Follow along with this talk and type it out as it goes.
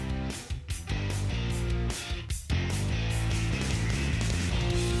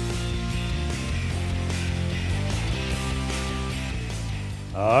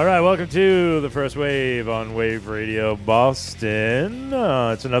All right, welcome to the First Wave on Wave Radio Boston.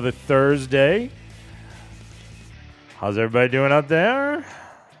 It's another Thursday. How's everybody doing out there?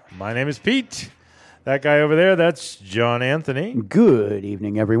 My name is Pete. That guy over there, that's John Anthony. Good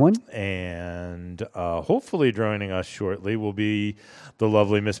evening, everyone. And hopefully joining us shortly will be the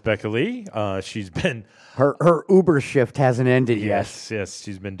lovely Miss Becca Lee. She's been... Her Uber shift hasn't ended yet. Yes,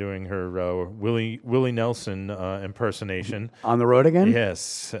 she's been doing her Willie Nelson impersonation. On the road again?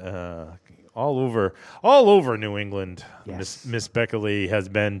 Yes, all over New England. Yes. Miss Becca Lee has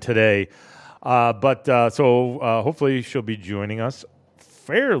been today, so hopefully she'll be joining us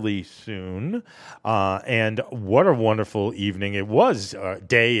fairly soon. And what a wonderful evening it was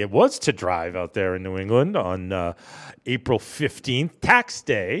to drive out there in New England on April 15th, Tax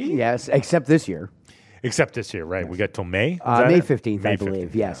Day. Yes, except this year. Except this year, right? Yes. We got till May? May 15th, I believe,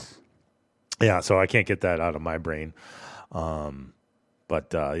 15th, yes. Yeah, so I can't get that out of my brain. So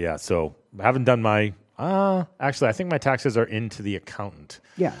I haven't done my... actually, I think my taxes are into the accountant.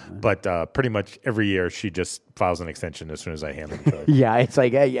 Yeah. But pretty much every year, she just files an extension as soon as I hand them to her. Yeah, it's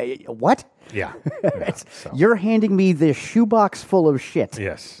like, what? Yeah. You're handing me this shoebox full of shit.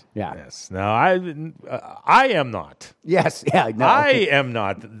 Yes. Yeah. Yes. Now, I am not. Yes. Yeah. No. I am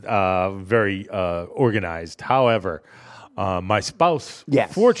not very organized. However, my spouse,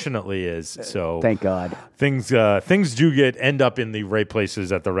 fortunately, is. So thank God. Things do end up in the right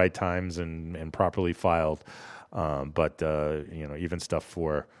places at the right times and properly filed. But even stuff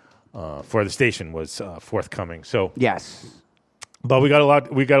for the station was forthcoming. So yes. But we got a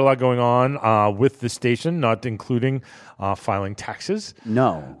lot going on with the station, not including filing taxes.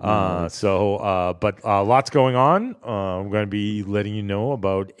 No. But lots going on. I'm going to be letting you know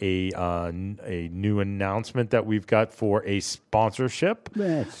about a new announcement that we've got for a sponsorship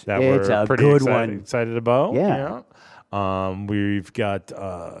it's we're a pretty good one. Excited about. Yeah. We've got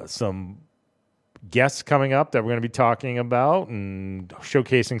some guests coming up that we're going to be talking about and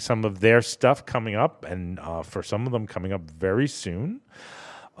showcasing some of their stuff coming up, and for some of them coming up very soon.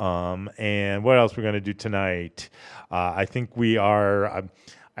 And what else we're going to do tonight? I think we are,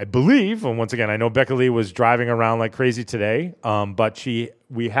 I believe, and once again, I know Becca Lee was driving around like crazy today, but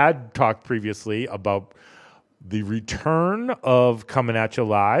we had talked previously about the return of Coming At You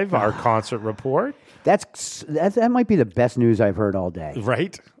Live, our concert report. That might be the best news I've heard all day.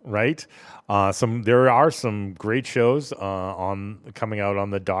 Right. There are some great shows coming out on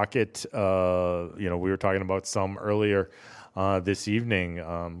the docket. We were talking about some earlier this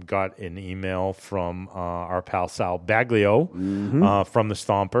evening. Got an email from our pal Sal Baglio from the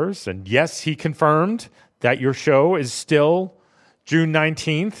Stompers, and yes, he confirmed that your show is still June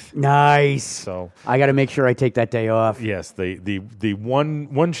 19th. Nice. So I got to make sure I take that day off. Yes, the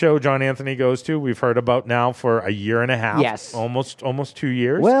one show John Anthony goes to, we've heard about now for a year and a half. Yes, almost 2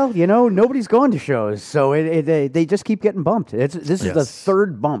 years. Well, nobody's going to shows, so they just keep getting bumped. This is the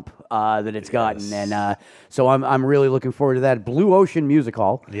third bump that it's gotten, and so I'm really looking forward to that. Blue Ocean Music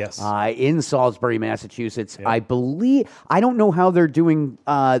Hall. Yes. In Salisbury, Massachusetts. Yep. I believe. I don't know how they're doing.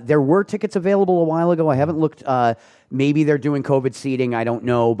 There were tickets available a while ago. I haven't looked. Maybe they're doing COVID seating. I don't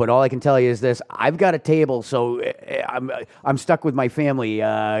know, but all I can tell you is this: I've got a table, so I'm stuck with my family,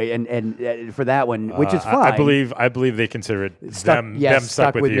 and for that one, which is fine. I believe they consider it them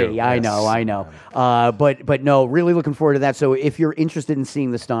stuck with you. Me. Yes. I know. But no, really looking forward to that. So if you're interested in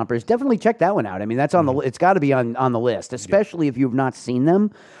seeing the Stompers, definitely check that one out. I mean, that's on the. It's got to be on the list, especially if you've not seen them.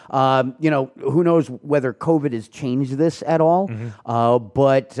 Who knows whether COVID has changed this at all?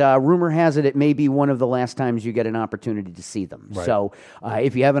 But rumor has it may be one of the last times you get an opportunity to see them. Right. So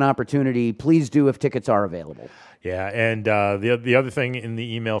if you have an opportunity, please do if tickets are available. Yeah, and the other thing in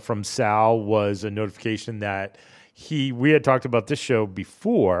the email from Sal was a notification that we had talked about this show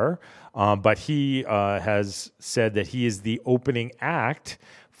before, but he has said that he is the opening act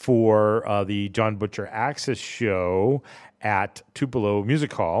for the John Butcher Access show at Tupelo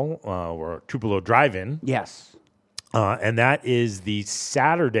Music Hall, or Tupelo Drive-In. Yes. And that is the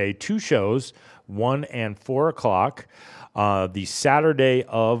Saturday, 2 shows, 1 and 4 o'clock, the Saturday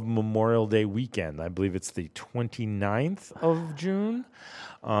of Memorial Day weekend. I believe it's the 29th of June,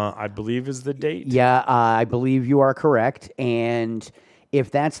 I believe is the date. Yeah, I believe you are correct. And if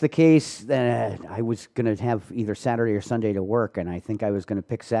that's the case, then I was going to have either Saturday or Sunday to work, and I think I was going to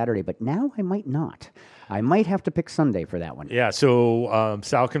pick Saturday, but now I might not. I might have to pick Sunday for that one. Yeah, so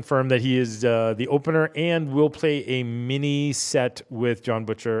Sal confirmed that he is the opener and will play a mini set with John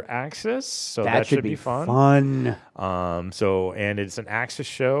Butcher Access. So that should be fun. And it's an Access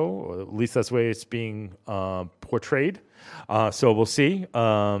show, or at least that's the way it's being portrayed. So we'll see.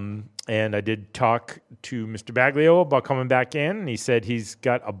 And I did talk to Mr. Baglio about coming back in, and he said he's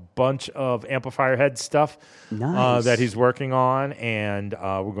got a bunch of amplifier head stuff Nice. that he's working on, and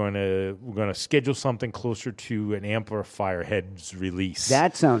we're going to schedule something closer to an amplifier heads release.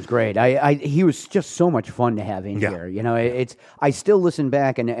 That sounds great. He was just so much fun to have in here. You know, I still listen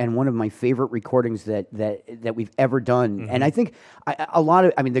back, and one of my favorite recordings that we've ever done, and I think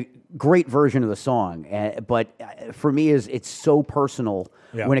the great version of the song, but for me it's so personal.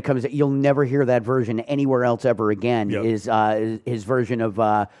 Yeah. When it comes to, you'll never hear that version anywhere else ever again. Yep. Is his version of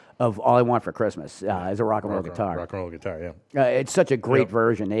All I Want for Christmas as a rock and roll guitar. Rock and roll guitar, yeah. It's such a great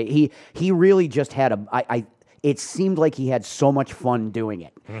version. He really just had it seemed like he had so much fun doing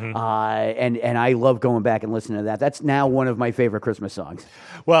it, and I love going back and listening to that. That's now one of my favorite Christmas songs.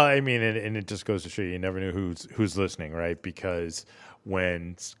 Well, I mean, and it just goes to show you never knew who's listening, right? Because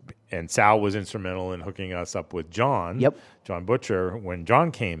and Sal was instrumental in hooking us up with John. Yep. John Butcher, when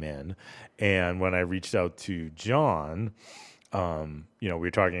John came in, and when I reached out to John, we were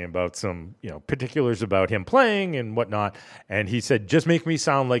talking about some, particulars about him playing and whatnot, and he said, "Just make me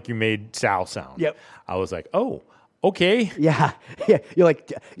sound like you made Sal sound." Yep. I was like, "Oh, okay." Yeah. You're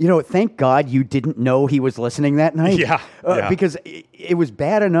like, thank God you didn't know he was listening that night. Yeah. Because it was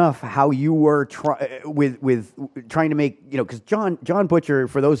bad enough how you were with trying to make, because John Butcher,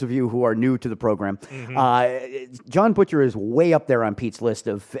 for those of you who are new to the program, John Butcher is way up there on Pete's list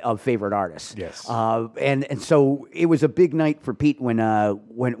of favorite artists. Yes. And so it was a big night for Pete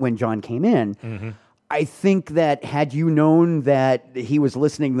when John came in. I think that had you known that he was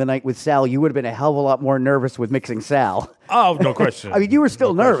listening the night with Sal, you would have been a hell of a lot more nervous with mixing Sal. Oh, no question. I mean, you were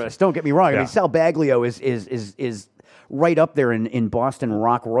still nervous. Question. Don't get me wrong. Yeah. I mean, Sal Baglio is right up there in Boston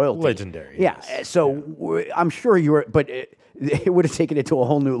rock royalty. Legendary. Yeah. Yes. So I'm sure you were, but it would have taken it to a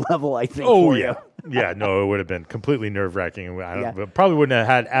whole new level, I think. Oh, for yeah. you. Yeah, no, it would have been completely nerve-wracking. Probably wouldn't have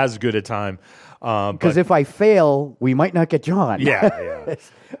had as good a time. Because if I fail, we might not get John. Yeah.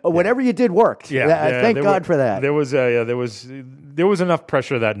 Whatever you did worked. Yeah. Thank God for that. There was enough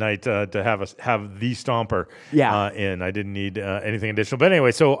pressure that night to have the Stomper in. I didn't need anything additional. But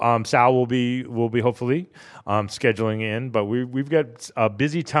anyway, so Sal will be hopefully scheduling in. But we've got a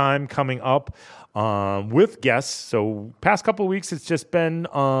busy time coming up with guests. So past couple of weeks, it's just been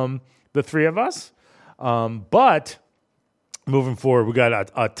the three of us. But moving forward, we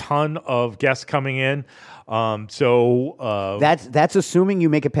got a ton of guests coming in. That's assuming you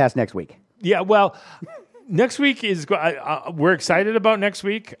make it past next week. Yeah, well, next week is we're excited about next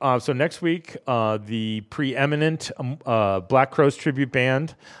week. So next week, the preeminent Black Crowes tribute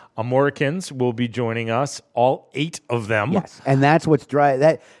band, Amoricans, will be joining us. All 8 of them. Yes, and that's what's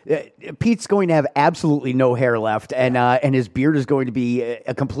dry. Pete's going to have absolutely no hair left, and his beard is going to be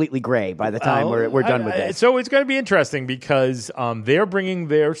completely gray by the time we're done with this. So it's going to be interesting because they're bringing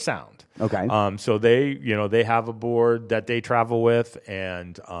their sound. Okay. So they have a board that they travel with,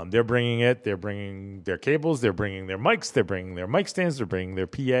 and they're bringing it. They're bringing their cables. They're bringing their mics. They're bringing their mic stands. They're bringing their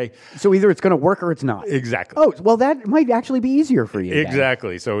PA. So either it's going to work or it's not. Exactly. Oh, well, that might actually be easier for you.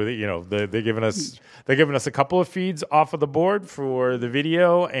 Exactly. Then. So they're giving us a couple of feeds off of the board for the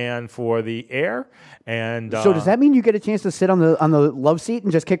video and for the air. And so does that mean you get a chance to sit on the love seat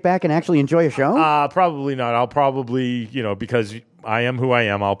and just kick back and actually enjoy a show? Probably not. I'll probably because I am who I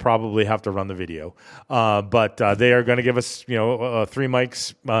am, I'll probably have to run the video. But they are going to give us 3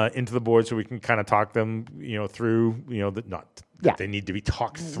 mics into the board so we can kind of talk them through that they need to be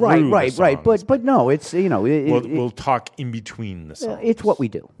talked through. Right. But no, it's we'll talk in between the songs. It's what we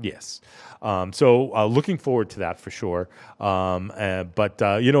do. Yes. So looking forward to that for sure.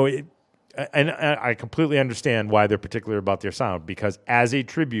 And I completely understand why they're particular about their sound, because as a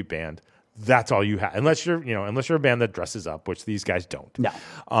tribute band, that's all you have. Unless you're a band that dresses up, which these guys don't. No.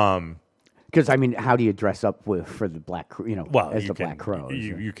 Because how do you dress up for the Black Black Crowes?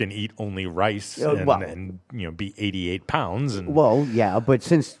 You can eat only rice and be 88 pounds. And well, yeah, but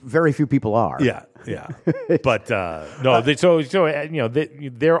since very few people are, yeah. But no,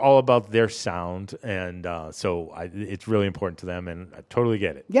 they're all about their sound, and so it's really important to them, and I totally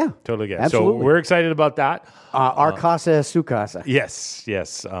get it. Yeah, totally get it. Absolutely. So we're excited about that. Our casa es su casa.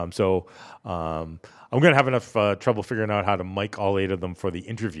 Yes. I'm going to have enough trouble figuring out how to mic all 8 of them for the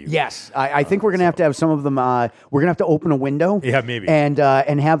interview. Yes, I think we're going to have some of them. We're going to have to open a window. Yeah, maybe. And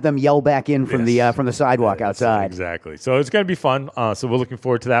have them yell back in from the sidewalk outside. Exactly. So it's going to be fun. So we're looking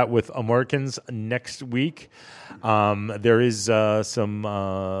forward to that with Amoricans next week. There is some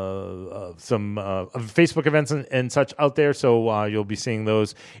Facebook events and such out there, so you'll be seeing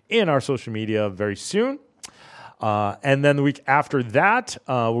those in our social media very soon. And then the week after that,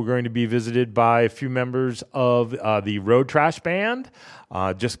 we're going to be visited by a few members of the Road Trash Band.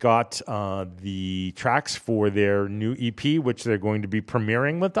 Just got the tracks for their new EP, which they're going to be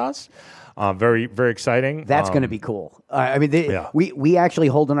premiering with us. Very, very exciting. That's going to be cool. I mean, we actually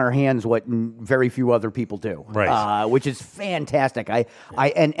hold in our hands what very few other people do, right? Which is fantastic.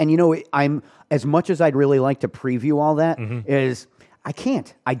 And you know, I'm as much as I'd really like to preview all that is. I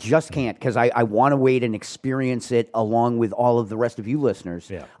can't. I just can't because I want to wait and experience it along with all of the rest of you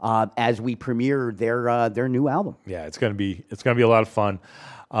listeners as we premiere their new album. Yeah, it's gonna be a lot of fun.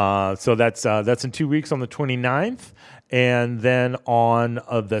 So that's in 2 weeks on the 29th, and then on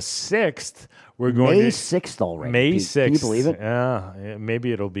the 6th we're going May 6th already. May 6th. Can you believe it? Yeah,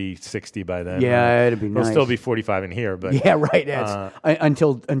 maybe it'll be 60 by then. Yeah, it'll be nice. It'll still be 45 in here, but yeah, right.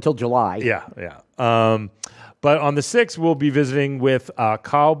 Until July. Yeah. But on the 6th, we'll be visiting with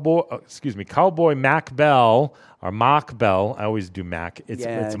Cowboy Mac Bell, or Mock Bell. I always do Mac.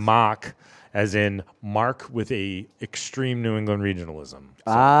 It's Mock, as in Mark with a extreme New England regionalism.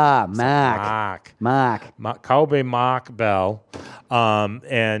 Mac. Cowboy Mock Bell.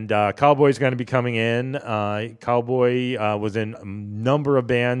 And Cowboy's going to be coming in. Cowboy was in a number of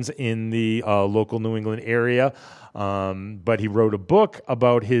bands in the local New England area. But he wrote a book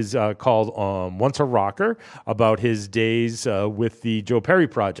about his called Once a Rocker, about his days with the Joe Perry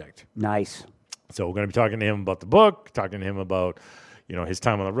Project. Nice. So we're going to be talking to him about the book, talking to him about his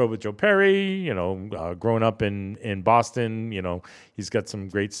time on the road with Joe Perry, growing up in Boston. He's got some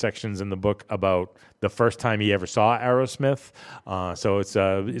great sections in the book about the first time he ever saw Aerosmith. So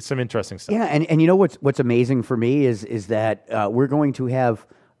it's some interesting stuff. Yeah, and you know what's amazing for me is that we're going to have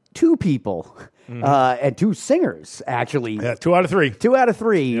two people and two singers, actually. Yeah, 2 out of 3. 2 out of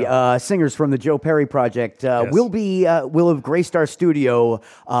 3 singers from the Joe Perry Project Yes. will have graced our studio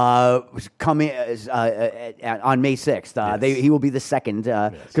coming on May 6th. Yes. He will be the second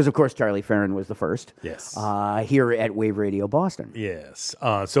because, of course, Charlie Farron was the first. Yes. Here at Wave Radio Boston. Yes.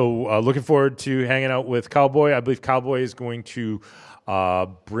 So looking forward to hanging out with Cowboy. I believe Cowboy is going to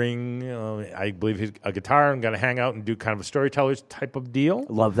bring, I believe, a guitar. I'm going to hang out and do kind of a storyteller's type of deal.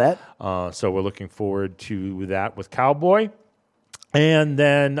 Love that. So we're looking forward to that with Cowboy. And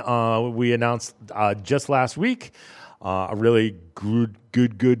then we announced just last week a really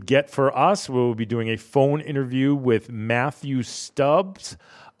good get for us. We'll be doing a phone interview with Matthew Stubbs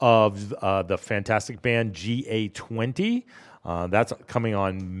of the fantastic band GA20. That's coming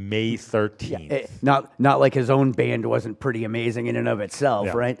on May 13th. Not like his own band wasn't pretty amazing in and of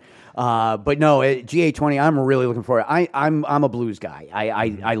itself, right? But no, GA20, I'm really looking for it. I'm a blues guy.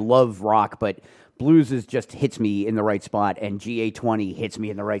 I love rock, but blues just hits me in the right spot, and GA20 hits me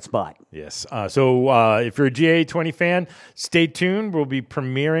in the right spot. Yes. So if you're a GA20 fan, stay tuned. We'll be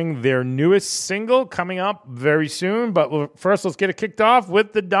premiering their newest single coming up very soon. But first, let's get it kicked off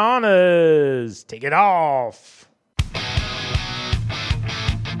with the Donnas. Take it off.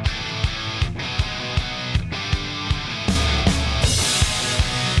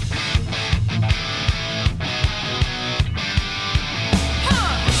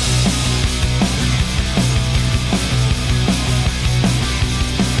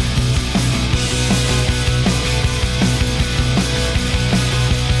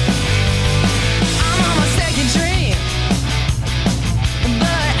 But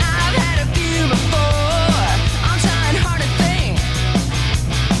I've had a few before.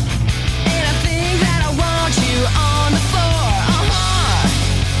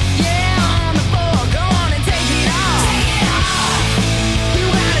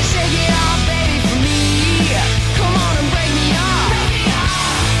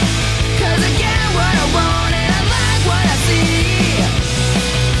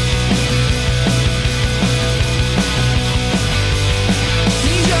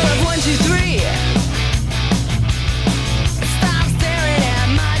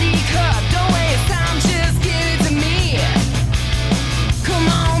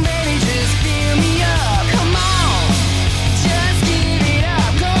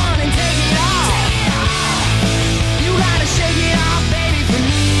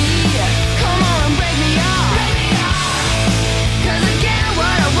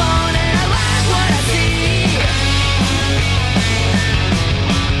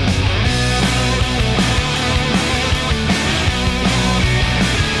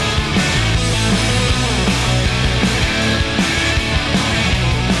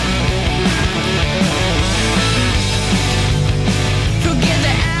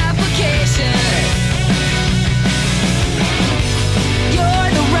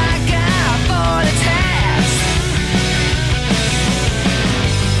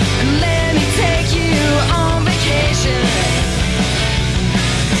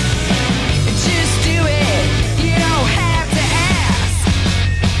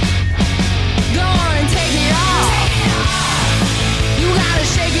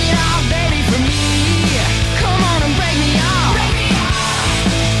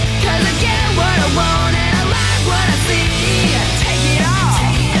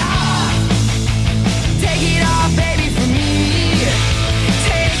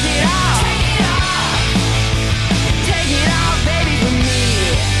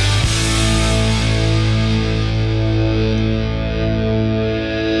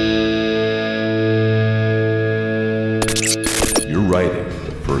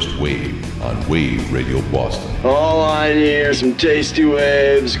 Wave Radio Boston. All I need are some tasty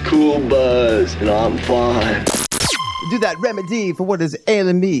waves, cool buzz, and I'm fine. Do that remedy for what is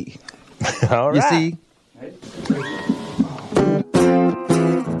ailing me. All right. You see?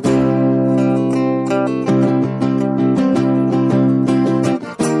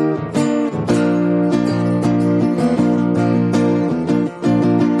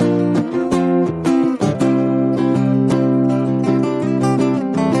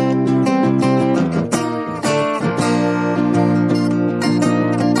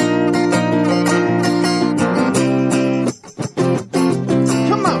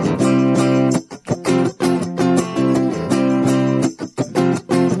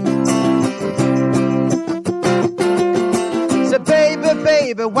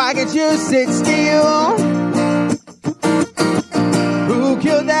 Why can't you sit still? Who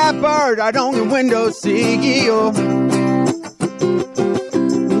killed that bird out on your windowsill?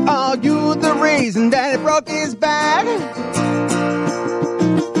 Are you the reason that it broke his back?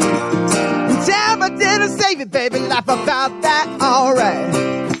 Tell me, did I save it, baby? Laugh about that, alright.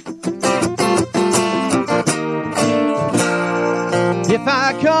 If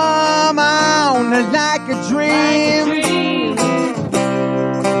I come on like a dream,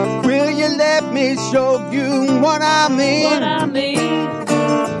 let me show you what I mean.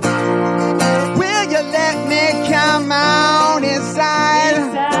 Will you let me come on inside?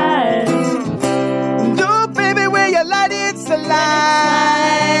 Do, baby, will you let it slide?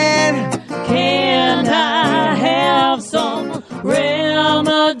 Can I have some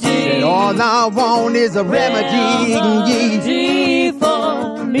remedy? All I want is a remedy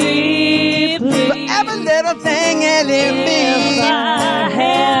for me, please. For every little thing in me. If I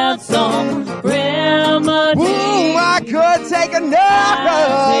had some remedy, ooh, I could take enough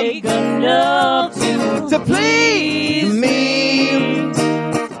to please me.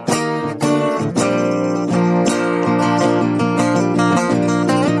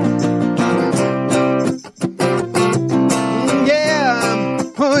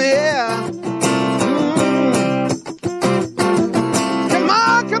 Yeah, oh yeah.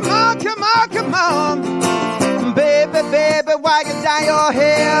 Come on, baby, why you dye your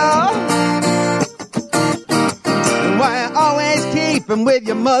hair? Why you always keep 'em with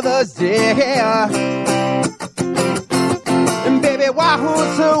your mother's hair? And baby, why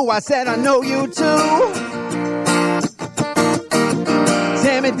who's who? I said I know you too.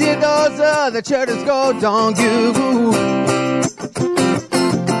 Tell me, did those other children go on you?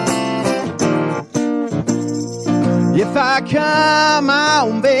 If I come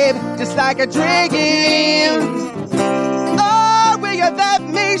on, baby, just like a dream, oh, will you let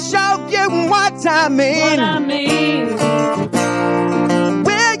me show you what I mean?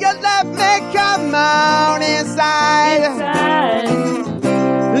 Will you let me come on inside?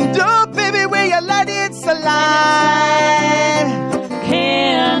 Do, baby, will you let it slide?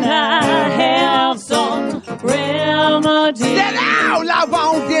 Can I have some remedy? Then all I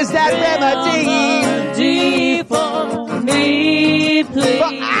want is that remedy for me, please.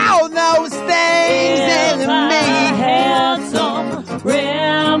 For all those things in me. I had some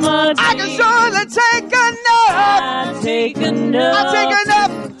remedy, I can surely take enough. I take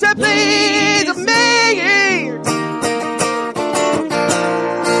enough to please me.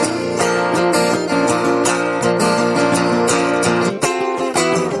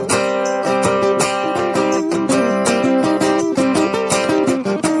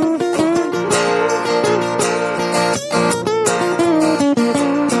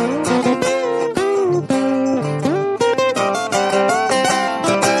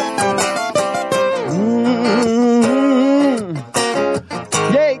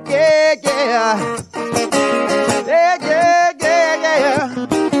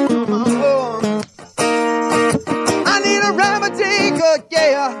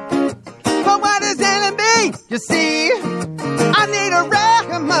 You see, I need a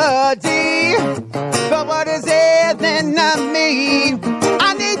remedy for what is ailing me.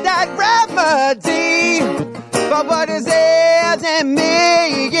 I need that remedy for what is ailing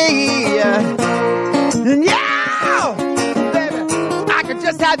me. Yeah, baby, I could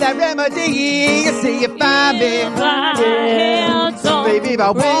just have that remedy. You see, you find me, baby, if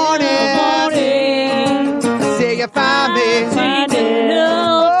I want it. See, you find me.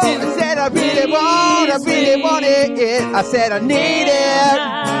 I really want it. I said I need it.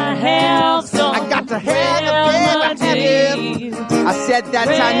 I got to have it. I said that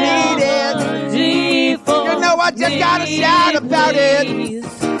I need it. You know I just gotta shout about it.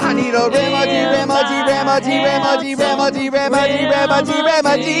 I need a remedy,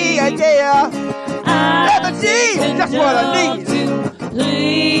 yeah. Remedy, that's what I need.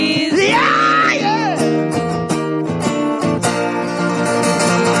 Yeah.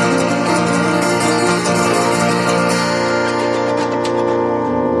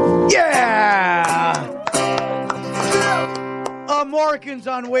 Americans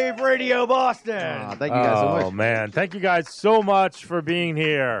on Wave Radio Boston. Thank you guys so much. Oh, man. Thank you guys so much for being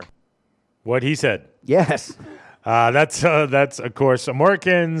here. What he said. Yes. That's of course,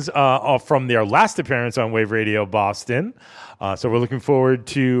 Americans from their last appearance on Wave Radio Boston. So we're looking forward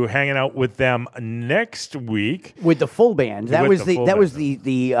to hanging out with them next week. With the full band. That was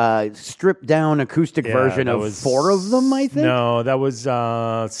the stripped down acoustic version of 4 of them, I think. No, that was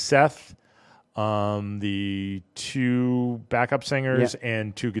Seth, the 2 backup singers,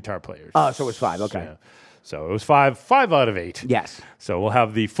 and 2 guitar players. Oh, so it was 5. Okay. Yeah. So it was 5 out of 8. Yes. So we'll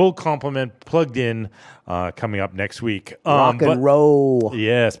have the full complement plugged in coming up next week. Rock and roll.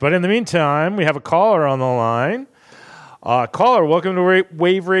 Yes, but in the meantime, we have a caller on the line. Caller, welcome to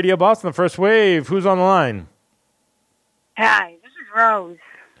Wave Radio Boston, the first wave. Who's on the line? Hi, this is Rose.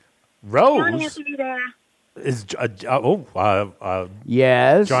 Rose? Anthony there. Is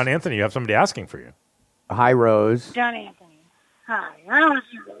yes. John Anthony, you have somebody asking for you. Hi, Rose. John Anthony. Hi. I don't know if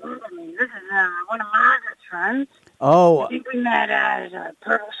you remember me. This is one of Margaret's friends. Oh. I think we met at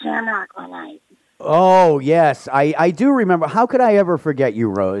Purple Shamrock one night. Oh, yes. I do remember. How could I ever forget you,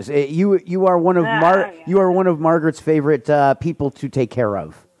 Rose? You are one of you are one of Margaret's favorite people to take care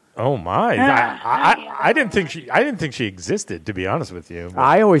of. Oh my! I didn't think she existed, to be honest with you.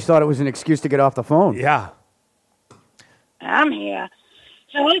 I always thought it was an excuse to get off the phone. Yeah. I'm here.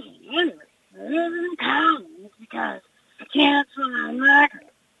 So listen, anyway, the reason I'm calling is because I can't find Margaret.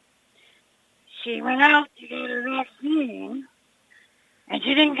 She went out to get her vaccine, and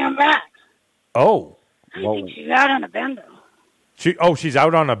she didn't come back. Oh. I think she's out on a bender. She's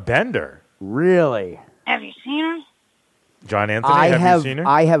out on a bender. Really? Have you seen her? John Anthony, have you seen her?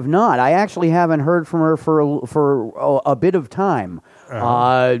 I have not. I actually haven't heard from her for a bit of time.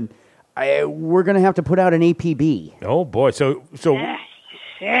 We're going to have to put out an APB. Oh boy! So.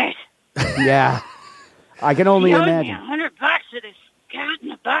 Shit. Yeah. I can only imagine. Me $100 for this cat in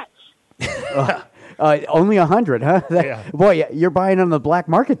the butts. Only 100, huh? Yeah. Boy, you're buying on the black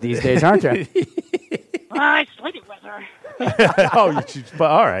market these days, aren't you? Well, I split it with her. All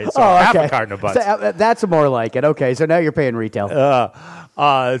right. So half a carton of butts. So, that's more like it. Okay, so now you're paying retail.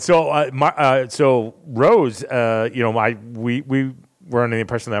 So Rose, we were under the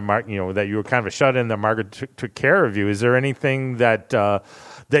impression that that you were kind of a shut-in, that Margaret took care of you. Is there anything that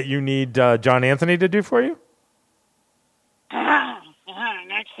that you need John Anthony to do for you?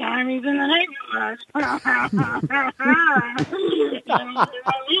 Next time he's in the neighborhood.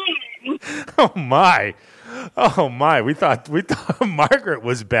 Oh my! We thought Margaret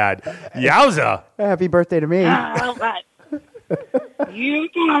was bad. Yowza! Happy birthday to me. You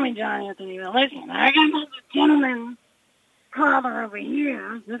call me John Anthony. But listen, I got another gentleman caller over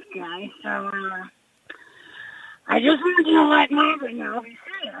here. This guy. So I just wanted to let Margaret know if you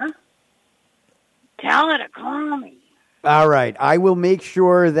see her. Tell her to call me. All right. I will make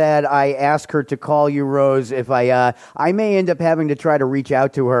sure that I ask her to call you, Rose. If I may end up having to try to reach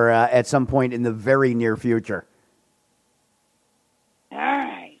out to her at some point in the very near future. All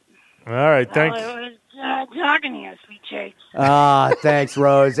right. Thanks. Well, it was talking to you, sweet cheeks. Thanks,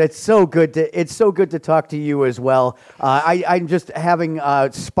 Rose. It's so good to talk to you as well. I'm just having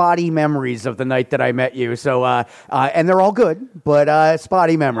spotty memories of the night that I met you. So and they're all good, but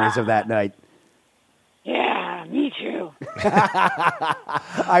spotty memories of that night. Yeah, me too.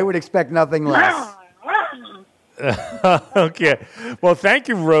 I would expect nothing less. Okay. Well, thank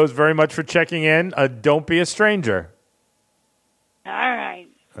you, Rose, very much for checking in. Don't be a stranger. All right.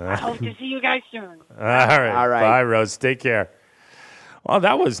 I hope to see you guys soon. All right. Bye, Rose. Take care. Well,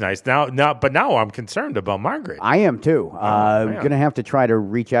 that was nice. Now I'm concerned about Margaret. I am too. I'm going to have to try to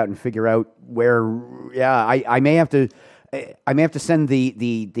reach out and figure out where. Yeah, I may have to. I may have to send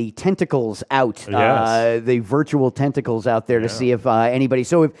the tentacles out, the virtual tentacles out there to see if anybody.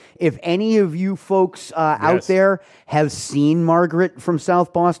 So if any of you folks out there have seen Margaret from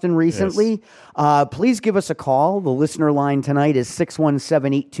South Boston recently, please give us a call. The listener line tonight is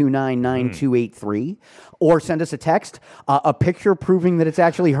 617-829-9283. Or send us a text. A picture proving that it's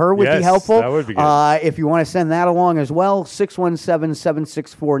actually her would be helpful. That would be good. If you want to send that along as well,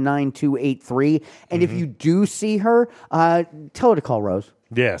 617-764-9283. And if you do see her, tell her to call Rose.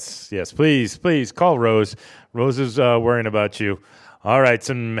 Yes. Please call Rose. Rose is worrying about you. All right,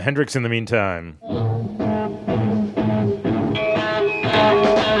 some Hendrix in the meantime.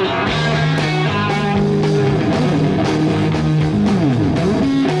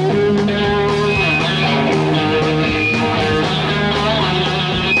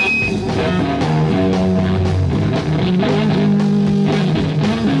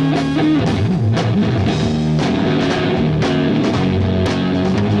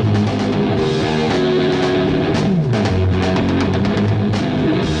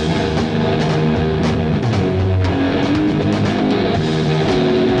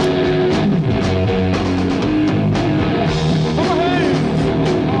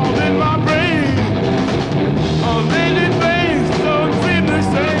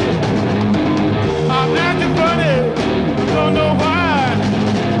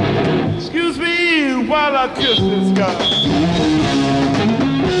 I kiss this guy.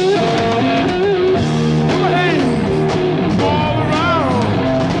 Put my hands all around.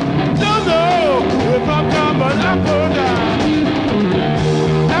 Don't know if I'm down, but I'm going down.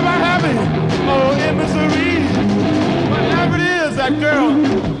 Am I happy or in misery? Whatever it is, that girl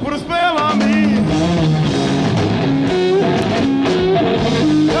put a spell on me.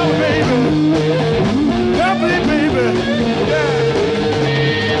 Help me, baby. Help me, baby. Yeah.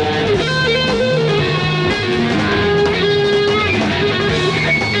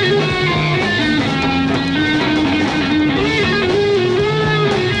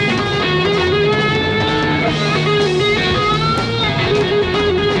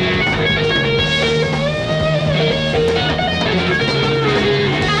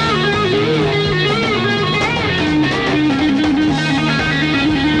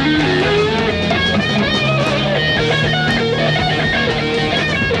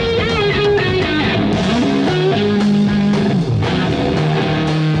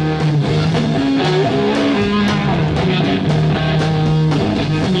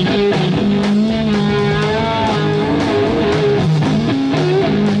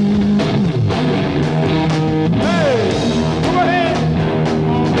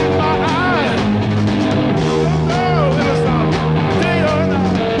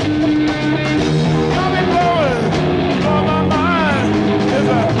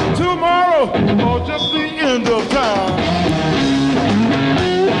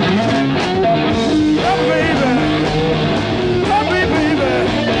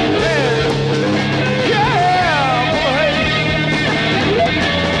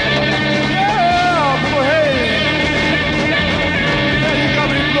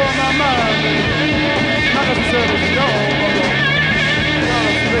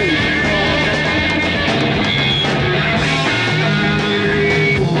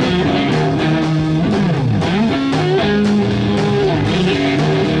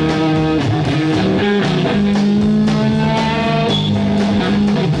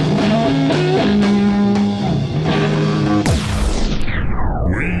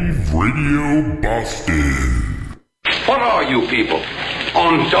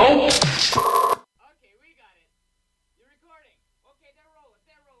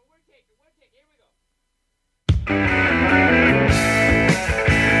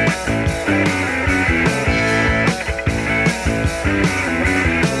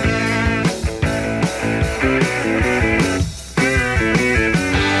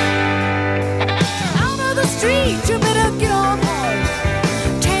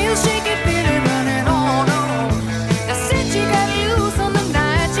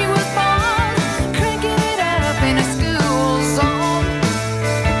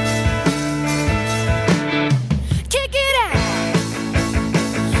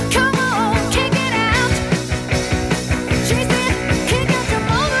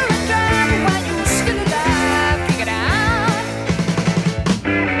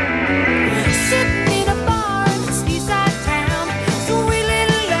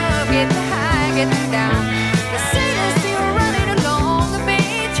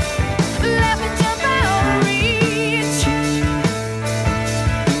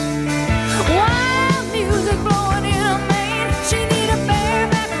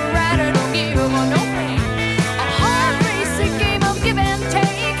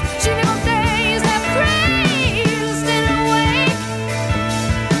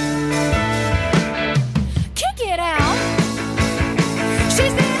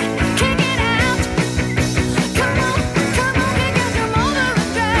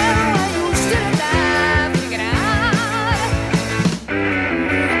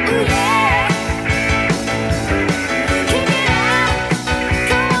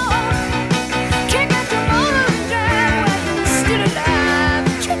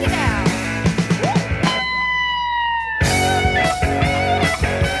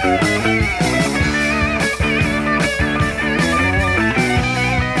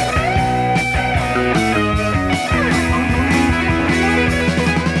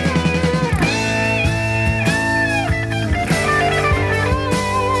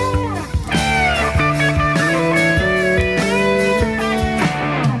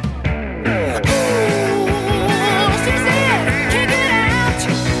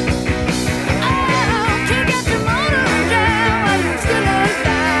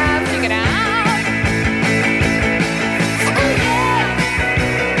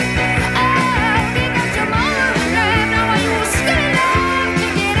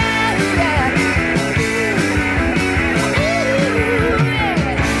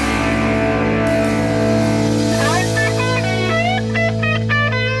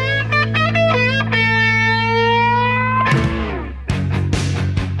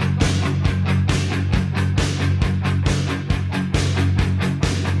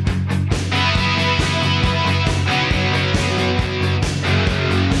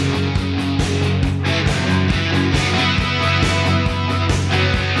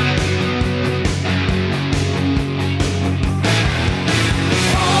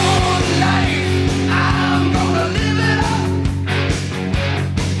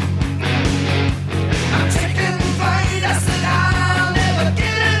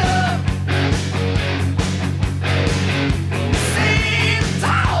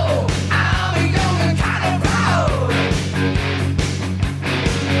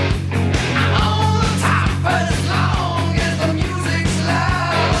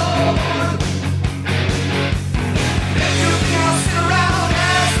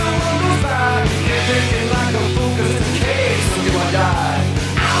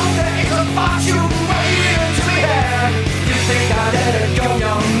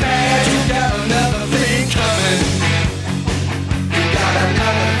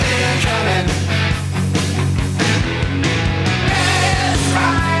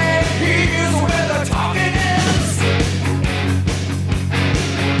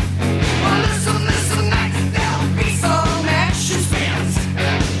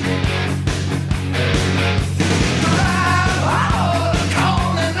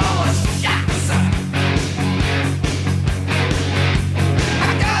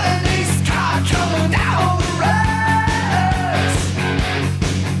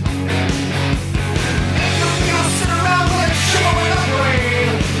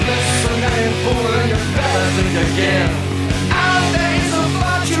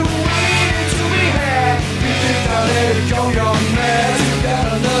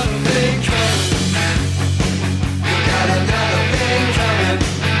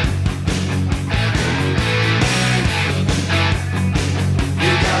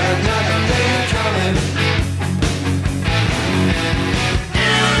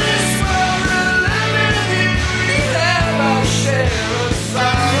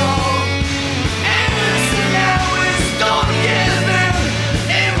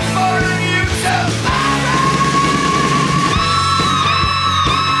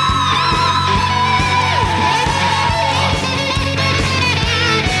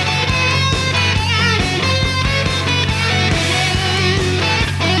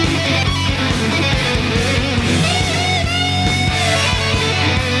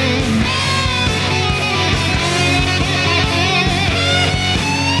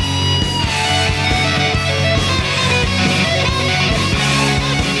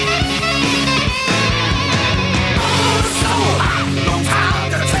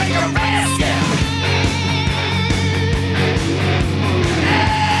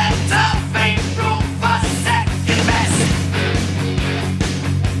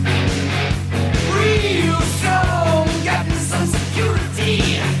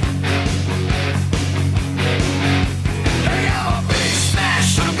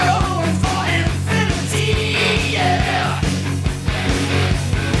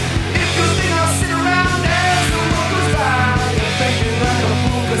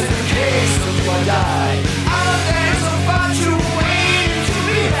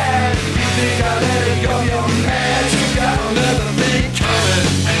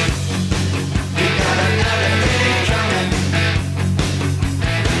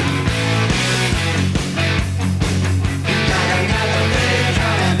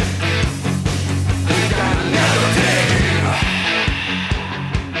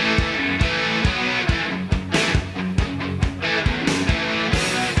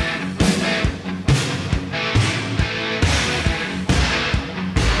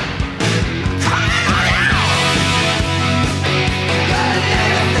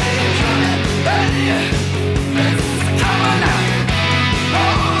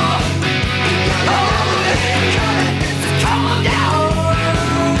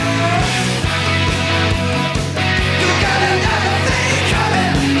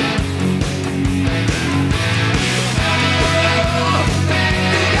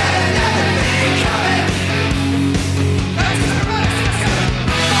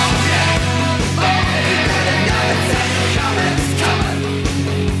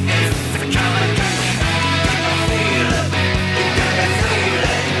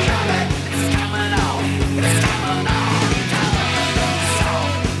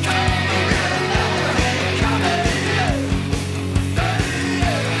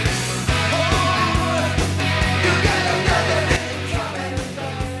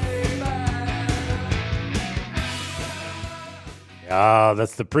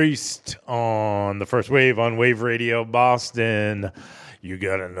 That's the Priest on the first wave on Wave Radio Boston. You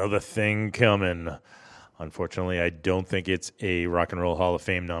got another thing coming. Unfortunately, I don't think it's a Rock and Roll Hall of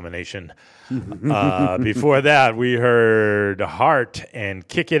Fame nomination. Before that, we heard Heart and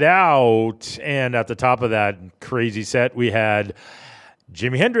Kick It Out. And at the top of that crazy set, we had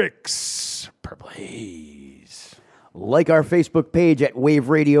Jimi Hendrix, Purple Haze. Like our Facebook page at Wave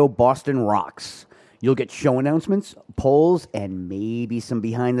Radio Boston Rocks. You'll get show announcements, polls, and maybe some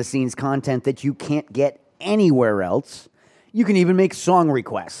behind-the-scenes content that you can't get anywhere else. You can even make song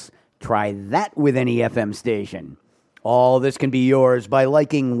requests. Try that with any FM station. All this can be yours by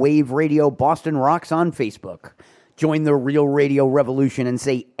liking Wave Radio Boston Rocks on Facebook. Join the real radio revolution and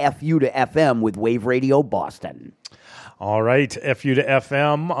say F you to FM with Wave Radio Boston. All right, FU to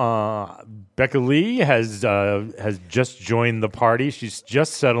FM. Becca Lee has just joined the party. She's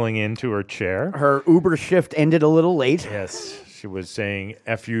just settling into her chair. Her Uber shift ended a little late. Yes, she was saying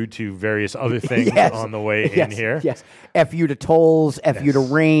FU to various other things on the way in here. Yes, FU to tolls, FU to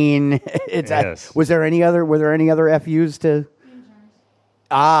rain. Yes. Were there any other FUs to?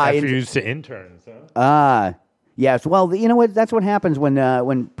 FUs to interns. Huh? Yes. Well, you know what? That's what happens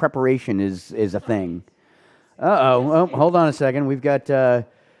when preparation is a thing. Oh, hold on a second. We've got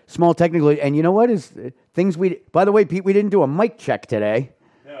small technical, and you know what is things we. By the way, Pete, we didn't do a mic check today.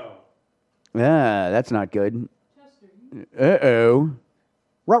 No. That's not good. Uh-oh.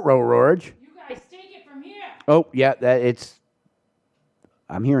 Ruh-roh, Rorge. You guys take it from here. Oh, yeah, it's.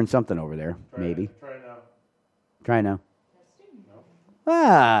 I'm hearing something over there. Maybe. Try now.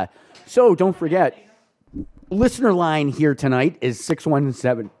 So don't forget, listener line here tonight is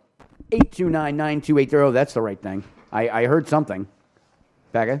 617-829-9280. That's the right thing. I heard something.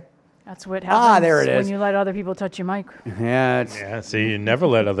 Becca? That's what happens there it is. when you let other people touch your mic. Yeah, See, you never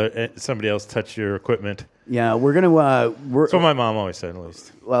let somebody else touch your equipment. Yeah, we're going to... So my mom always said, at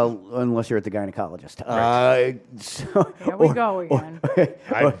least. Well, unless you're at the gynecologist. Right. Here we go again.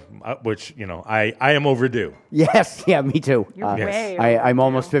 Which, I am overdue. Yes, yeah, me too. You're way I'm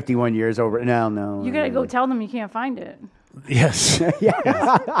almost 51 years over. No. You got to go tell them you can't find it. Yes. Yeah.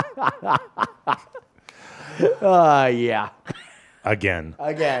 Again.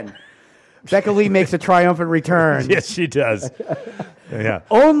 Becca Lee makes a triumphant return. Yes, she does. Yeah.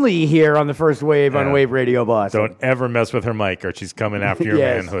 Only here on the first wave on Wave Radio Boston. Don't ever mess with her mic or she's coming after your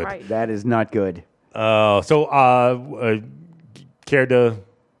manhood. Right. That is not good. Care to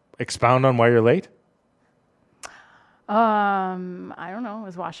expound on why you're late? I don't know. I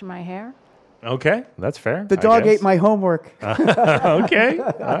was washing my hair. Okay, that's fair. The dog ate my homework. Okay,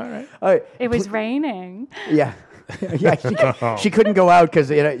 all right. It was raining. Yeah. Yeah, she couldn't go out because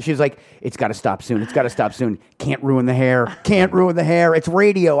she's like, it's got to stop soon. Can't ruin the hair. It's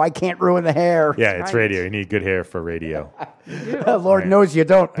radio. I can't ruin the hair. Yeah, it's radio. You need good hair for radio. Lord knows you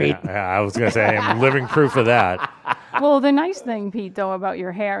don't, Pete. I was going to say, I'm living proof of that. Well, the nice thing, Pete, though, about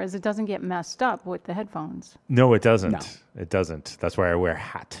your hair is it doesn't get messed up with the headphones. No, it doesn't. No. It doesn't. That's why I wear a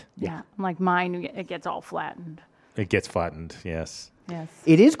hat. Yeah. Like mine, it gets all flattened. It gets flattened, yes. Yes.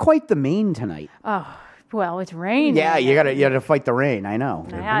 It is quite the main tonight. Oh, well, it's raining. Yeah, you gotta fight the rain. I know.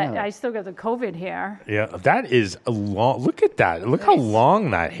 I still got the COVID hair. Yeah, that is a long. Look at that. Look how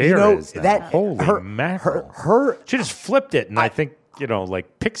long that hair is. Holy mackerel. She just flipped it, and I think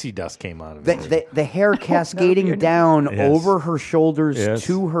like pixie dust came out of it. The hair cascading down over her shoulders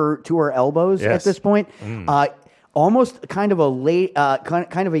to her elbows at this point. Almost kind of a lady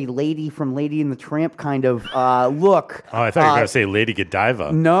from Lady and the Tramp kind of look. Oh, I thought you were going to say Lady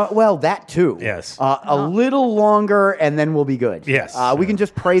Godiva. No, well, that too. Yes. A little longer, and then we'll be good. Yes. We can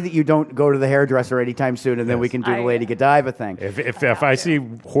just pray that you don't go to the hairdresser anytime soon, and then we can do the Lady Godiva thing. If I see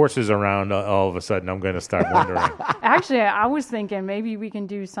horses around, all of a sudden, I'm going to start wondering. Actually, I was thinking maybe we can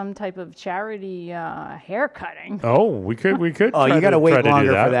do some type of charity hair cutting. Oh, we could. Oh, you got to wait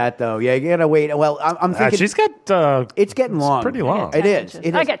longer for that, though. Yeah, you got to wait. Well, I'm thinking she's got. It's getting long. Pretty long. It is.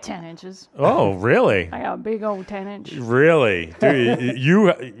 I got 10 inches. Oh, really? I got a big old 10-inch. Really? Dude,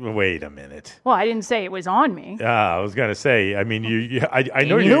 you wait a minute. Well, I didn't say it was on me. I was gonna say. I mean, I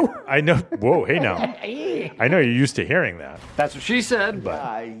know you. I know. Whoa, hey now. I know you're used to hearing that. That's what she said.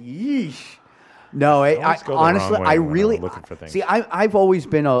 But yeesh. No, I honestly, I really looking for things. See. I've always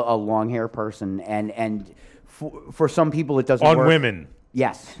been a long hair person, and for some people it doesn't on work. Women.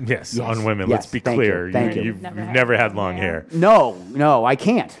 Yes, on women. Yes, Let's be thank clear. you. Thank you. You've never had long hair. No, I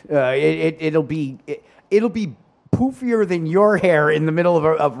can't. It'll be poofier than your hair in the middle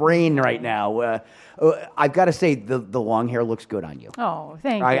of rain right now. I've got to say, the long hair looks good on you. Oh,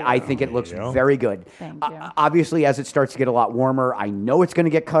 thank you. I think it looks very good. Thank you. Obviously, as it starts to get a lot warmer, I know it's going to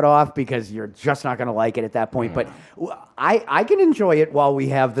get cut off because you're just not going to like it at that point. But I can enjoy it while we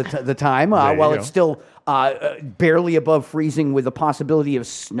have the time, while it's still barely above freezing with the possibility of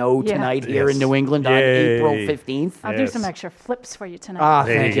snow tonight here in New England on April 15th. I'll do some extra flips for you tonight.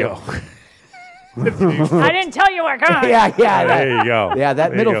 Thank you. I didn't tell you we're going. Yeah. There you go. Yeah, that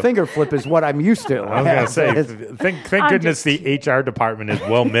There you middle go. finger flip is what I'm used to. I was going to say, thank goodness the HR department is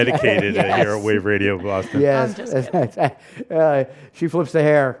well medicated here at Wave Radio Boston. Yes. She flips the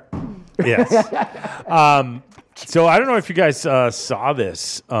hair. Yes. So I don't know if you guys saw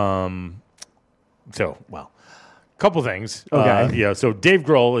this. Couple things. Okay. So Dave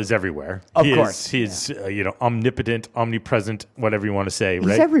Grohl is everywhere. Of course. He's omnipotent, omnipresent, whatever you want to say, right?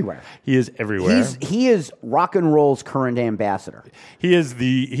 He's everywhere. He is everywhere. He is rock and roll's current ambassador. He is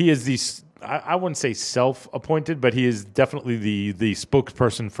the I wouldn't say self-appointed, but he is definitely the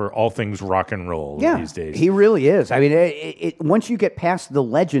spokesperson for all things rock and roll these days. He really is. I mean, once you get past the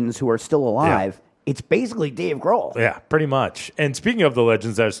legends who are still alive, it's basically Dave Grohl. Yeah, pretty much. And speaking of the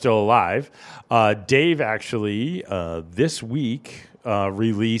legends that are still alive, Dave actually this week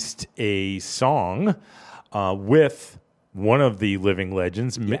released a song with one of the living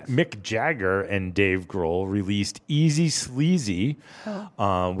legends, Mick Jagger, and Dave Grohl released Easy Sleazy,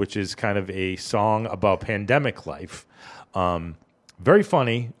 which is kind of a song about pandemic life. Very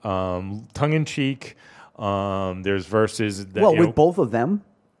funny, tongue-in-cheek. There's verses that... with both of them?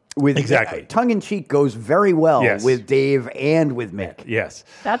 Exactly. Tongue-in-cheek goes very well with Dave and with Mick. Yes.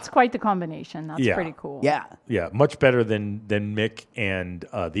 That's quite the combination. That's pretty cool. Yeah. Yeah, much better than Mick and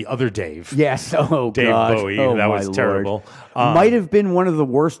the other Dave. Yes. Oh, Dave gosh. Bowie. Oh, That my was Lord. terrible. Might have been one of the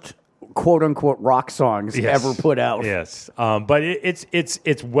worst quote-unquote rock songs ever put out. Yes, but it's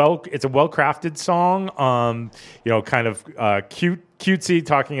a well-crafted song. Kind of cutesy,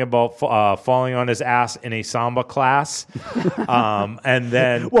 talking about falling on his ass in a samba class, and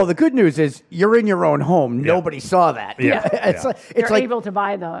then. Well, the good news is you're in your own home. Nobody saw that. Yeah. it's You're like able to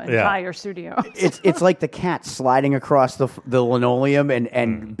buy the entire studio. it's like the cat sliding across the linoleum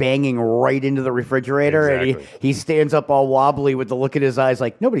and banging right into the refrigerator, Exactly. and he stands up all wobbly with the look in his eyes,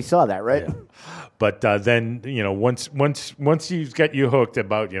 like nobody saw that, right? Yeah. But then once he's got you hooked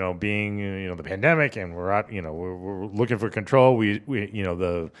about being the pandemic and we're out we're looking for control. We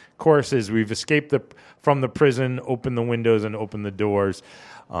the chorus is we've escaped from the prison, open the windows and open the doors,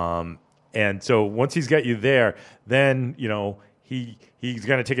 and so once he's got you there, then he's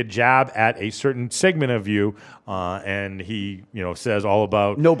going to take a jab at a certain segment of you, and he says all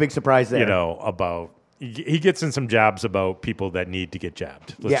about No big surprise there. About. He gets in some jabs about people that need to get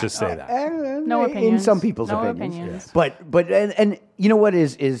jabbed. Let's just say that. No In opinions. some people's No opinions. opinions. But and you know what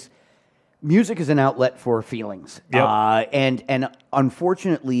is music is an outlet for feelings. Yep. And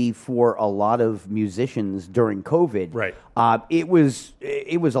unfortunately for a lot of musicians during COVID, Right. It was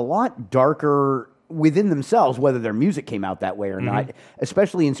a lot darker within themselves, whether their music came out that way or not,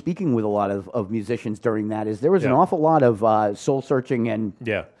 especially in speaking with a lot of musicians during that, is there was an awful lot of soul searching and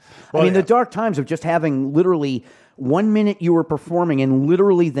the dark times of just having literally 1 minute you were performing and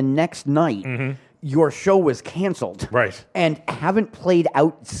literally the next night your show was canceled. Right. And haven't played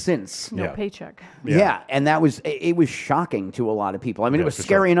out since. No paycheck. Yeah. And it was shocking to a lot of people. I mean, it was for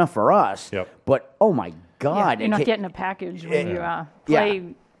scary sure. enough for us, but oh my God. You're not getting a package when you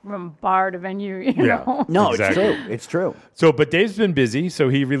play from bar to venue. You know? No, Exactly. it's true. It's true. So, but Dave's been busy, so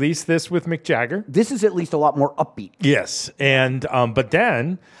he released this with Mick Jagger. This is at least a lot more upbeat. Yes, and but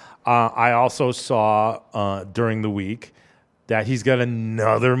then I also saw during the week that he's got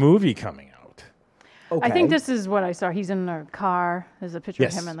another movie coming out. Okay. I think this is what I saw. He's in a car. There's a picture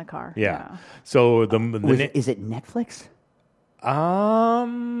Yes. of him in the car. Yeah. So Is it Netflix?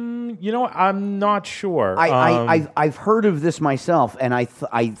 I'm not sure. I've heard of this myself, and I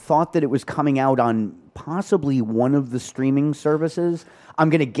thought that it was coming out on possibly one of the streaming services. I'm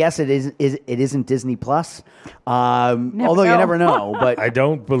going to guess it isn't Disney Plus, although you never know. But I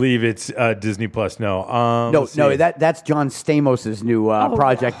don't believe it's Disney Plus. No, no, that's John Stamos' new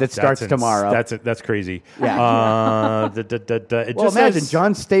project that starts tomorrow. That's crazy. Yeah. It Imagine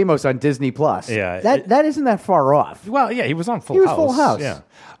John Stamos on Disney Plus. Yeah, that isn't that far off. Well, yeah, he was on Full He was House. Full House.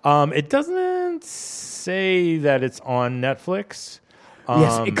 Yeah. It doesn't say that it's on Netflix.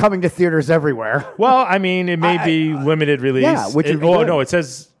 Yes, coming to theaters everywhere. Well, I mean, it may be limited release. Yeah, which would be good. No, it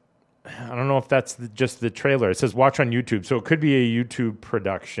says. I don't know if that's just the trailer. It says watch on YouTube, so it could be a YouTube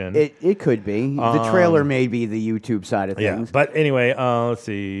production. It could be. The trailer may be the YouTube side of things. Yeah, but anyway, let's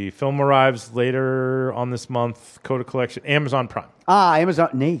see. Film arrives later on this month. Coda Collection, Amazon Prime. Amazon.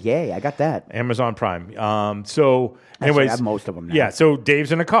 Yay, I got that. Amazon Prime. So, anyways, I have most of them now. Yeah, so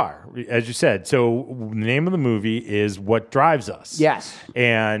Dave's in a car, as you said. So the name of the movie is What Drives Us. Yes.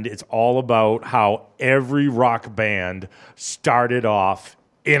 And it's all about how every rock band started off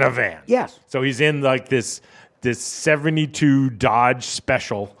in a van. Yes. So he's in like this 72 Dodge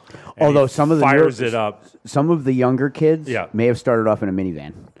Special. Although some of the fires it up. Some of the younger kids Yeah. may have started off in a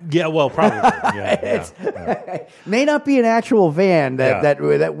minivan. Yeah, well, probably. Yeah. May not be an actual van Yeah.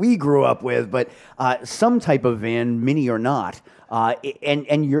 that we grew up with, but some type of van, mini or not.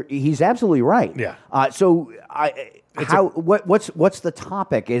 And he's absolutely right. Yeah. What's the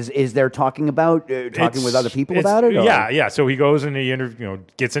topic? Is there talking about talking with other people about it? Or? Yeah. So he goes and he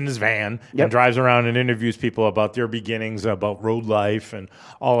gets in his van Yep. and drives around and interviews people about their beginnings, about road life, and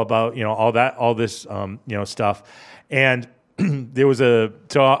all about all this stuff. And there was so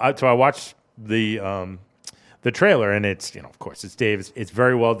I watched the trailer, and it's of course it's Dave. It's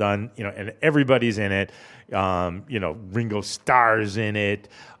very well done, and everybody's in it. Ringo Starr's in it.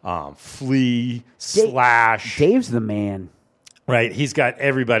 Flea, Slash. Dave's the man. Right, he's got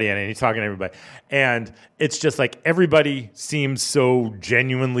everybody in it. He's talking to everybody, and it's just like everybody seems so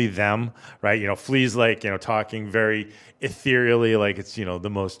genuinely them, right? Flea's like talking very ethereally, like it's the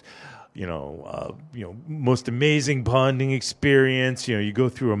most most amazing bonding experience. You go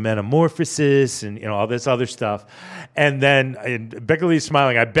through a metamorphosis and all this other stuff, and then Becca Lee's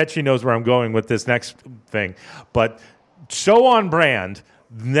smiling. I bet she knows where I'm going with this next thing, but so on brand.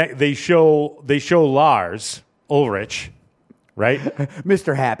 They show Lars Ulrich, right?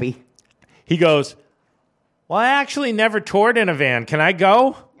 Mr. Happy. He goes, well, I actually never toured in a van. Can I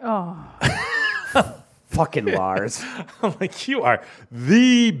go? Oh. Fucking Lars. I'm like, you are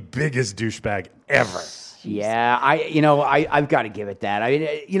the biggest douchebag ever. Yeah, I've got to give it that.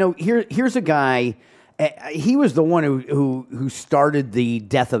 Here's a guy. He was the one who started the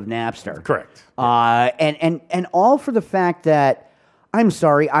death of Napster. Correct. And all for the fact that I'm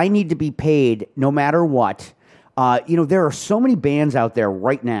sorry, I need to be paid no matter what. There are so many bands out there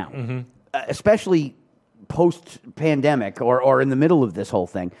right now, especially post-pandemic or in the middle of this whole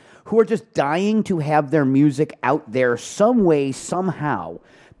thing, who are just dying to have their music out there some way, somehow.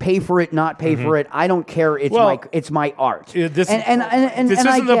 Pay for it, not pay for it. I don't care. It's my art. This isn't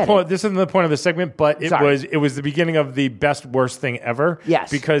the point. This isn't the point of the segment, but it Sorry. was the beginning of the best worst thing ever. Yes,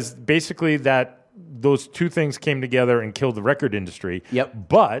 because basically those two things came together and killed the record industry. Yep.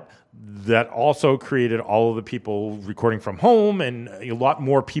 But that also created all of the people recording from home and a lot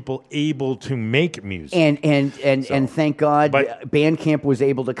more people able to make music. And thank God Bandcamp was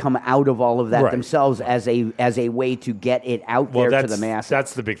able to come out of all of that Right. themselves as a way to get it out there to the masses.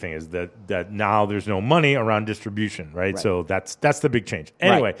 That's the big thing is that now there's no money around distribution, right? So that's the big change.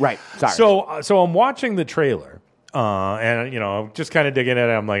 Anyway, Right. Sorry. So I'm watching the trailer. And just kind of digging at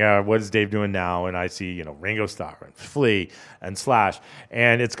it. I'm like, what is Dave doing now? And I see, Ringo Starr and Flea and Slash,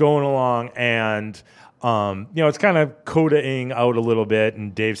 and it's going along, and it's kind of coda-ing out a little bit,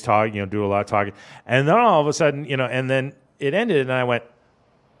 and Dave's talking, do a lot of talking, and then all of a sudden, and then it ended, and I went,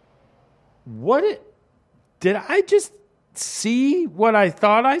 did I just see what I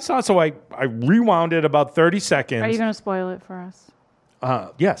thought I saw? So I rewound it about 30 seconds. Are you going to spoil it for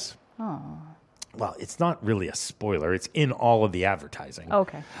us? Yes. Oh. Well, it's not really a spoiler. It's in all of the advertising.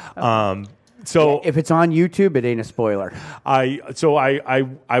 Okay. So if it's on YouTube, it ain't a spoiler.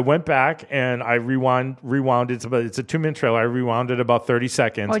 I went back and I rewound it. It's a 2-minute trailer. I rewound it about 30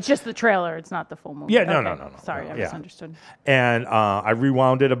 seconds. Oh, it's just the trailer. It's not the full movie. Yeah, no. Sorry, I Yeah. misunderstood. And I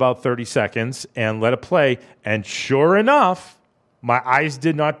rewound it about 30 seconds and let it play. And sure enough, my eyes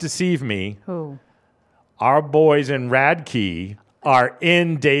did not deceive me. Who? Our boys in Radkey are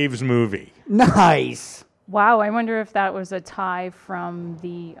in Dave's movie. Nice. Wow, I wonder if that was a tie from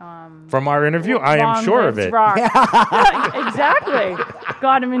the From our interview. I am Long sure of Lives it. Rock. Yeah, exactly.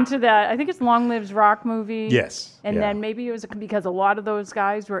 Got him into that. I think it's Long Lives Rock movie. Yes. And Yeah. then maybe it was because a lot of those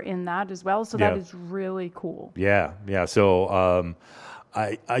guys were in that as well. So that Yeah. is really cool. Yeah. So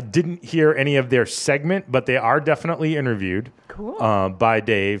I didn't hear any of their segment, but they are definitely interviewed. Cool. By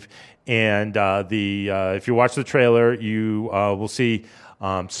Dave. And if you watch the trailer, you will see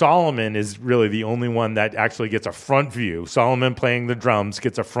Solomon is really the only one that actually gets a front view. Solomon playing the drums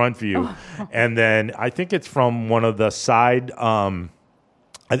gets a front view. And then I think it's from one of the side, the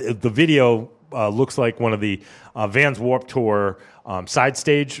video looks like one of the Vans Warped Tour side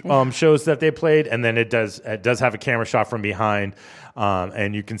stage shows that they played. And then it does have a camera shot from behind.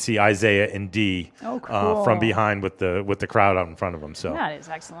 and you can see Isaiah and Dee cool. from behind with the crowd out in front of them. So That is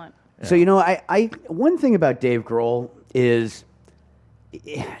excellent. So I one thing about Dave Grohl is,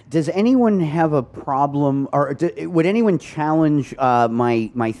 does anyone have a problem, or would anyone challenge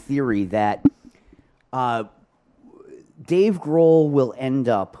my theory that Dave Grohl will end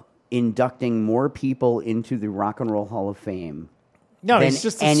up inducting more people into the Rock and Roll Hall of Fame no, than he's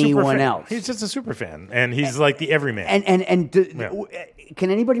just anyone else? He's just a super fan, and he's like the everyman. Can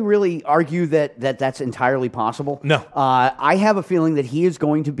anybody really argue that that's entirely possible? No. I have a feeling that he is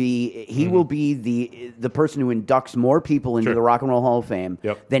going to be. He will be the person who inducts more people into the Rock and Roll Hall of Fame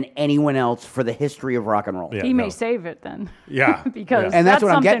than anyone else for the history of rock and roll. He may save it then. Yeah, because and that's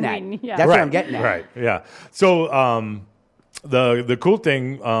what I'm getting something at. That's what I'm getting at. Right. Yeah. So the cool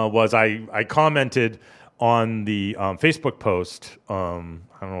thing was I commented on the Facebook post. I don't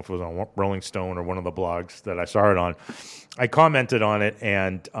know if it was on Rolling Stone or one of the blogs that I saw it on. I commented on it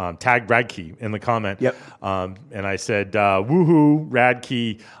and tagged Radke in the comment. Yep. And I said, "Woohoo,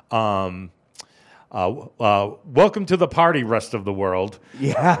 Radke! Welcome to the party, rest of the world."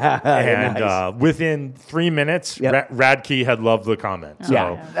 Yeah. And nice. within 3 minutes, Radke had loved the comment.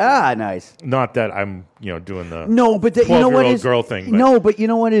 So, nice. Not that I'm doing the No, but you know what is girl thing. But no, but you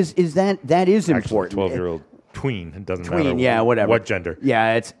know what is that is actually, important. 12-year-old tween. It doesn't matter. Yeah, whatever. What gender?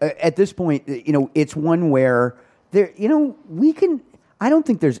 Yeah, it's at this point, it's one where there, we can. I don't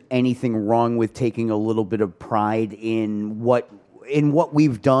think there's anything wrong with taking a little bit of pride in what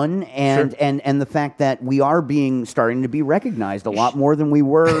we've done, and the fact that we are starting to be recognized a lot more than we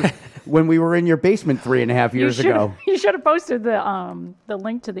were when we were in your basement 3.5 years ago. You should have posted the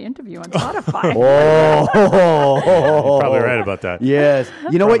link to the interview on Spotify. You're probably right about that. Yes.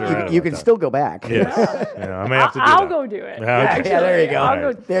 You know what? Right You can still go back. Yes. Yeah, I may have to do I'll that. go do it. Yeah, there you go.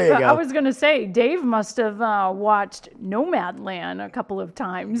 I'll go. There you go. I was going to say, Dave must have watched Nomadland a couple of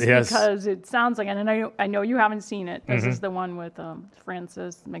times because it sounds like, and I know you haven't seen it. This is the one with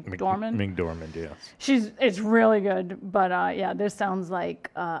Frances McDormand. McDormand, yes. It's really good, but this sounds like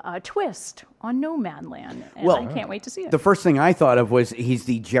a twist on Nomadland, and I can't wait to see it. The first thing I thought of was he's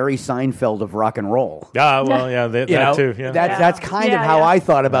the Jerry Seinfeld of rock and roll. Yeah, well, yeah, that too. Yeah. That's kind of how I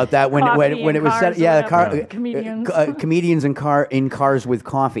thought about that when it was said. Yeah, comedians, comedians in cars with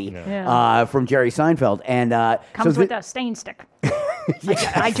coffee from Jerry Seinfeld, and comes with a stain stick.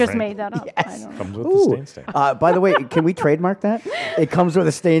 I just made that up. Yes. Comes with the stain stick. By the way, can we trademark that? It comes with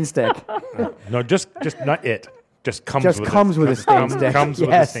a stain stick. No, just not it. Just comes with a stain stick. Comes with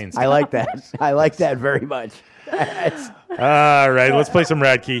a stain stick. I like that. I like that very much. All right, let's play some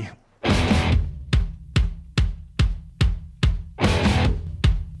Radke.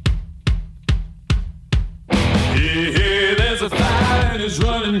 Hey, there's a fire and it's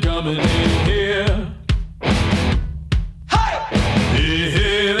running, coming in here.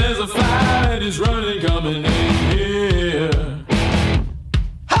 Hey, there's a fire and it's running, coming in here.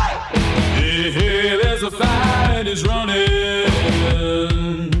 Hey, there's a fire and it's running.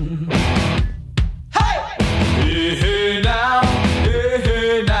 Hey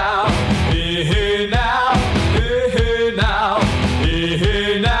now,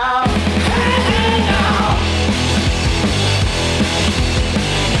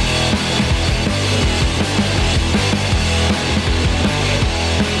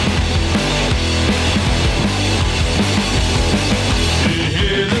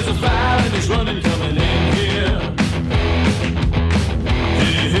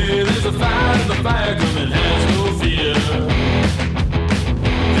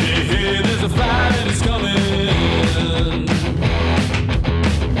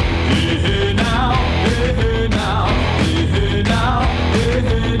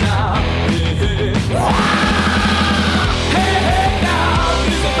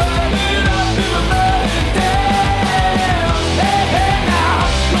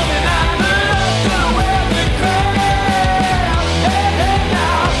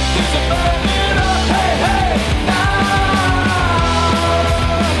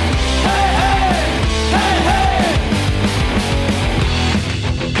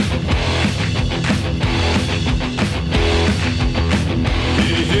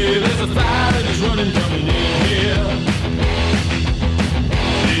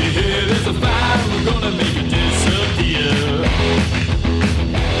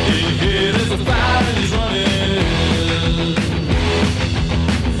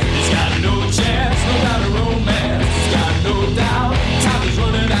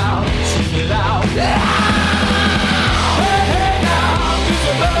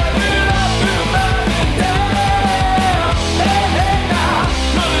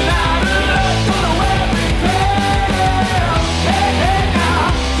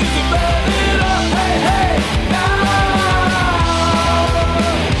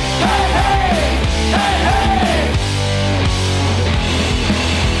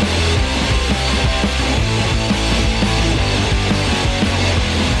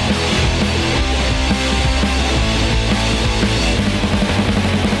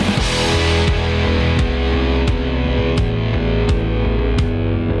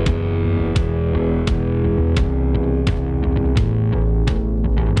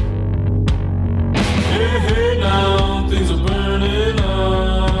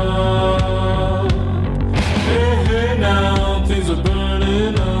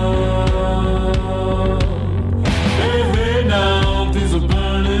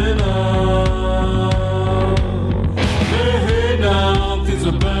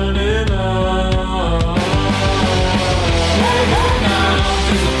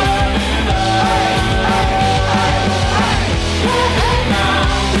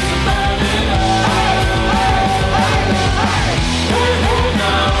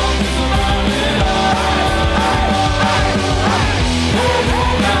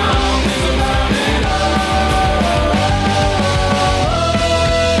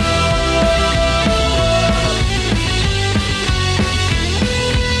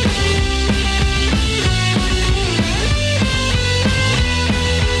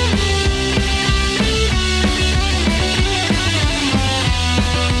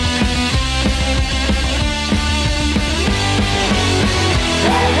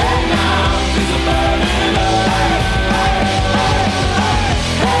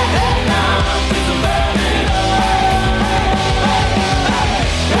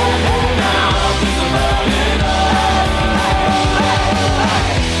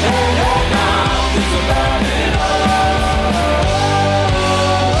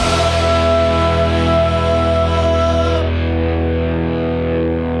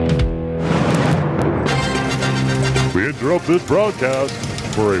 interrupt this broadcast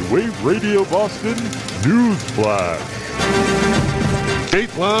for a Wave Radio Boston news flash.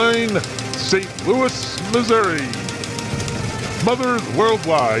 Dateline, St. Louis, Missouri. Mothers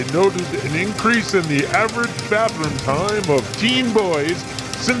worldwide noted an increase in the average bathroom time of teen boys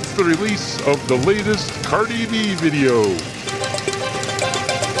since the release of the latest Cardi B video.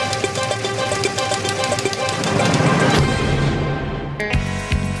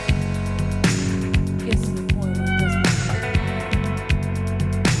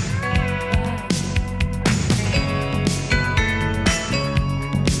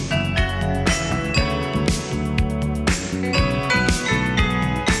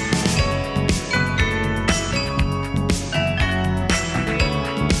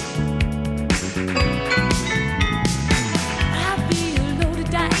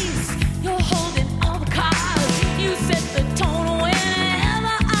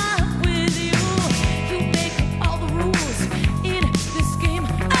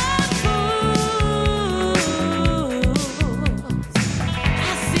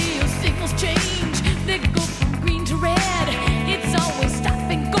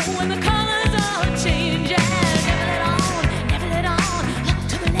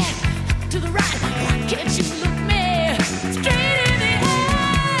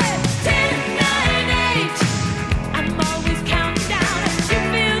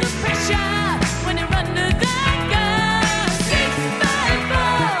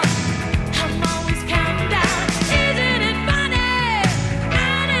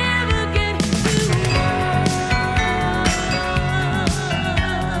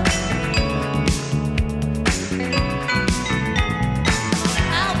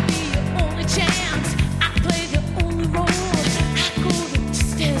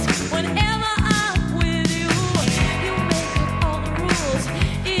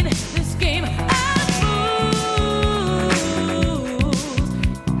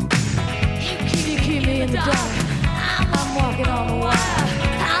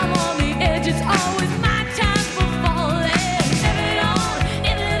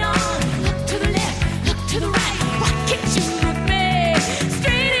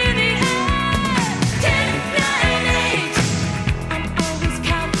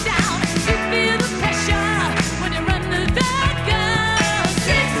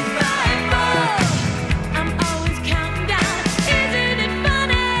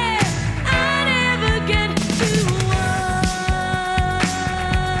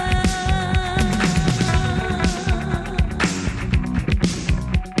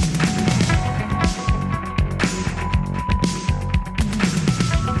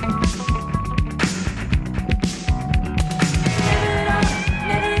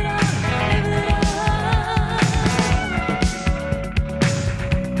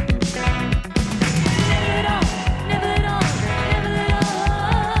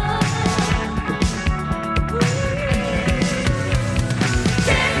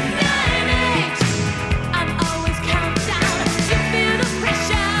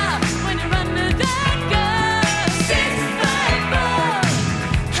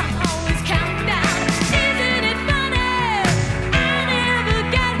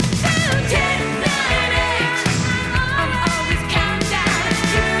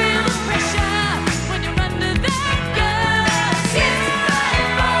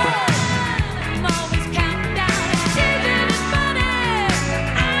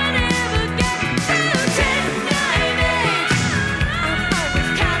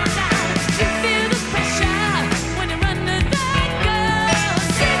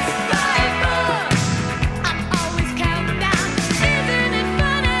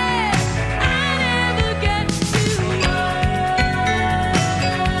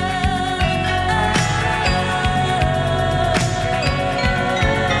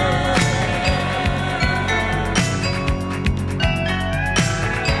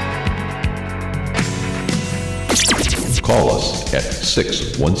 Call us at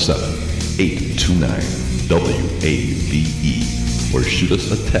 617-829-WAVE or shoot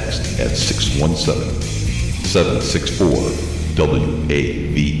us a text at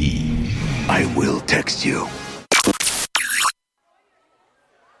 617-764-WAVE. I will text you.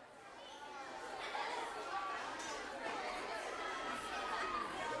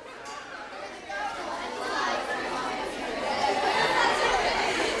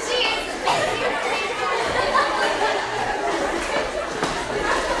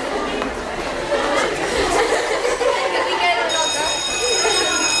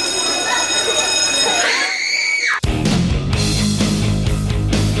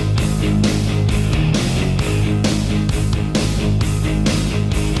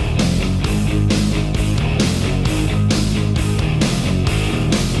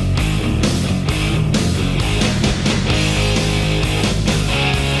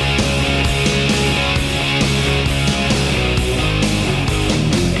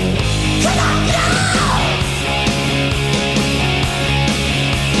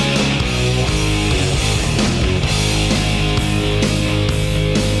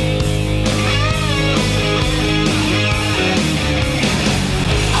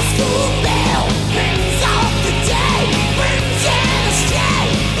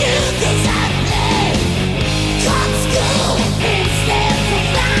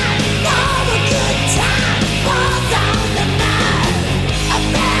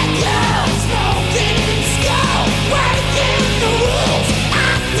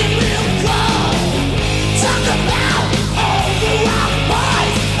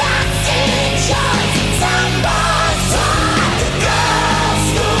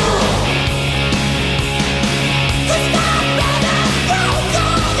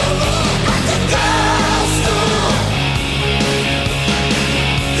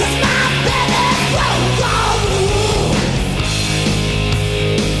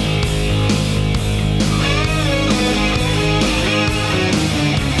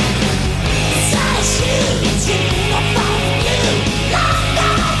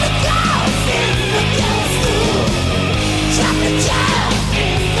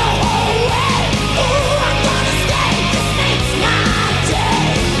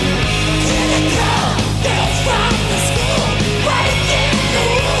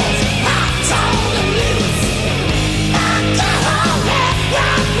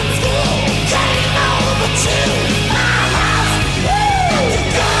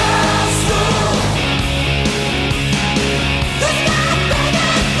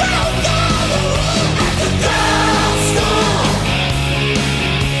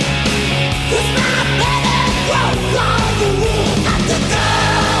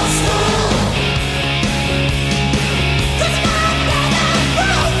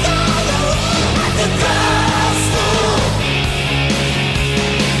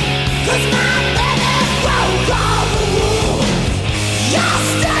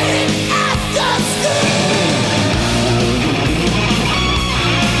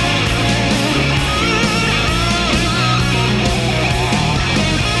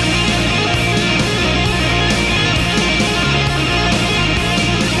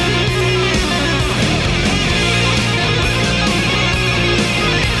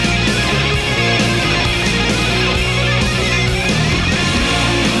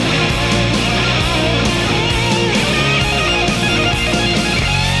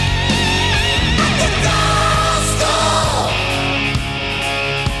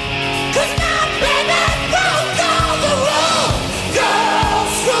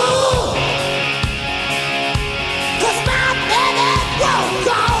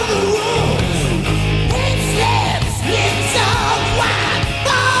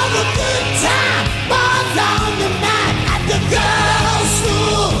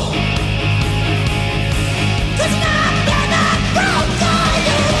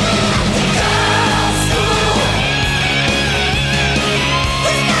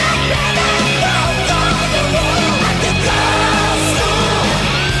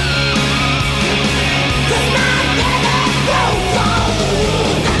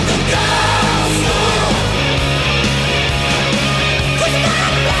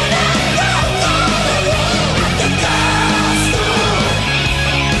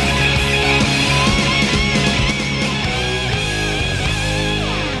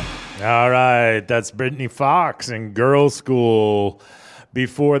 All right, that's Brittany Fox and Girl School.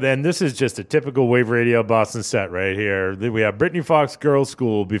 Before then, this is just a typical Wave Radio Boston set right here. We have Brittany Fox, Girl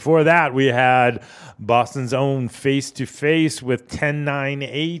School. Before that, we had Boston's own Face to Face with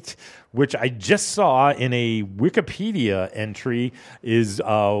 1098, which I just saw in a Wikipedia entry is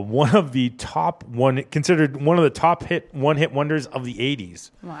considered one of the top one-hit wonders of the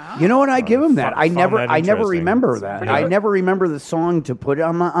 80s. Wow. You know what? I give him that. I never interesting. remember that. I never remember the song to put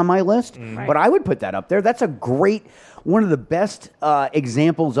on my list, but I would put that up there. That's a great, one of the best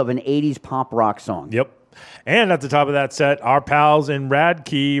examples of an 80s pop rock song. Yep. And at the top of that set, our pals in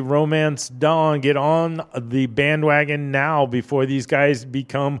Radkey, Romance Dawn, get on the bandwagon now before these guys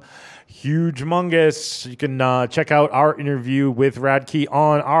become huge-mongous. You can check out our interview with Radkey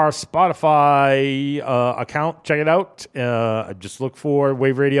on our Spotify account. Check it out. Just look for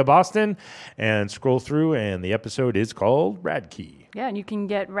Wave Radio Boston and scroll through, and the episode is called Radkey. Yeah, and you can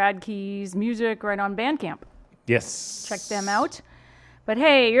get Radkey's music right on Bandcamp. Yes. Check them out. But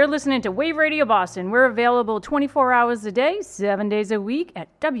hey, you're listening to Wave Radio Boston. We're available 24 hours a day, 7 days a week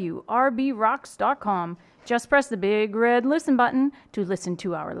at WRBRocks.com. Just press the big red listen button to listen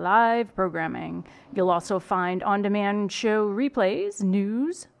to our live programming. You'll also find on-demand show replays,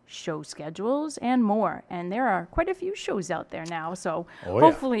 news, show schedules, and more. And there are quite a few shows out there now, so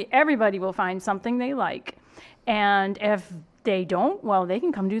hopefully everybody will find something they like. And if they don't, well, they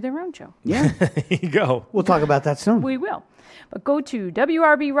can come do their own show. Yeah. There you go. We'll talk about that soon. We will. But go to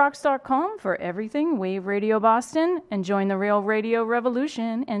WRBRocks.com for everything Wave Radio Boston and join the Real Radio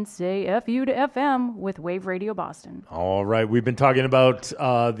Revolution and say FU to FM with Wave Radio Boston. All right. We've been talking about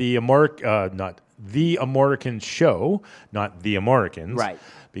not the American show, not the Americans. Right.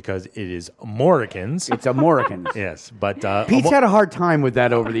 Because it is Americans. It's Americans. Yes. But Pete's had a hard time with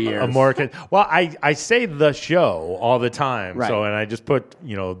that over the years. American. Well, I say the show all the time. Right. So, and I just put,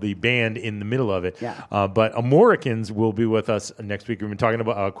 the band in the middle of it. Yeah. But Americans will be with us next week. We've been talking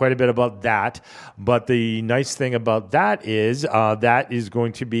about quite a bit about that. But the nice thing about that is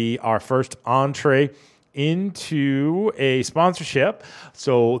going to be our first entree into a sponsorship.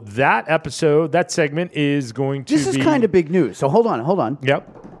 So that segment is going to be... This is kind of big news. So hold on.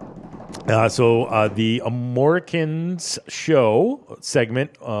 Yep. The Americans show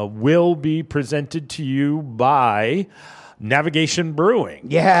segment will be presented to you by Navigation Brewing.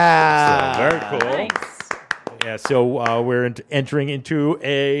 Yeah. So very cool. Nice. Yeah, so we're entering into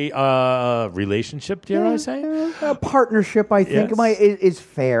a relationship, dare I say? A partnership, I think, Yes. is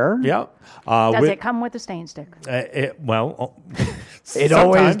fair. Yeah. Does it come with a stain stick? It sometimes.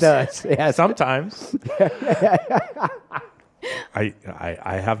 always does. Yes. Sometimes.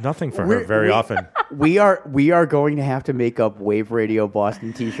 I have nothing for her very often. We are going to have to make up Wave Radio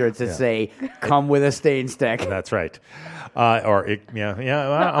Boston T-shirts that say "Come with a stain stick." That's right. I'm going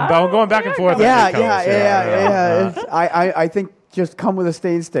back and forth. Yeah. I think just "Come with a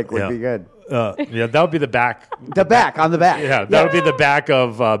stain stick" would be good. Yeah, that would be the back. The back, on the back. Yeah, that would be the back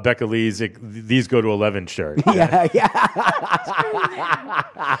of Becca Lee's These Go to 11 shirt. Yeah.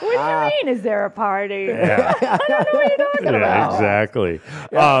 What do you mean? Is there a party? Yeah. I don't know what you're talking about. Exactly.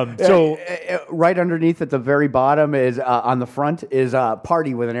 Right underneath at the very bottom is on the front is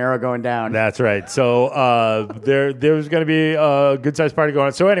party with an arrow going down. That's right. So there's going to be a good sized party going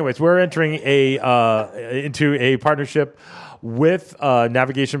on. So, anyways, we're entering into a partnership with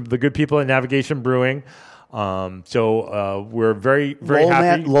Navigation, the good people at Navigation Brewing. So we're very, very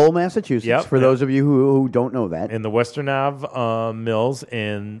happy. Lowell, Massachusetts. For those of you who don't know that, in the Western Ave Mills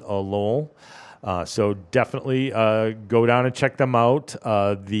in Lowell. So definitely go down and check them out.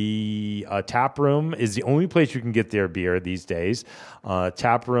 The tap room is the only place you can get their beer these days.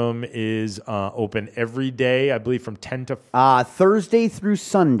 Tap room is open every day, I believe, from 10 to Thursday through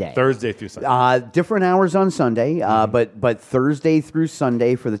Sunday. Different hours on Sunday, but Thursday through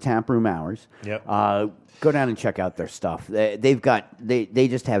Sunday for the tap room hours. Yep. Go down and check out their stuff. They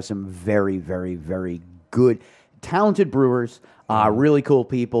just have some very, very, very good, talented brewers. Really cool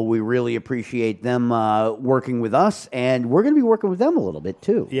people. We really appreciate them working with us, and we're going to be working with them a little bit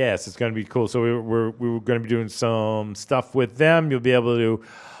too. Yes, it's going to be cool. So we're going to be doing some stuff with them. You'll be able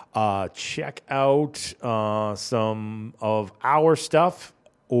to check out some of our stuff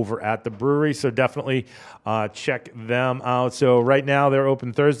over at the brewery. So definitely check them out. So right now they're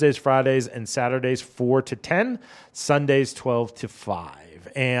open Thursdays, Fridays, and Saturdays 4 to 10, Sundays 12 to 5.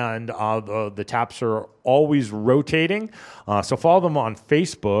 And the taps are always rotating. So follow them on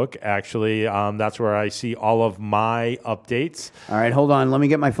Facebook, actually. That's where I see all of my updates. All right, hold on. Let me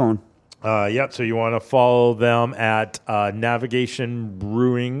get my phone. Yep, so you want to follow them at Navigation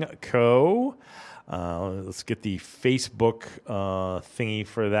Brewing Co. Let's get the Facebook thingy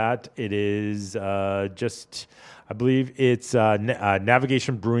for that. It is I believe it's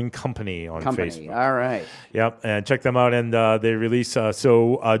Navigation Brewing Company on Facebook. All right. Yep, and check them out. And they release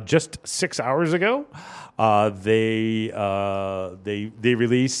just 6 hours ago. They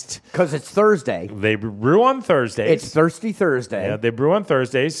released, because it's Thursday. They brew on Thursdays. It's Thirsty Thursday. Yeah, they brew on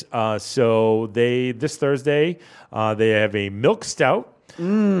Thursdays. So this Thursday they have a milk stout,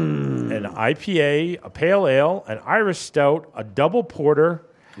 an IPA, a pale ale, an Irish stout, a double porter.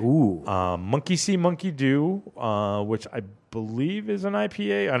 Ooh. Monkey See, Monkey Do, which I believe is an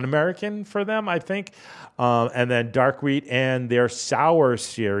IPA, an American for them, I think. And then Dark Wheat and their Sour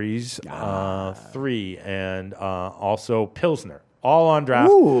Series 3, and also Pilsner, all on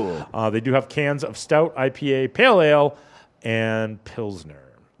draft. They do have cans of Stout, IPA, Pale Ale, and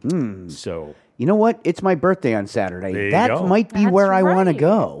Pilsner. So... You know what? It's my birthday on Saturday. There you That go. might be That's where I want to right.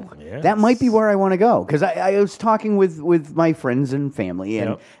 go. Yes. That might be where I want to go. Because I was talking with my friends and family,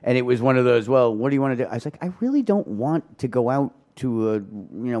 and it was one of those, well, what do you want to do? I was like, I really don't want to go out to a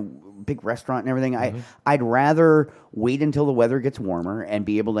big restaurant and everything. I'd rather wait until the weather gets warmer and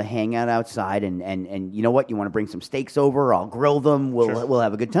be able to hang out outside, and you know what? You want to bring some steaks over, I'll grill them, we'll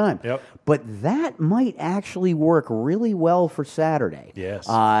have a good time. Yep. But that might actually work really well for Saturday. Yes.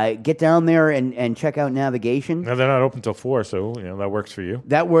 Get down there and check out Navigation. Now, they're not open till 4, so that works for you.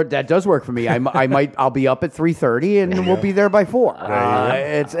 That does work for me. I'll be up at 3:30 and we'll be there by 4.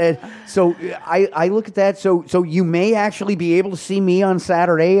 So I look at that. So you may actually be able to see me on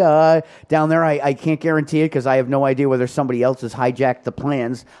Saturday down there. I can't guarantee it because I have no idea whether somebody else has hijacked the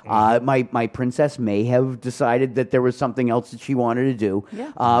plans. My princess may have decided that there was something else that she wanted to do.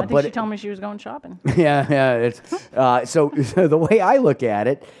 Yeah, I think but she told me she was going shopping. yeah. It's, so the way I look at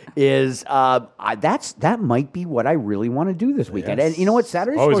it is that might be what I really want to do this weekend. Yes. And you know what?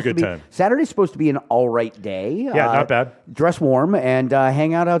 Saturday's Always supposed a good time. Saturday's supposed to be an all right day. Yeah, not bad. Dress warm and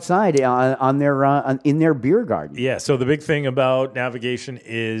hang out outside in their beer garden. Yeah, so the big thing about Navigation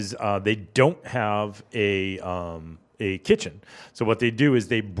is they don't have a kitchen. So what they do is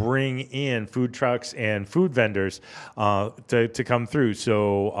they bring in food trucks and food vendors to come through.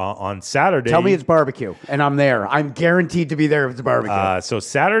 So on Saturday... Tell me it's barbecue, and I'm there. I'm guaranteed to be there if it's barbecue. So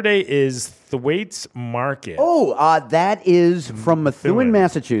Saturday is Thwaites Market. That is from Methuen,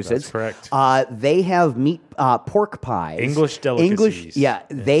 Massachusetts. That's correct. They have pork pies. English delicacies. Yes.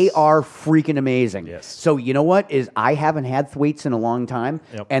 They are freaking amazing. Yes. So you know what? I haven't had Thwaites in a long time,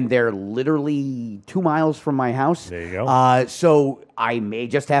 and they're literally 2 miles from my house. There you go. So I may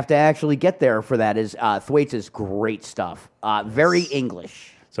just have to actually get there for that. Thwaites is great stuff. Very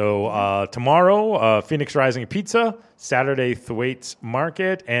English. So tomorrow, Phoenix Rising Pizza, Saturday, Thwaites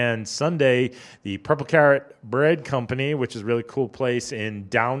Market, and Sunday, the Purple Carrot Bread Company, which is a really cool place in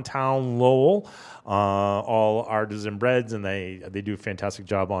downtown Lowell. All artisan breads, and they do a fantastic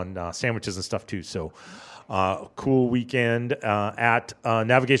job on sandwiches and stuff too. So cool weekend at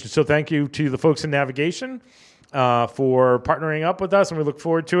Navigation. So thank you to the folks in Navigation for partnering up with us, and we look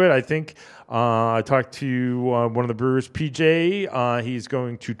forward to it. I think I talked to one of the brewers, PJ. He's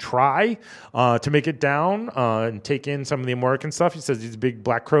going to try to make it down and take in some of the American stuff. He says he's a big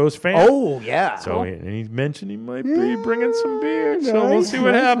Black Crowes fan. Oh, yeah. So he mentioned he might be bringing some beer. So we'll see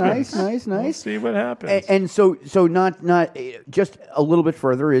what happens. Nice. We'll see what happens. And so not just a little bit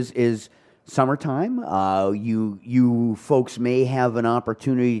further is summertime. You folks may have an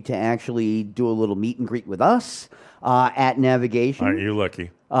opportunity to actually do a little meet and greet with us at Navigation. Aren't you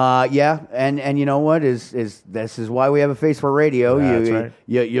lucky? Yeah, and you know what is this is why we have a face for radio. That's right.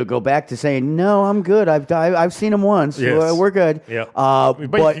 You go back to saying no, I'm good. I've seen him once. Yes. We're good. Yeah, but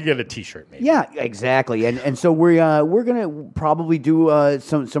you can get a T-shirt maybe. Yeah, exactly. And so we're gonna probably do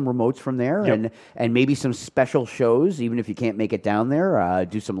some remotes from there, Yep. and maybe some special shows, even if you can't make it down there.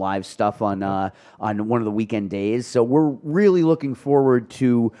 Do some live stuff on one of the weekend days. So we're really looking forward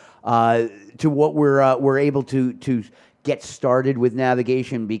to what we're able to get started with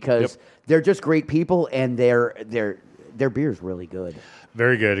Navigation, because they're just great people, and their beer's really good.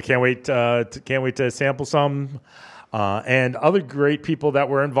 Very good. Can't wait to sample some. And other great people that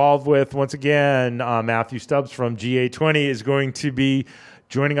we're involved with. Once again, Matthew Stubbs from GA20 is going to be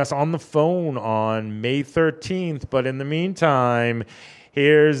joining us on the phone on May 13th. But in the meantime,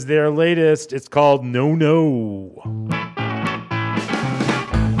 here's their latest. It's called No No.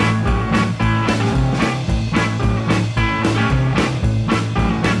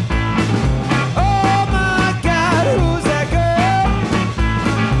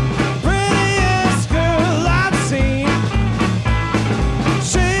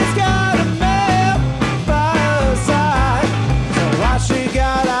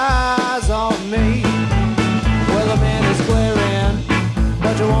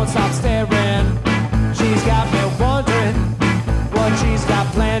 Stop staring. She's got me wondering what she's got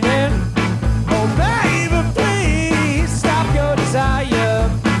planning. Oh, baby, please stop your desire,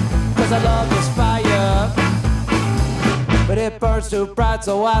 'cause I love this fire, but it burns too bright,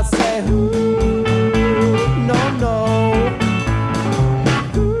 so I say, ooh, no, no.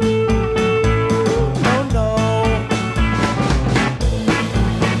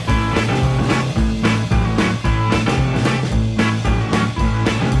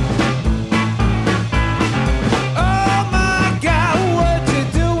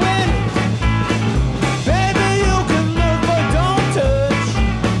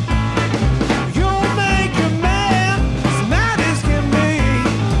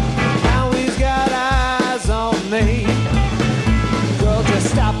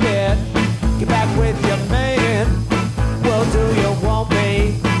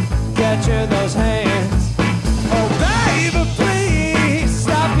 Those hands. Oh, baby, please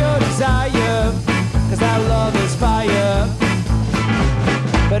stop your desire, 'cause our love is fire,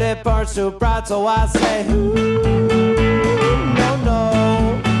 but it burns too bright, so I say, ooh, no,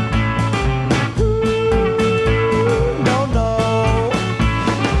 no. Ooh, no, no.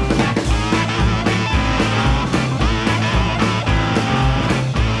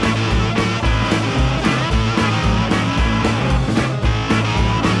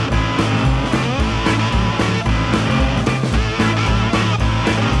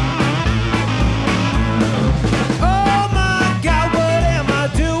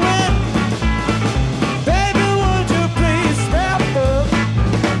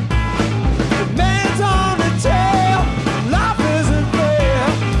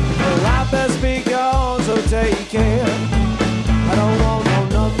 I don't want no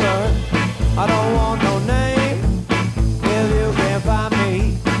number, I don't want no name. If you can't find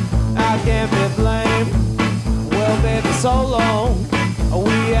me, I can't be blamed. Well, baby, so long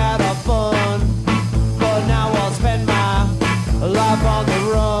we had our fun, but now I'll spend my life on the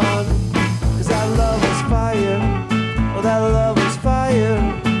run. 'Cause that love is fire, oh, that love is fire,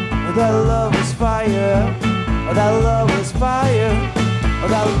 oh, that love is fire, oh, that love is fire,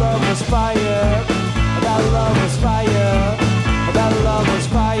 oh, that love is fire. That love was fire, that love was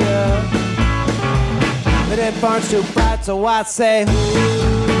fire, but it burns too bright, so I say, ooh,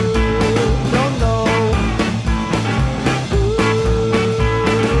 no, no. Ooh,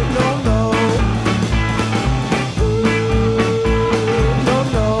 no, no. Ooh, no,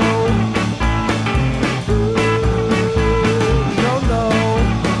 no. Ooh, no, no.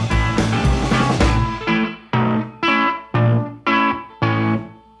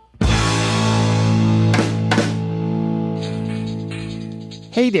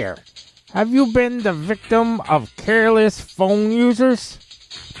 Hey there, have you been the victim of careless phone users?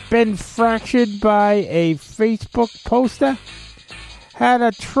 Been fractured by a Facebook poster? Had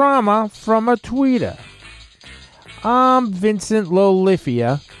a trauma from a tweeter? I'm Vincent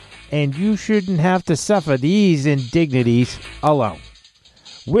Lolifia, and you shouldn't have to suffer these indignities alone.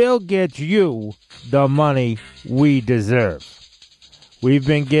 We'll get you the money we deserve. We've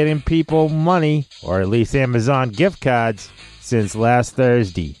been getting people money, or at least Amazon gift cards, since last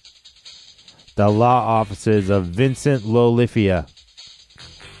Thursday. The law offices of Vincent Lolifia,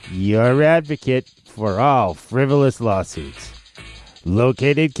 your advocate for all frivolous lawsuits.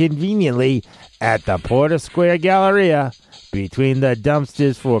 Located conveniently at the Porter Square Galleria between the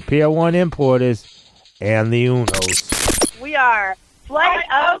dumpsters for Pier 1 importers and the Unos. We are Flight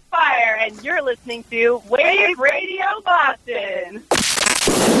of Fire, and you're listening to Wave Radio Boston.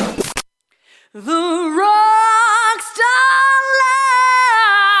 The rockstar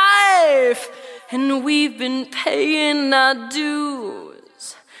life, and we've been paying our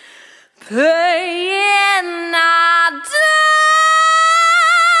dues, paying our dues.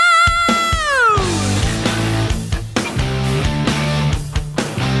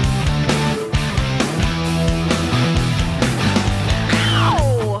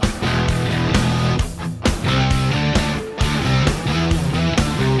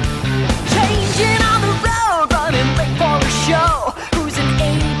 Show who's an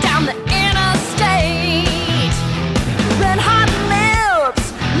A down the interstate. Red hot lips,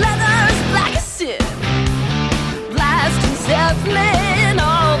 leathers black as sin.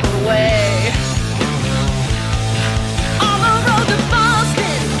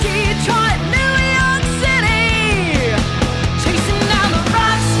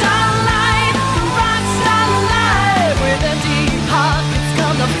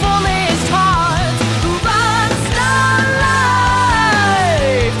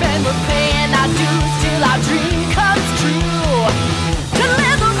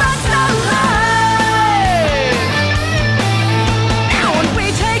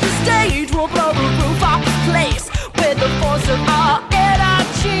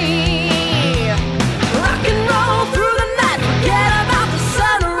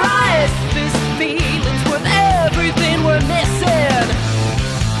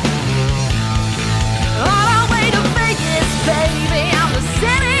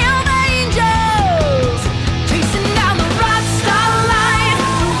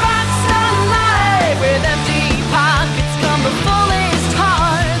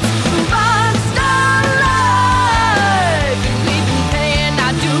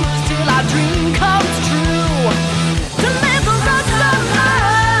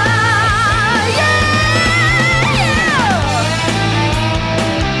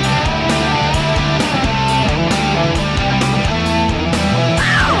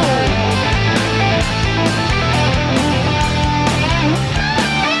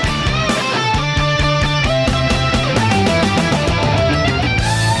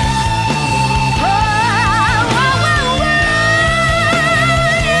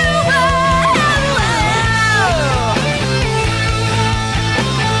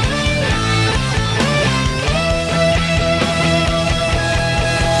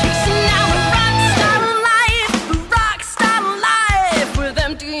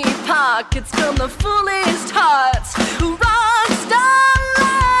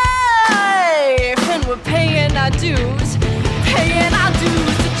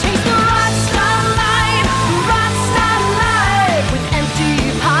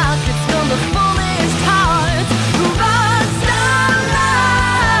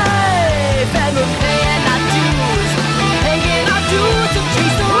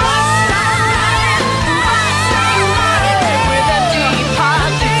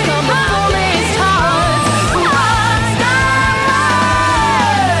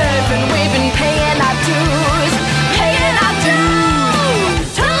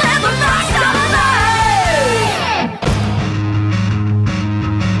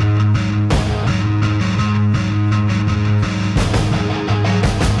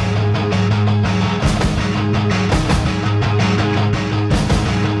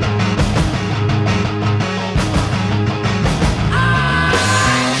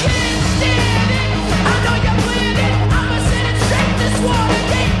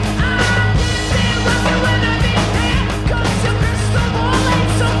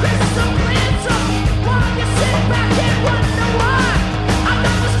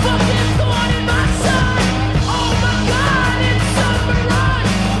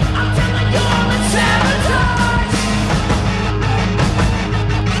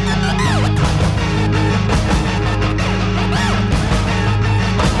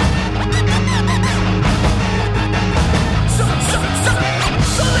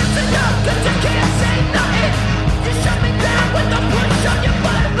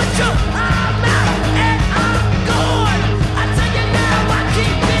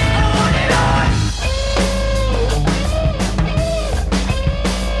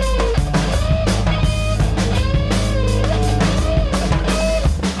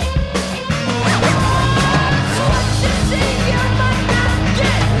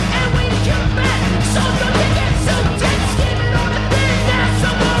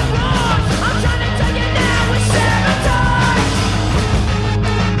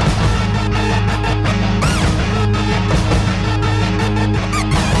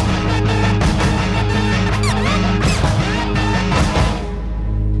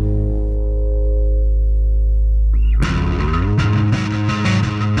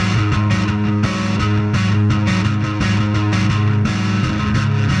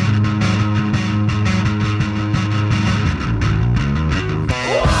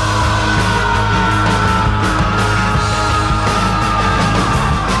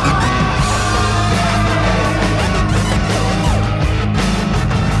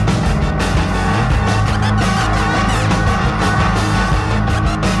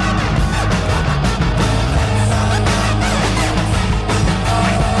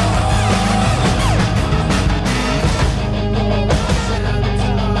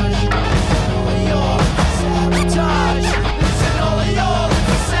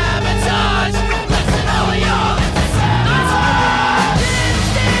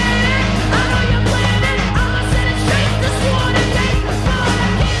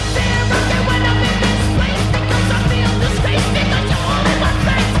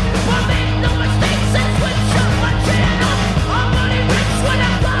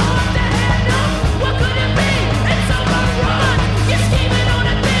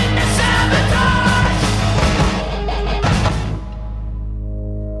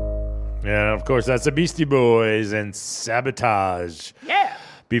 And of course, that's the Beastie Boys and Sabotage. Yeah.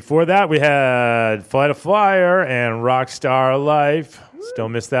 Before that, we had Flight of Fire and Rockstar Life. Still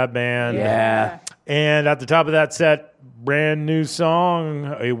miss that band. Yeah. And at the top of that set, brand new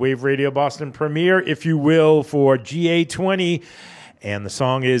song, a Wave Radio Boston premiere, if you will, for GA20. And the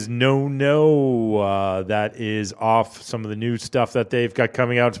song is No No. That is off some of the new stuff that they've got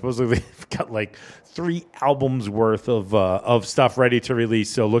coming out. Supposedly they've got like 3 albums worth of stuff ready to release.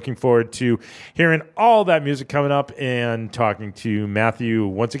 So looking forward to hearing all that music coming up and talking to Matthew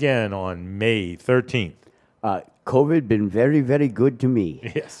once again on May 13th. COVID been very, very good to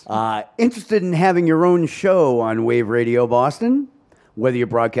me. Yes. Interested in having your own show on Wave Radio Boston? Whether you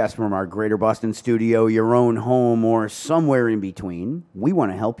broadcast from our Greater Boston studio, your own home, or somewhere in between, we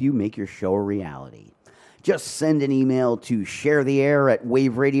want to help you make your show a reality. Just send an email to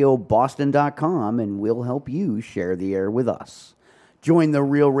sharetheair@waveradioboston.com and we'll help you share the air with us. Join the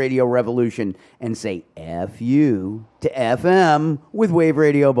real radio revolution and say F you to FM with Wave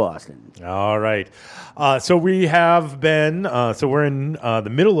Radio Boston. All right. So we have been, so we're in the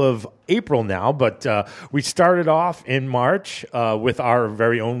middle of April now, but we started off in March with our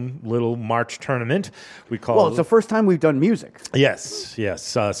very own little March tournament. We call Well, it's the first time we've done music. Yes, yes.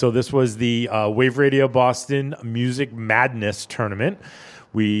 So this was the Wave Radio Boston Music Madness Tournament.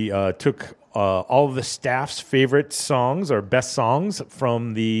 We took all of the staff's favorite songs or best songs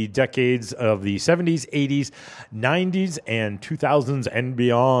from the decades of the 70s, 80s, 90s, and 2000s and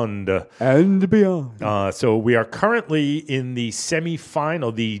beyond. And beyond. So we are currently in the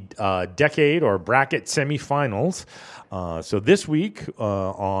semifinal, the decade or bracket semifinals. So this week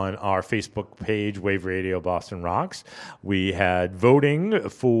on our Facebook page, Wave Radio Boston Rocks, we had voting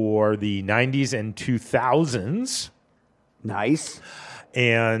for the 90s and 2000s. Nice.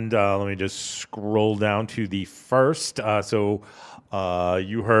 And let me just scroll down to the first. So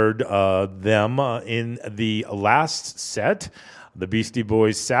you heard them in the last set, the Beastie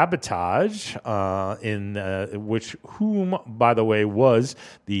Boys Sabotage, whom, by the way, was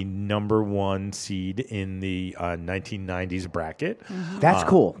the number 1 seed in the 1990s bracket. Mm-hmm. That's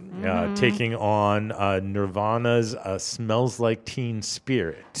cool. Taking on Nirvana's "Smells Like Teen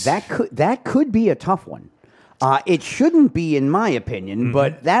Spirit." That could be a tough one. It shouldn't be, in my opinion,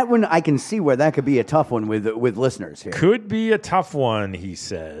 but that one, I can see where that could be a tough one with listeners here. Could be a tough one, he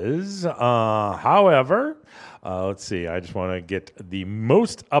says. However, let's see. I just want to get the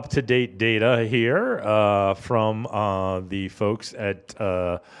most up-to-date data here from the folks at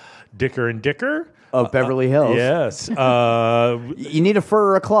Dicker and Dicker. Of Beverly Hills. Yes. You need a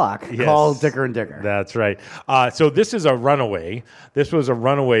fur or a clock. Yes. Call Dicker and Dicker. That's right. So this is a runaway. This was a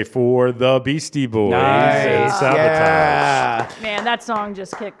runaway for the Beastie Boys. And Sabotage. Yeah. Man, that song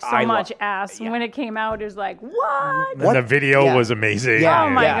just kicked so much ass. When it came out, it was like, what? And the video was amazing. Oh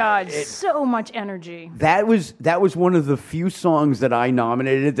my God, so much energy. That was one of the few songs that I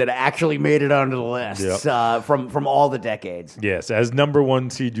nominated that actually made it onto the list from all the decades. Yes, as number 1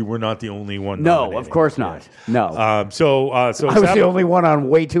 seed, you were not the only one. No, nominated. of course not. No. So I was the only one on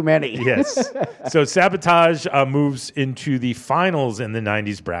way too many. Yes. So Sabotage moves into the finals in the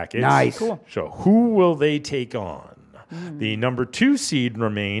 90s bracket. Nice. Cool. So who will they take on? The number 2 seed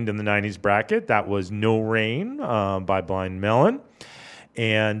remained in the 90s bracket. That was No Rain by Blind Melon.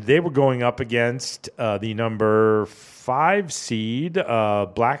 And they were going up against the number 5 seed,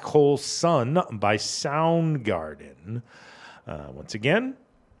 Black Hole Sun by Soundgarden. Once again,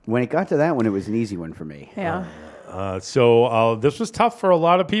 when it got to that one, it was an easy one for me. Yeah. So this was tough for a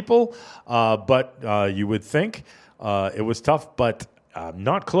lot of people, but you would think it was tough, but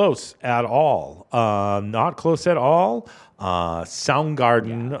not close at all. Not close at all.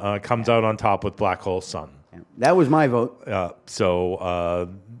 Soundgarden comes out on top with Black Hole Sun. That was my vote. So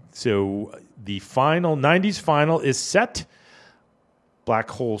the final 90s final is set. Black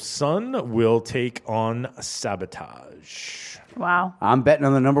Hole Sun will take on Sabotage. Wow. I'm betting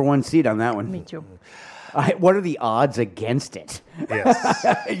on the number 1 seed on that one. Me too. What are the odds against it? Yes.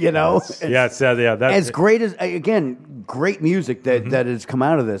 You know? That's as great as, again, great music that has come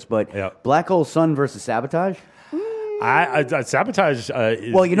out of this, but Black Hole Sun versus Sabotage? Sabotage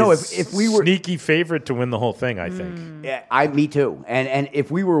well, you know, is if we were sneaky favorite to win the whole thing, I think. Yeah, me too. And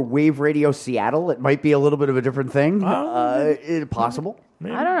if we were Wave Radio Seattle, it might be a little bit of a different thing. Possible.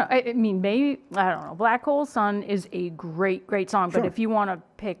 Maybe. I don't know. I mean, maybe, I don't know. Black Hole Sun is a great, great song, but if you want to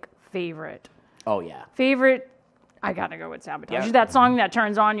pick favorite. Oh, yeah. Favorite, I got to go with Sabotage. Yeah. That song that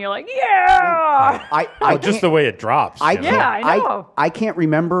turns on, you're like, yeah! Just the way it drops. I know. I can't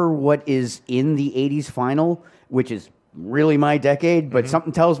remember what is in the 80s final, which is really my decade, but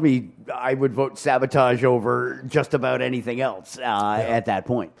something tells me I would vote Sabotage over just about anything else at that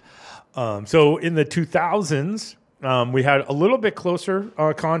point. So in the 2000s, we had a little bit closer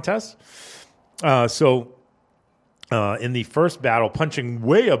contest. In the first battle, punching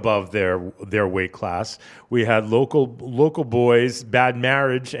way above their weight class, we had local boys, Bad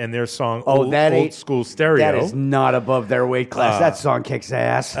Marriage, and their song Old School Stereo. That is not above their weight class. That song kicks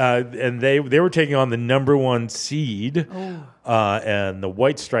ass. And they were taking on the number 1 seed and the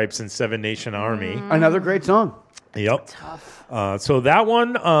White Stripes and Seven Nation Army. Another great song. Yep. So that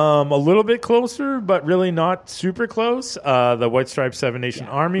one, a little bit closer, but really not super close. The White Stripes Seven Nation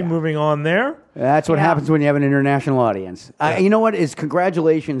Army moving on there. That's what happens when you have an international audience. You know what?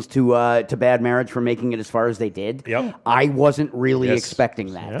 Congratulations to Bad Marriage for making it as far as they did. Yep. I wasn't really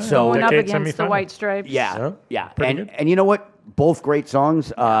expecting that. Yeah. So going up against the White Stripes. Yeah. Pretty good. And you know what? Both great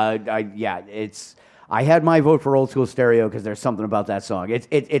songs. I had my vote for Old School Stereo because there's something about that song.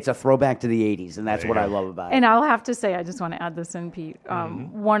 It's a throwback to the 80s, and that's what I love about it. And I'll have to say, I just want to add this in, Pete.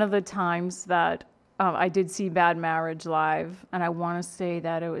 One of the times that I did see Bad Marriage live, and I want to say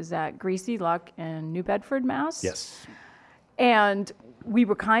that it was at Greasy Luck in New Bedford, Mass. Yes. And we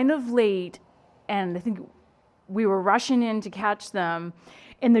were kind of late, and I think we were rushing in to catch them,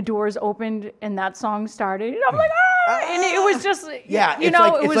 and the doors opened, and that song started. And I'm like, and it was just,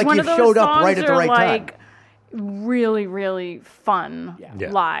 it was one of those showed songs up right at the right time. Really, really fun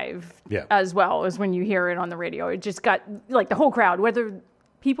live as well as when you hear it on the radio. It just got, like, the whole crowd, whether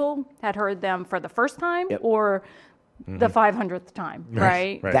people had heard them for the first time or the 500th time,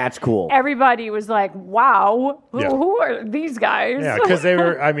 right? That's cool. Everybody was like, wow, who are these guys? Yeah, because they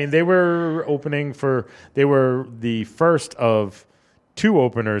were opening for, they were the first of 2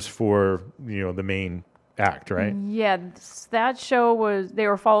 openers for, the main act, right? Yeah, that show they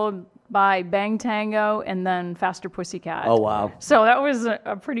were followed by Bang Tango and then Faster Pussycat. Oh, wow. So that was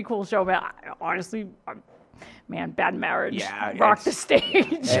a pretty cool show, but honestly, man, Bad Marriage rocked the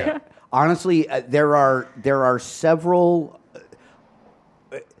stage. Honestly, there are several.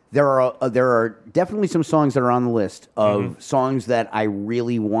 There are definitely some songs that are on the list of songs that I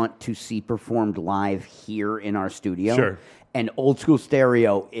really want to see performed live here in our studio. Sure. And Old School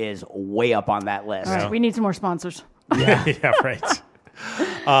Stereo is way up on that list. All right, we need some more sponsors. Yeah, right.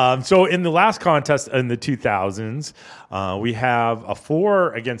 So in the last contest in the 2000s, we have a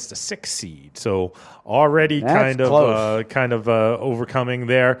 4 against a 6 seed. So already kind of overcoming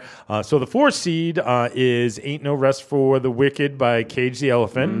there. So the 4 seed is "Ain't No Rest for the Wicked" by Cage the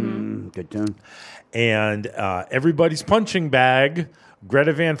Elephant. Good tune. And Everybody's Punching Bag,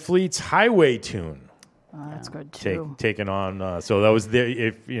 Greta Van Fleet's "Highway Tune." That's good too. Taken on, so that was their.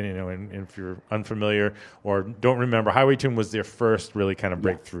 If if you're unfamiliar or don't remember, "Highway Tune" was their first really kind of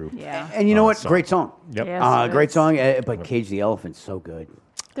breakthrough. Yeah, and you know what? Song. Great song. Yep. Yes, great song. But Cage the Elephant's so good.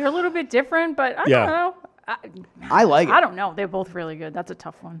 They're a little bit different, but I don't know. I like it. I don't know. They're both really good. That's a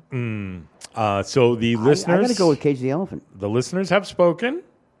tough one. So the listeners, I got to go with Cage the Elephant. The listeners have spoken.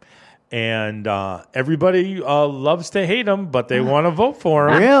 And everybody loves to hate him, but they want to vote for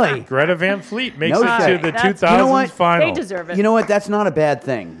him. Really? Greta Van Fleet makes No it shit. to the That's- 2000s You know what? final. They deserve it. You know what? That's not a bad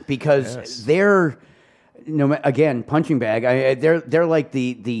thing because they're again Punching Bag. They're like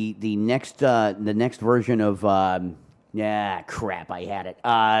the next version of crap. I had it.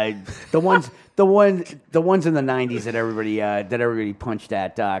 The ones in the 90s that everybody punched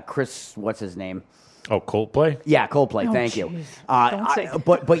at. Chris, what's his name? Oh, Coldplay? Yeah, Coldplay. Oh, thank you. jeez. Don't say that.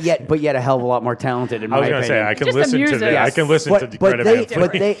 But yet a hell of a lot more talented. In I was my going to say opinion. I can Just the listen to music. the, Yes. I can listen to Greta Van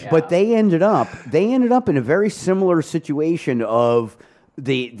Fleet. But they ended up in a very similar situation of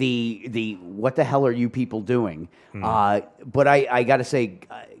the what the hell are you people doing? But I got to say,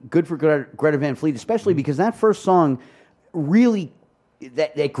 good for Greta Van Fleet, especially because that first song really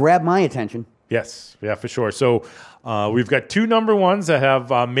that grabbed my attention. Yes, yeah, for sure. So we've got 2 number 1s that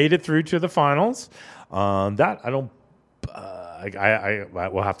have made it through to the finals. That I don't. I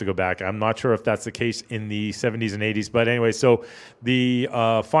will have to go back. I'm not sure if that's the case in the 70s and 80s, but anyway. So the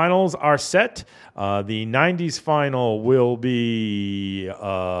finals are set. The 90s final will be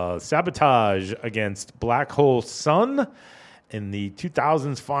Sabotage against Black Hole Sun. In the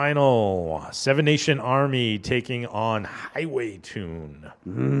 2000s final, Seven Nation Army taking on Highway Tune.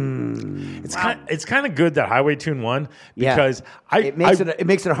 It's kind of good that Highway Tune won because it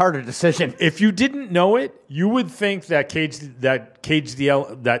makes it a harder decision. If you didn't know it, you would think that Ain't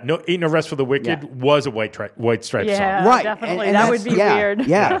No Rest for the Wicked was a White Stripes song. Yeah, Right, definitely. and That that's- would be weird.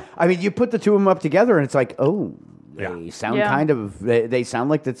 Yeah, I mean, you put the two of them up together, and it's like, oh, they sound kind of. They sound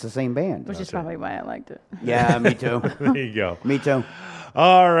like it's the same band. Which is probably why I liked it. Yeah, me too. There you go. Me too.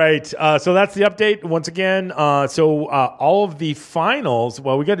 All right. So that's the update once again. All of the finals.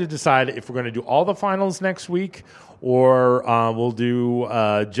 Well, we got to decide if we're going to do all the finals next week, or we'll do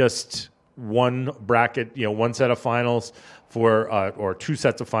just one bracket. One set of finals or two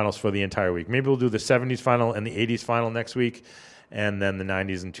sets of finals for the entire week. Maybe we'll do the 70s final and the 80s final next week, and then the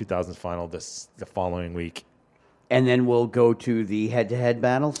 90s and 2000s final the following week. And then we'll go to the head-to-head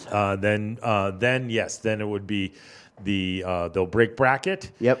battles. Then it would be they'll break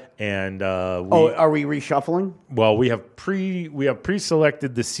bracket. Yep. And are we reshuffling? Well, we have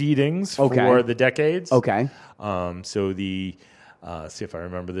pre-selected the seedings for the decades. Okay. So the see if I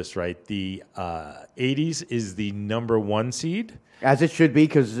remember this right. The 80s is the number 1 seed. As it should be,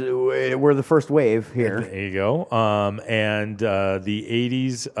 because we're the first wave here. There you go. And the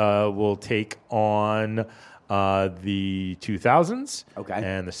 80s will take on the 2000s. Okay.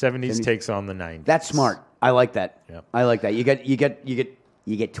 And the 70s takes on the 90s. That's smart. I like that. Yep. I like that. You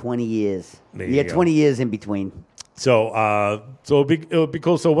get 20 years. There you you get go. 20 years in between. So it'll be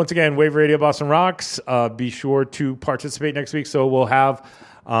cool. So once again, Wave Radio Boston Rocks. Be sure to participate next week. So we'll have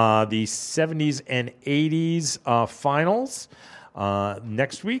the 70s and 80s finals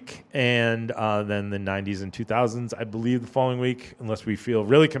next week, and then the 90s and 2000s, I believe, the following week, unless we feel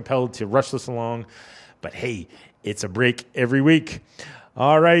really compelled to rush this along. But hey, it's a break every week.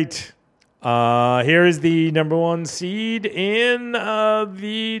 All right. Here is the number 1 seed in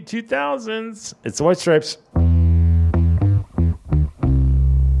the 2000s. It's the White Stripes.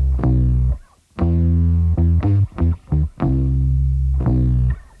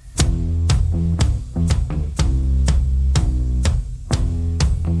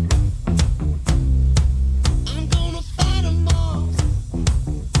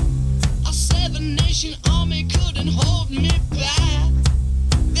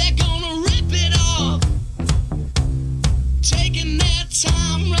 Taking their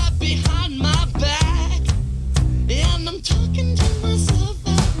time right behind my back.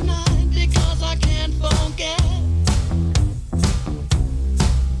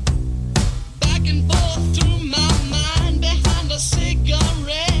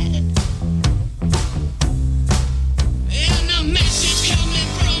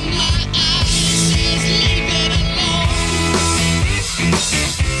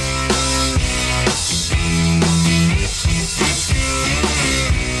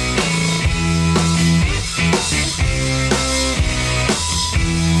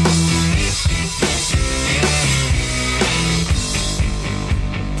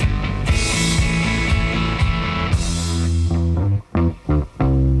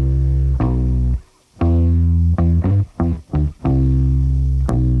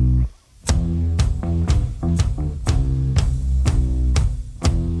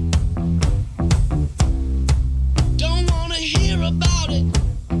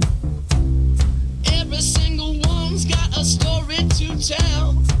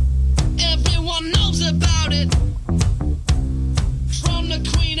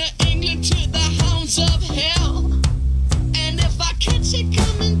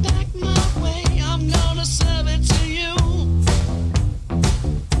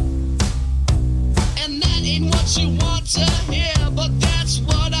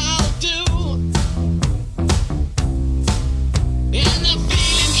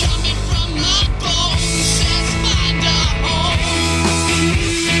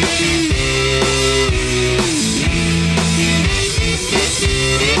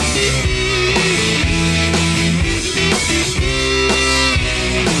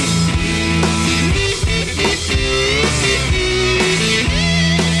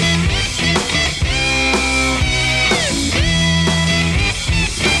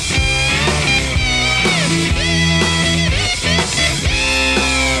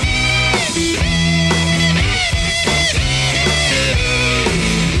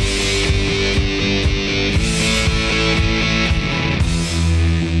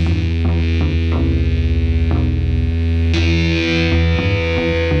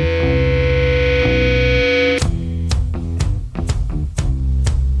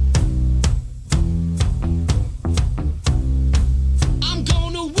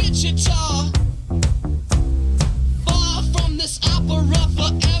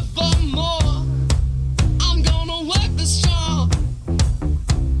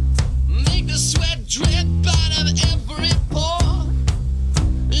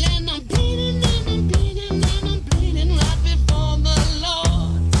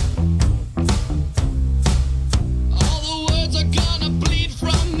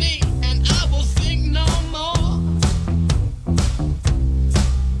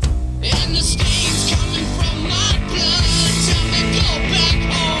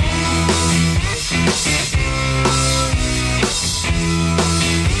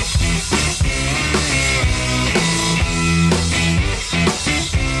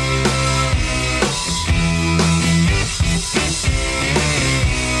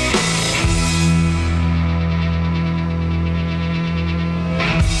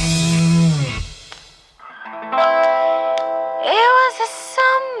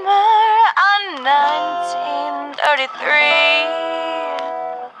 three.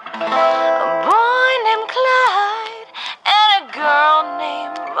 A boy named Clyde and a girl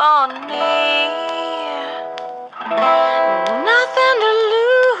named Bonnie. Nothing to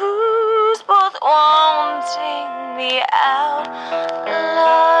lose, both wanting the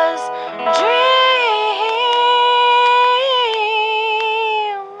outlaws' dream.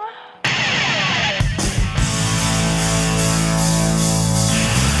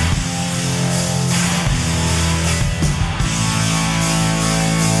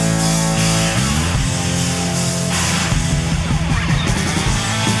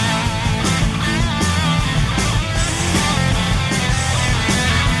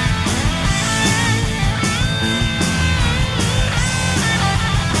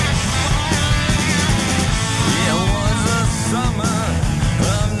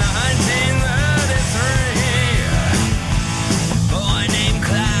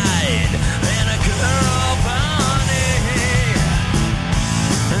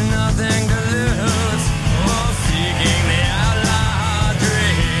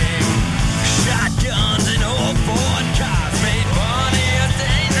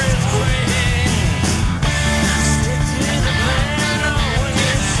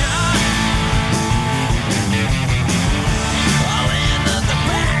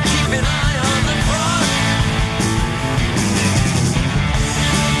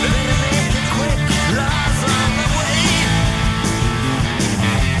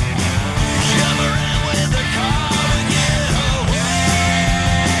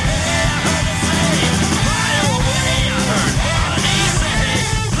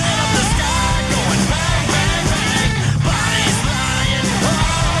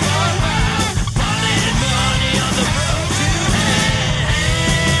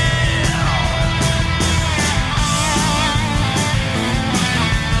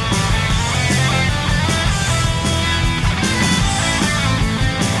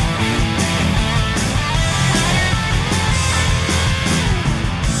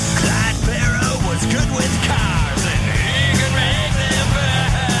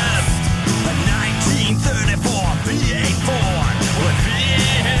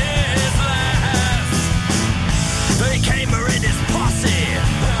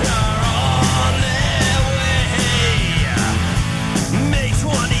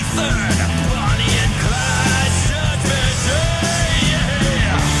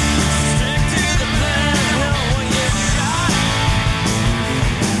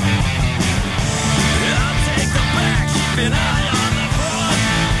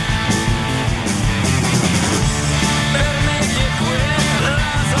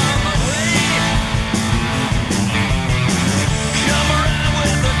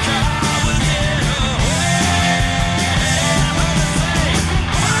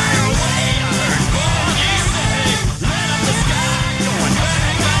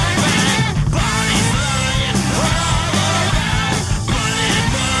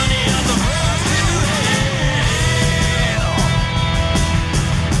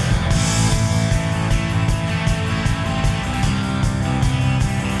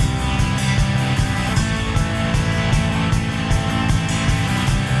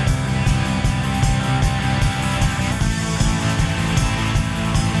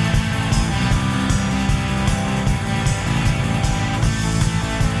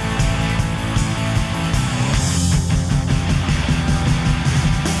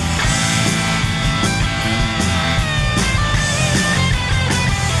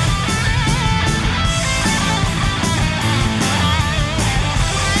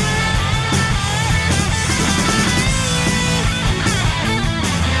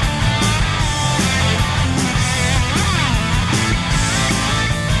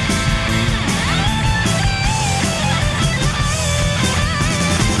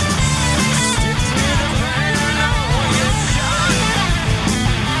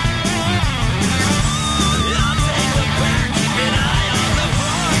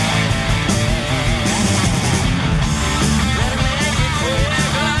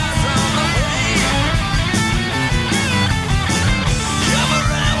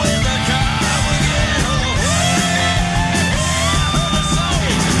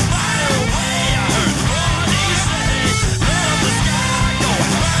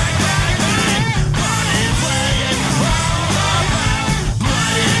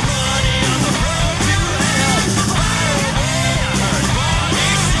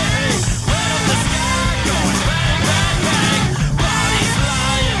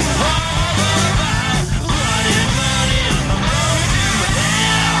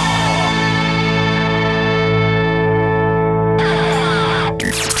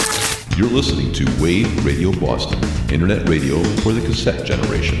 You're listening to Wave Radio Boston, internet radio for the cassette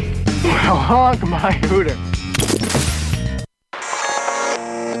generation. Honk my hooter.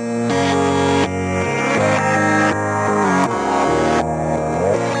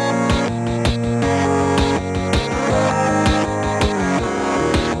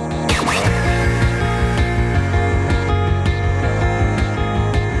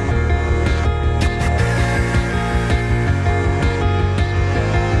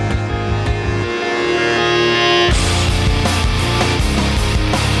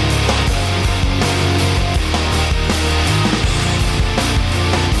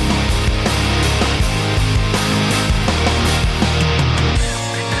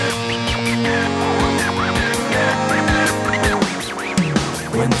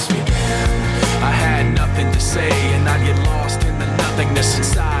 When this began, I had nothing to say, and I'd get lost in the nothingness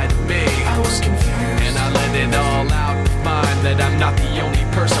inside of me. I was confused, and I let it all out to find that I'm not the only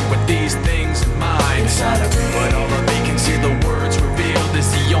person with these things in mind. Inside of me, but all of me can see the words revealed is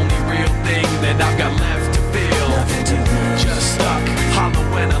the only real thing that I've got left to feel. Nothing to lose. Just stuck, hollow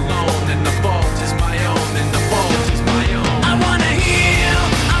and alone, and the fault is my own, and the fault is my own. I wanna heal,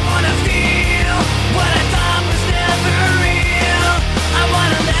 I wanna feel what I thought was never real. I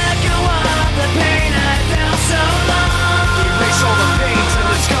wanna let go of the pain I felt so long. Erase all the pain till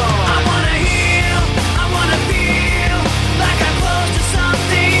it's gone. I wanna heal, I wanna feel like I'm close to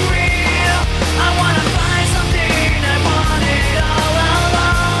something real. I wanna find something I wanted all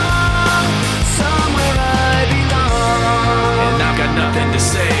along. Somewhere I belong. And I've got nothing to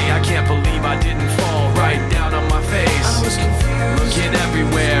say. I can't believe I didn't fall right down on my face. I was confused, looking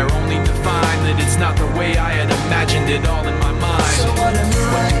everywhere, only to find that it's not the way I had imagined it all in my mind. So what do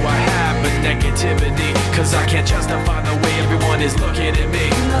I have but negativity? Cause I can't justify the way everyone is looking at me.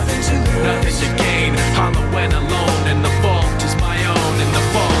 Nothing to lose, nothing to gain, hollow and alone, and the fault is my own, and the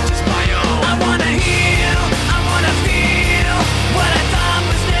fault is my own. I wanna heal, I wanna feel what I thought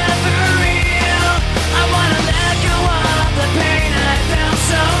was never real. I wanna let go of the pain I felt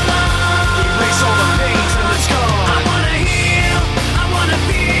so long. Erase all the pain till it's gone. I wanna heal, I wanna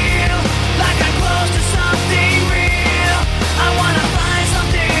feel like I'm close to something real. I wanna find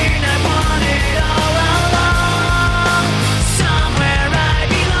something I wanted all along. Somewhere I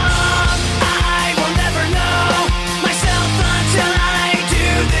belong. I will never know myself until I do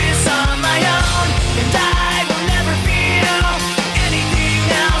this on my own. And I will never feel anything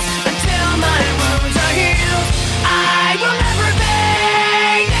else until my wounds are healed. I will never be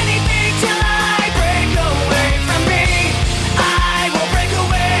anything till I break away from me. I will break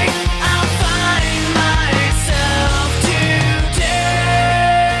away. I'll find myself today.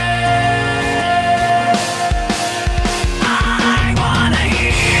 I wanna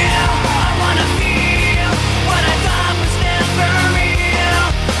heal, I wanna feel what I thought was never real.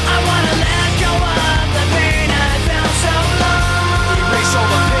 I wanna let go of the pain I felt so long. Erase all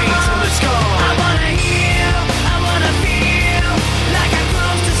the pain till it's gone. I wanna heal, I wanna feel like I'm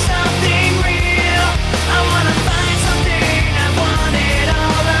close to something real. I wanna find something I wanted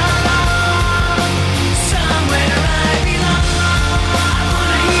all along. Somewhere I belong. I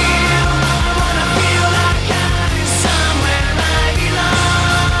wanna heal, I wanna feel like I'm somewhere I belong.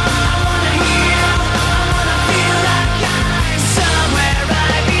 I wanna heal, I wanna feel like I'm somewhere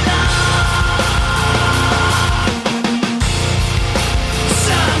I belong.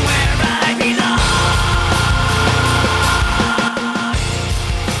 Somewhere I belong.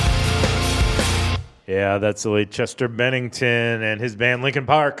 Yeah, that's the late Chester Bennington and his band Linkin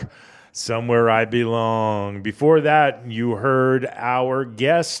Park, Somewhere I Belong. Before that, you heard our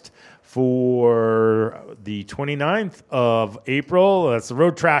guest for the 29th of April. That's the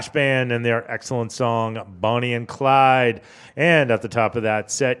Road Trash Band and their excellent song, Bonnie and Clyde. And at the top of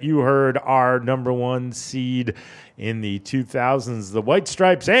that set, you heard our number one seed in the 2000s, the White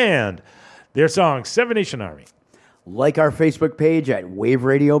Stripes, and their song, Seven Nation Army. Like our Facebook page at Wave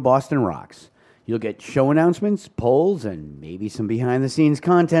Radio Boston Rocks. You'll get show announcements, polls, and maybe some behind-the-scenes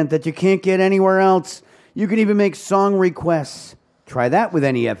content that you can't get anywhere else. You can even make song requests. Try that with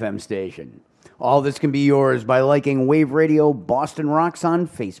any FM station. All this can be yours by liking Wave Radio Boston Rocks on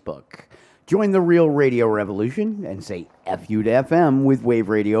Facebook. Join the real radio revolution and say F you to FM with Wave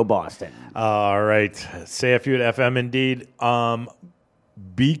Radio Boston. All right. Say F you to FM indeed.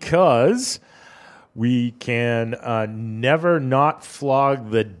 Because we can never not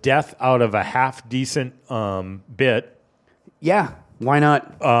flog the death out of a half-decent bit. Yeah, why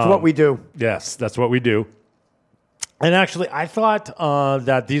not? That's what we do. Yes, that's what we do. And actually, I thought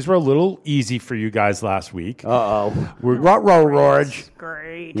that these were a little easy for you guys last week. Ruh-roh, Rorge.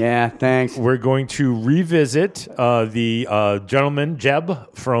 Great. Yeah, thanks. We're going to revisit the gentleman,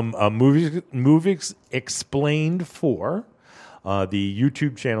 Jeb, from Movies Explained 4, the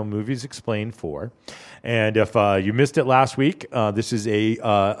YouTube channel Movies Explained 4. And if you missed it last week, this is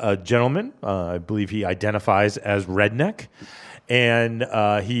a gentleman. I believe he identifies as redneck. And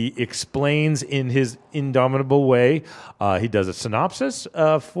he explains in his indomitable way. He does a synopsis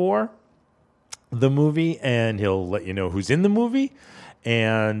for the movie, and he'll let you know who's in the movie.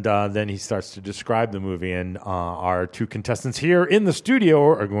 And then he starts to describe the movie. And our two contestants here in the studio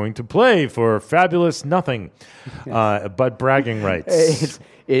are going to play for fabulous nothing but bragging rights.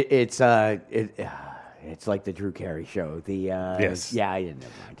 It's like the Drew Carey show. Yes. Yeah, I didn't know.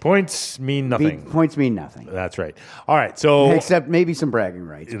 Points mean nothing. Points mean nothing. That's right. All right. So except maybe some bragging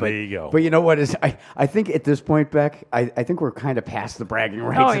rights. There you go. But you know what is? I think at this point, Beck, I think we're kind of past the bragging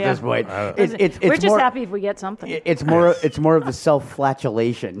rights at this point. We're just happy if we get something. It's more of the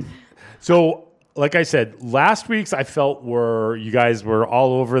self-flatulation. So, like I said, last week's I felt you guys were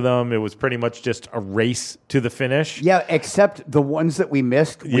all over them. It was pretty much just a race to the finish. Yeah, except the ones that we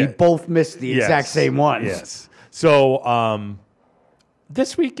missed, we both missed the exact same ones. Yes. So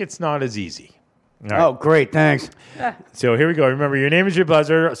this week it's not as easy. All right. Oh, great, thanks. So here we go. Remember, your name is your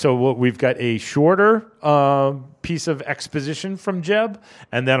buzzer. So we've got a shorter piece of exposition from Jeb,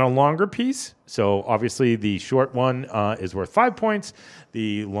 and then a longer piece. So obviously, the short one is worth 5 points.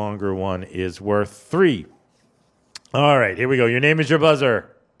 The longer one is worth 3. All right, here we go. Your name is your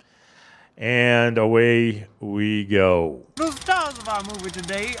buzzer, and away we go. The stars of our movie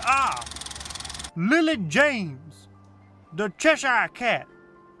today are Lily James, the Cheshire Cat,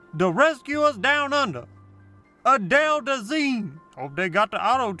 The Rescuers Down Under, Adele Dazeem, hope they got the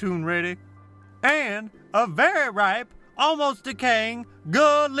auto-tune ready, and a very ripe, almost decaying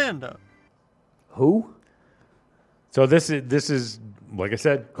Galinda. Who? So this is like I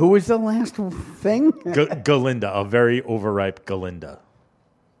said. Who was the last thing? Galinda, a very overripe Galinda.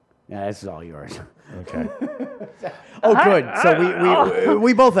 Yeah, this is all yours. Okay. Oh, good. So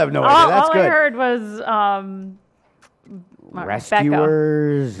we both have no idea. That's all good. I heard was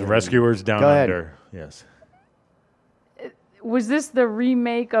Rescuers. The Rescuers Down Under. Yes. Was this the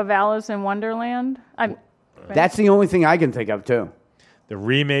remake of Alice in Wonderland? That's the only thing I can think of, too. The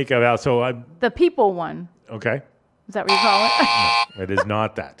remake of Alice. The People one. Okay. Is that what you call it? No, it is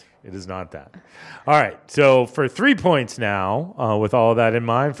not that. It is not that. All right. So for 3 points now, with all of that in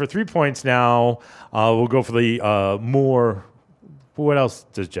mind, for 3 points now, we'll go for the more. What else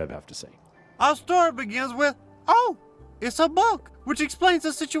does Jeb have to say? Our story begins with, it's a book, which explains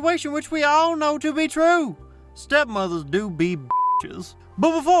a situation which we all know to be true. Stepmothers do be bitches.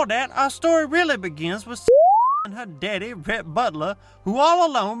 But before that, our story really begins with and her daddy, Rhett Butler, who all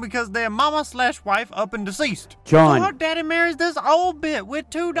alone because their mama/wife up and deceased. John. So her daddy marries this old bit with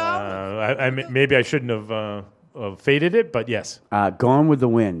 $2. Maybe I shouldn't have faded it, but yes. Gone with the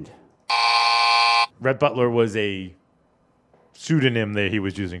Wind. Rhett Butler was a pseudonym that he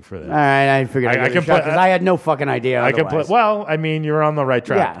was using for that. All right, I figured I can because I had no fucking idea. I can play. Well, I mean, you're on the right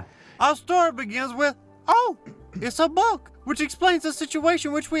track. Yeah. Our story begins with, it's a book, which explains a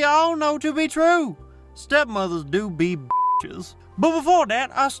situation which we all know to be true. Stepmothers do be bitches. But before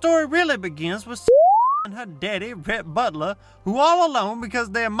that, our story really begins with and her daddy, Rhett Butler, who all alone because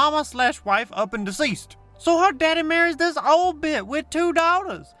their mama/wife up and deceased. So her daddy marries this old bit with 2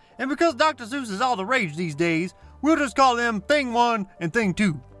 daughters. And because Dr. Seuss is all the rage these days, we'll just call them Thing 1 and Thing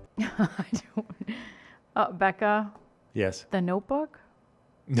 2. Becca? Yes. The Notebook?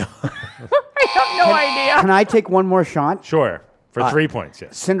 No. I have no idea. Can I take one more shot? Sure. For 3 points,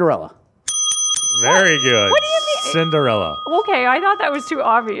 yes. Cinderella. Very good. What do you mean? Cinderella. Okay, I thought that was too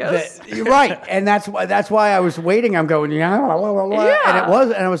obvious. You're right, and that's why I was waiting. I'm going, and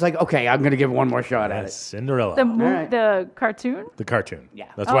I was like, okay, I'm going to give one more shot at it. Cinderella. The cartoon? The cartoon.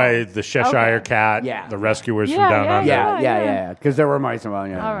 Yeah. That's why the Cheshire Cat, the Rescuers from Down Under. Yeah. Because there were mice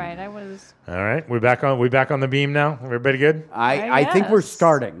around. All right, I was. All right, we back on the beam now. Everybody good? I think we're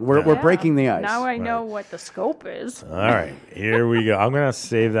starting. We're breaking the ice. Now I know what the scope is. All right, here we go. I'm going to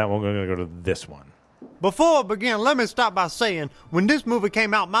save that one. We're going to go to this one. Before I begin, let me start by saying, when this movie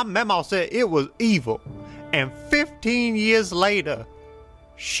came out, my mama said it was evil. And 15 years later,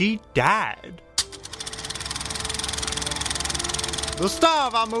 she died. The star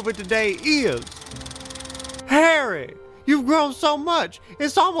of our movie today is Harry. You've grown so much.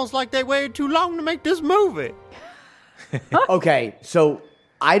 It's almost like they waited too long to make this movie. Okay, so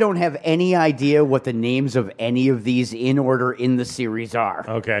I don't have any idea what the names of any of these in order in the series are.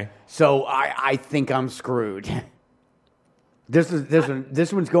 Okay. So I think I'm screwed.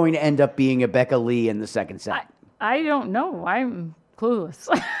 This one's going to end up being a Becca Lee in the second set. I don't know. I'm clueless.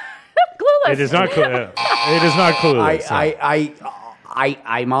 It is not clueless. It is not clueless.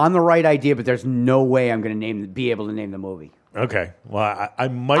 I'm on the right idea, but there's no way I'm going to be able to name the movie. Okay. Well, I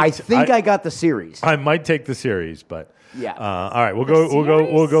might. I think I got the series. I might take the series, but yeah. All right, we'll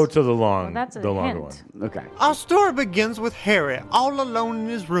go to the longer one. Okay. Our story begins with Harry all alone in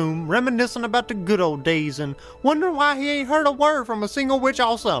his room, reminiscing about the good old days and wondering why he ain't heard a word from a single witch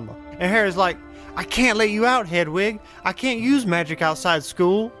all summer. And Harry's like, I can't let you out, Hedwig. I can't use magic outside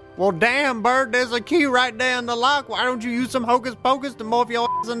school. Well, damn, Bert, there's a key right there in the lock. Why don't you use some hocus pocus to morph your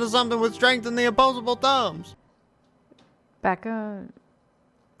ass into something with strength and the opposable thumbs? Becca.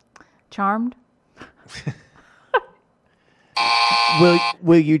 Charmed?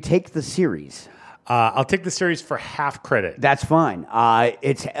 Will you take the series? I'll take the series for half credit. That's fine.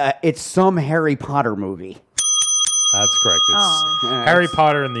 It's some Harry Potter movie. That's correct. It's Harry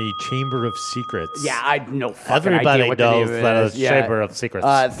Potter and the Chamber of Secrets. Yeah, I know. Everybody what knows the name that is. the Chamber of Secrets.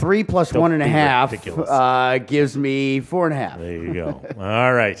 3 plus Don't 1.5 be ridiculous. gives me 4.5. There you go.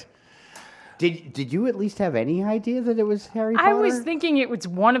 All right. Did you at least have any idea that it was Harry Potter? I was thinking it was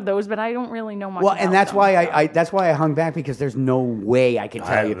one of those, but I don't really know much. Well, about and that's them. why I hung back, because there's no way I can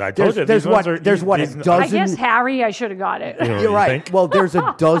tell you. I told you, There's these ones what are- a these- dozen. I guess Harry, I should have got it. You're right. Well, there's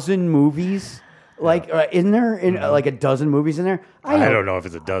a dozen movies. Like, isn't there like a dozen movies in there? I don't know if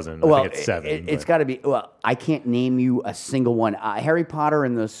it's a dozen. I think it's 7. It's got to be. Well, I can't name you a single one. Harry Potter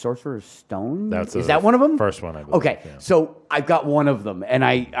and the Sorcerer's Stone. Is that one of them? First one, I believe. Okay, so I've got one of them, and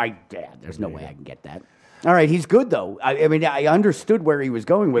there's no way I can get that. All right, he's good though. I mean, I understood where he was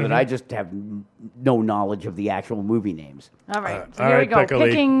going with it. I just have no knowledge of the actual movie names. All right, so all here right, we go. Becca Lee.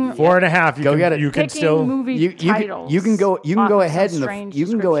 Picking 4.5. You Go can, get it. You can picking still. movie titles. You can go off of ahead some in the. strange You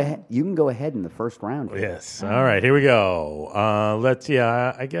can go description. ahead. You can go ahead in the first round. Yes. All right. Here we go. Let's.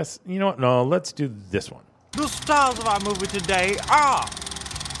 Yeah. I guess. You know what? No. Let's do this one. The stars of our movie today are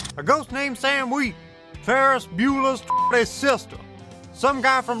a ghost named Sam Wheat, Ferris Bueller's sister, some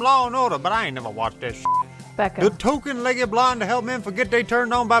guy from Law and Order, but I ain't never watched that shit. Becca. The token-legged blonde to help men forget they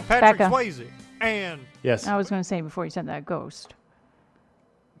turned on by Patrick Becca. Swayze. And Yes. I was going to say before you said that, Ghost.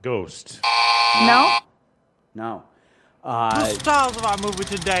 Ghost. No? No. the stars of our movie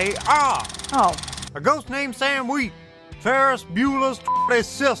today are a ghost named Sam Wheat, Ferris Bueller's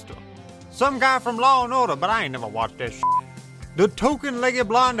sister, some guy from Law and Order, but I ain't never watched that shit. The token-legged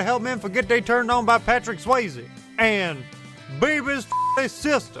blonde to help men forget they turned on by Patrick Swayze. And Baby's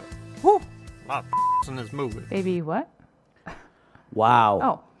sister. Whew. A lot of in this movie. Baby what?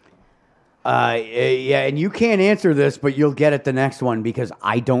 Wow. Yeah, and you can't answer this, but you'll get it the next one because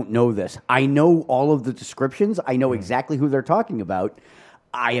I don't know this. I know all of the descriptions. I know exactly who they're talking about.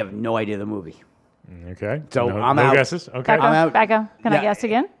 I have no idea the movie. Okay. So no, I'm no out. guesses? Okay. Becca, I'm out. Becca, can I Yeah. guess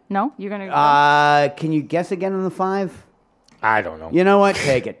again? No? You're going to Can you guess again on the 5? I don't know. You know what?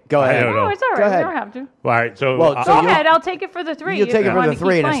 Take it. Go ahead. I don't know. No, it's all Go right. ahead. You don't have to. All right. So, Well, so Go you'll- ahead. I'll take it for the 3. You'll if take it you for wanna the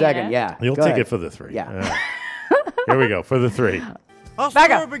 3 keep in a playing second. it. Yeah. you'll Go take ahead. it for the 3. Yeah. Here we go. For the 3. Our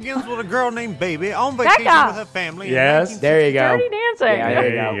Becca. story begins with a girl named Baby on vacation Becca. with her family. in Yes. There you go. Dirty Dancing. Yeah, There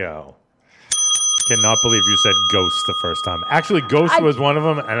there you go. Cannot believe you said Ghost the first time. Actually, Ghost was one of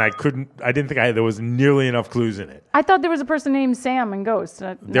them, and I didn't think there was nearly enough clues in it. I thot there was a person named Sam in Ghost.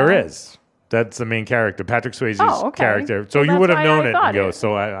 There is. That's the main character, Patrick Swayze's character. So Well, you that's would have why known I it thought in Ghost.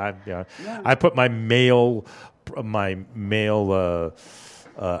 So I put my male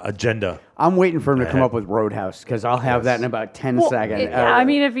agenda. I'm waiting for him to come up with Roadhouse because I'll have that in about 10 seconds. I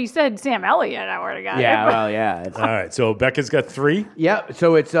mean, if he said Sam Elliott, I would have got yeah, it. well, yeah. All right. So Becca's got 3. Yeah,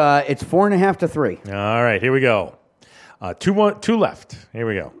 so it's 4.5 to 3. All right. Here we go. 2 left. Here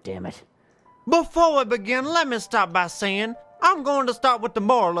we go. Damn it. Before we begin, let me start by saying I'm going to start with the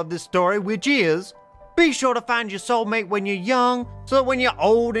moral of this story, which is be sure to find your soulmate when you're young, so that when you're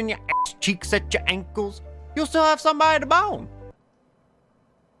old and your ass cheeks at your ankles, you'll still have somebody to bone.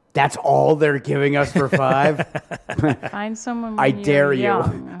 That's all they're giving us for 5? Find someone. I When you're dare you.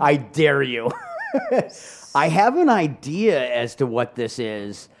 young. I dare you. I have an idea as to what this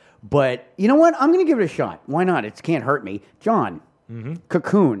is, but you know what? I'm going to give it a shot. Why not? It can't hurt me. John,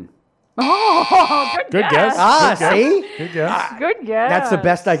 Cocoon. Oh, Good guess. Ah, Good guess. see? Good guess. Good guess. That's the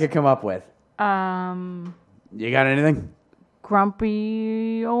best I could come up with. You got anything?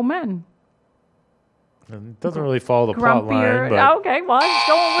 Grumpy old men. It doesn't really follow the plot Grumpier. line, but Okay, well, I'm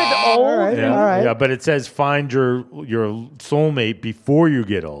going with old. yeah, yeah, but it says find your soulmate before you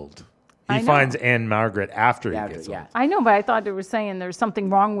get old. I He know. finds Anne Margaret after he gets them. I know, but I thought it was saying there's something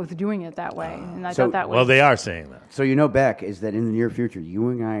wrong with doing it that way, and I thought that was. Well, they are saying that. So you know, Beck, is that in the near future, you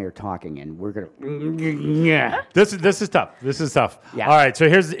and I are talking, and we're gonna. This is tough. This is tough. Yeah. All right, so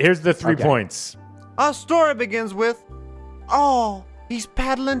here's the 3 points. Our story begins with, oh, he's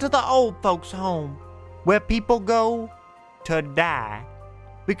paddling to the old folks' home, where people go to die,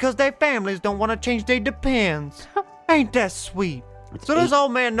 because their families don't want to change their depends. Ain't that sweet? So this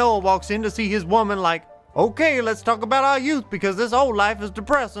old man Noah walks in to see his woman like, okay, let's talk about our youth because this old life is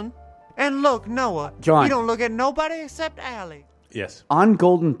depressing. And look, Noah, John. you don't look at nobody except Allie. Yes. On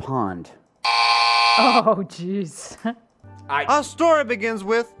Golden Pond. Oh, jeez. Our story begins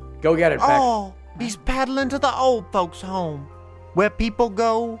with, Go get it, Beck. oh, he's paddling to the old folks' home, where people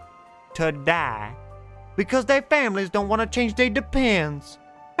go to die, because their families don't want to change their depends.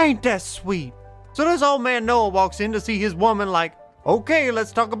 Ain't that sweet? So this old man Noah walks in to see his woman like, okay,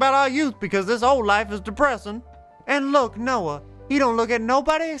 let's talk about our youth because this old life is depressing. And look, Noah, he don't look at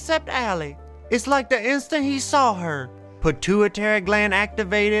nobody except Allie. It's like the instant he saw her, pituitary gland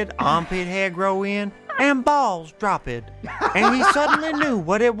activated, armpit hair grow in, and balls drop it. And he suddenly knew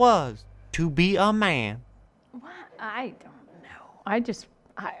what it was to be a man. I don't know.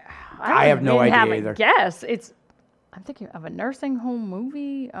 I have no even idea have a either. Guess I'm thinking of a nursing home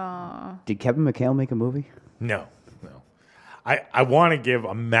movie. Did Kevin McHale make a movie? No. I want to give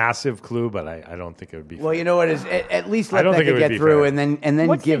a massive clue, but I don't think it would be fair. Well, you know what is at least I let don't think it Becca would get be through, fair. and then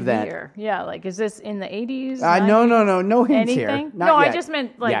What's give the that. year? Yeah, like is this in the 80s? No hints here. Anything? Not No, I yet. just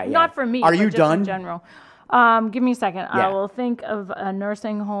meant like Yeah, yeah. not for me. Are but you just done? In general. Give me a second. Yeah. I will think of a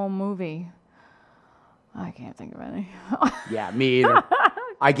nursing home movie. I can't think of any. Yeah, me either.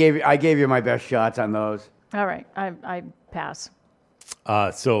 I gave you my best shots on those. All right, I pass.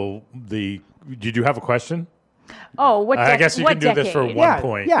 So did you have a question? Oh, what? I guess you what can do this for decade? 1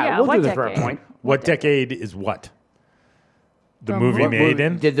 point. Yeah, we'll what do this for a decade? point. What decade is what? The movie What made movie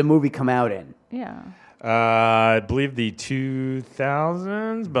in? did the movie come out in? Yeah. I believe the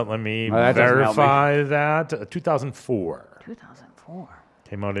 2000s, but let me Oh, that doesn't help me. verify that. 2004. 2004.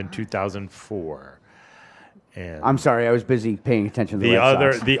 Came out in 2004. And I'm sorry, I was busy paying attention to the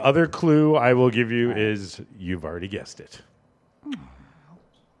Red Sox. the other clue I will give you is you've already guessed it.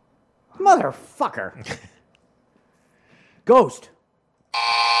 Motherfucker. Ghost.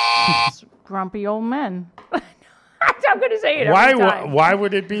 Grumpy old men. I'm going to say it every time. Why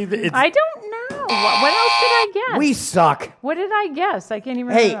would it be? I don't know. What else did I guess? We suck. What did I guess? I can't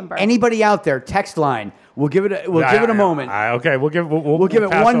even Hey, remember. anybody out there? Text line. We'll give it. Give it a moment. Okay, we'll give it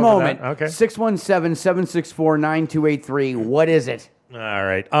pass one over moment. that. Okay. 617-764-9283. What is it? All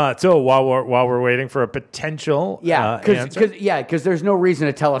right. So while we're waiting for a potential answer. Because there's no reason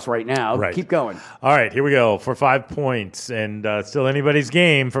to tell us right now. Right. Keep going. All right, here we go for 5 points, and still anybody's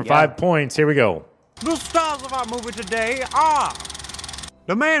game for 5 points. Here we go. The stars of our movie today are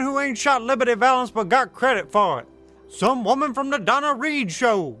the man who ain't shot Liberty Valance but got credit for it, some woman from the Donna Reed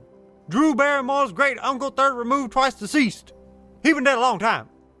Show, Drew Barrymore's great uncle, third removed, twice deceased. He been dead a long time.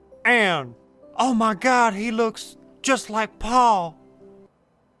 And, oh my God, he looks just like Paul.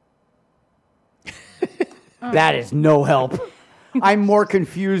 That is no help. I'm more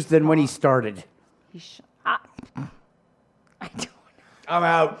confused than when he started. I'm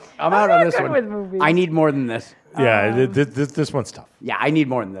out. I'm out on not this good one. with movies. I need more than this. Yeah, this one's tough. Yeah, I need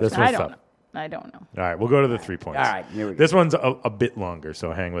more than this. This one's tough. I don't know. All right, we'll go to the 3 points. All right, here we go. This one's a bit longer,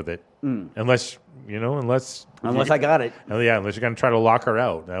 so hang with it. Unless I got it. Oh yeah, unless you're gonna try to lock her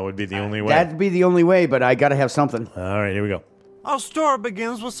out, that would be the only way. That'd be the only way, but I got to have something. All right, here we go. Our story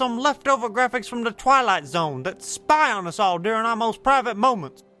begins with some leftover graphics from the Twilight Zone that spy on us all during our most private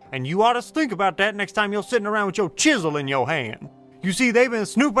moments. And you ought to think about that next time you're sitting around with your chisel in your hand. You see, they've been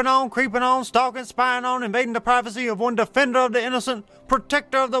snooping on, creeping on, stalking, spying on, invading the privacy of one defender of the innocent,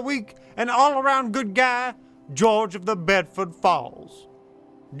 protector of the weak, and all-around good guy, George of the Bedford Falls.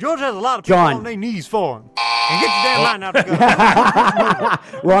 George has a lot of people John. on their knees for him. And get your damn line out the gun.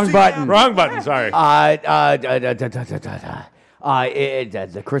 Wrong button. Wrong button. Sorry.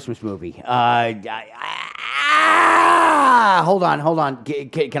 The Christmas movie. Hold on.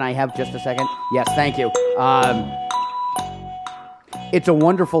 Can I have just a second? Yes, thank you. It's a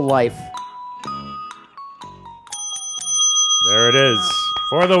Wonderful Life. There it is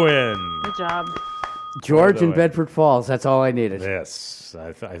for the win. Good job. George By the in way. Bedford Falls. That's all I needed. Yes,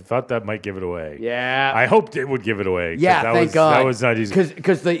 I thought that might give it away. Yeah. I hoped it would give it away. 'cause Yeah, that thank was, God. That was not easy.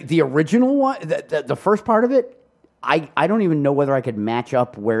 Because the original one, the first part of it, I don't even know whether I could match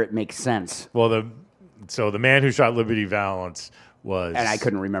up where it makes sense. Well, the man who shot Liberty Valance was, And I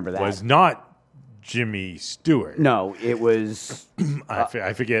couldn't remember that. was not Jimmy Stewart. No, it was.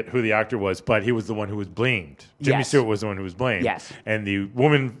 I forget who the actor was, but he was the one who was blamed. Jimmy Yes. Stewart was the one who was blamed. Yes. And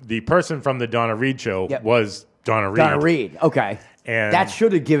the person from the Donna Reed show Yep. was Donna Reed. Donna Reed. Okay. And That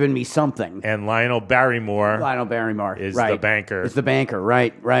should have given me something. And Lionel Barrymore. Lionel Barrymore is right. the banker. Is the banker.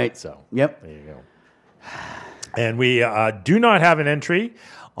 Right. So. Yep. There you go. And we do not have an entry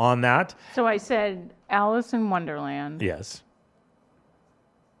on that. So I said Alice in Wonderland. Yes.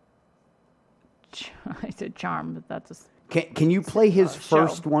 I said Charm, but that's Can you play his show.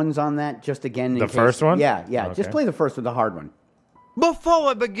 first ones on that just again? In The case- first one? Yeah. Just Okay. play the first one, the hard one. Before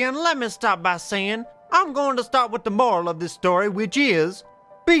we begin, let me start by saying I'm going to start with the moral of this story, which is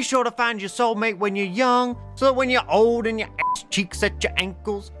be sure to find your soulmate when you're young, so that when you're old and your ass cheeks at your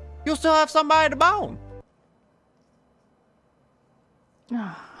ankles, you'll still have somebody to bone.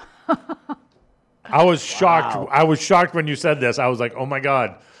 I was shocked. I was shocked when you said this. I was like, oh my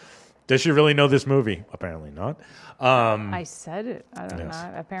God. Does she really know this movie? Apparently not. I said it. I don't Yes.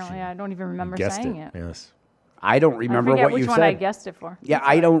 know. Apparently, I don't even remember Guessed saying it. it. Yes. I don't remember I forget what which you one said. I guessed it for. Yeah,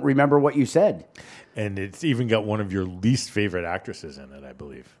 I don't remember what you said. And it's even got one of your least favorite actresses in it, I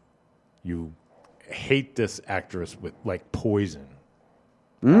believe. You hate this actress with like poison.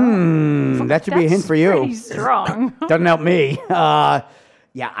 That should be a hint for you. pretty strong. Doesn't help me.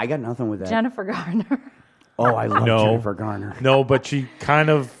 Yeah, I got nothing with that. Jennifer Garner. Oh, I love Jennifer Garner. No, but she kind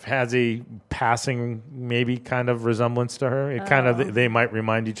of has a passing, maybe kind of resemblance to her. It kind of they might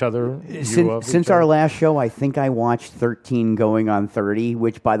remind each other. Since our last show, I think I watched 13 Going on 30,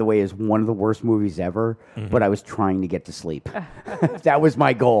 which, by the way, is one of the worst movies ever. But I was trying to get to sleep. That was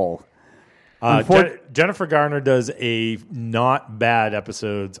my goal. Jennifer Garner does a not bad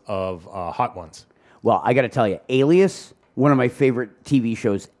episodes of Hot Ones. Well, I got to tell you, Alias, one of my favorite TV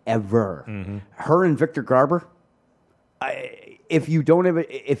shows ever. Her and Victor Garber. If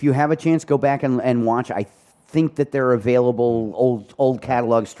you have a chance, go back and watch. I think that they're available old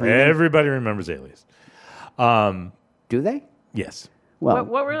catalog streaming. Everybody remembers Alias. Do they? Yes. Well,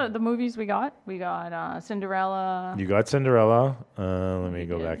 What were the movies we got? We got Cinderella. You got Cinderella. Let me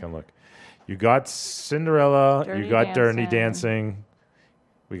go back and look. You got Cinderella. Dirty you got Dirty Dancing. Dancing.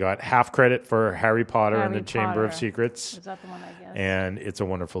 We got half credit for Harry Potter and the Harry Chamber of Potter. Secrets. Was that the one I guessed? And It's a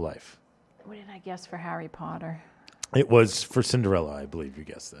Wonderful Life. What did I guess for Harry Potter? It was for Cinderella, I believe you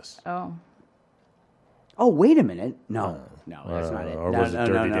guessed this. Oh. Oh, wait a minute. No, that's not it. Or No, was it no,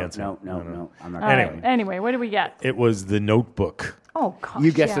 Dirty no, Dancing? No. I'm not. All right. Anyway, what did we get? It was The Notebook. Oh, gosh.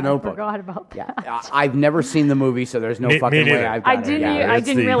 You guessed yeah, The Notebook. I forgot about that. I've never seen the movie, so there's no Me fucking way neither. I've got I didn't. it. Yeah. I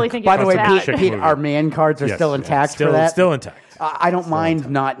didn't really think. By it the was way, that. Pete, our man cards are Yes, still yeah, intact still- for that. still intact. I don't mind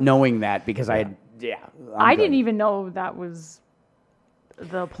not knowing that because I'm I good. didn't even know that was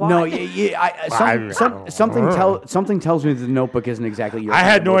the plot. No, something tells me the Notebook isn't exactly your. I kind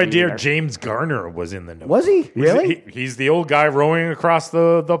had of no movie idea either. James Garner was in The Notebook. Was he? Really? He's the old guy rowing across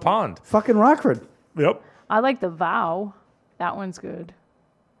the pond. Fucking Rockford. Yep. I like The Vow. That one's good.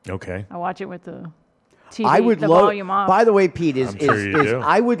 Okay. I watch it with the TV, I would the love. volume off. By the way, Pete I'm sure you do.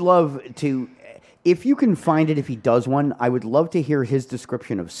 I would love to, if you can find it, if he does one, I would love to hear his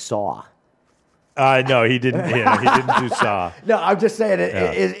description of Saw. No, he didn't. Yeah, he didn't do Saw. No, I'm just saying,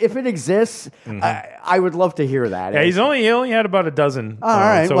 Yeah. if it exists, I would love to hear that. Yeah, he only had about a dozen. All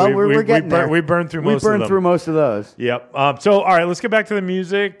right, so well, we're getting there. We burned through most of them. We burned through most of those. Yep. So, all right, let's get back to the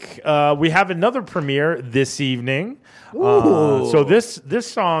music. We have another premiere this evening. So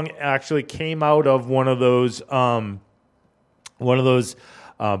this song actually came out of one of those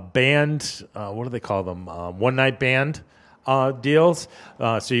band. What do they call them? One night band deals.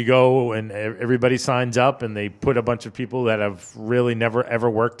 So you go and everybody signs up, and they put a bunch of people that have really never ever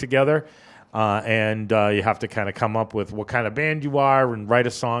worked together. And you have to kind of come up with what kind of band you are and write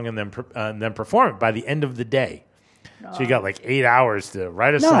a song and then perform it by the end of the day. So you got like 8 hours to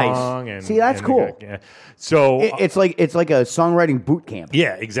write a song. And See, that's cool. So It's like a songwriting boot camp.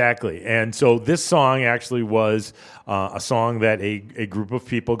 yeah, exactly. And so this song actually was a song that a group of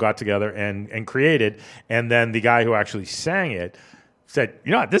people got together and created. And then the guy who actually sang it said,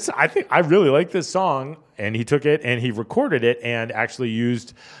 you know, I really like this song. And he took it and he recorded it and actually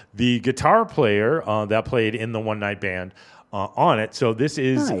used the guitar player that played in the One Night Band on it. So this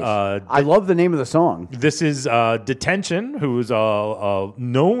is Nice. I love the name of the song. This is Detention, who is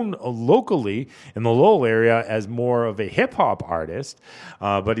known locally in the Lowell area as more of a hip hop artist,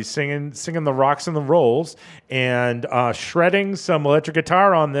 but he's singing the rocks and the rolls, and shredding some electric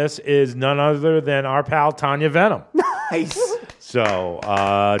guitar on this is none other than our pal Tanya Venom. Nice. So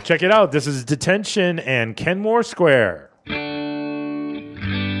check it out. This is Detention and Kenmore Square.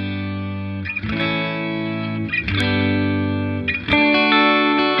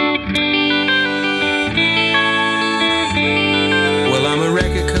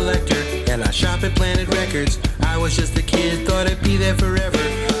 stop at Planet Records. I was just a kid, thought I'd be there forever.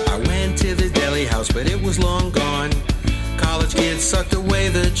 I went to the deli house, but it was long gone. College kids sucked away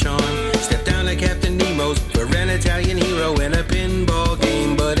the charm. Stepped down to Captain Nemo's for an Italian hero in a pinball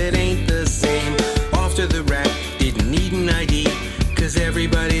game, but it ain't the same. Off to the rack, didn't need an ID, 'cause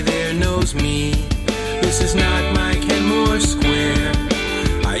everybody there knows me. This is not my Kenmore Square.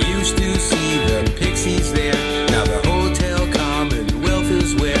 I used to see the Pixies there. Now the Hotel Commonwealth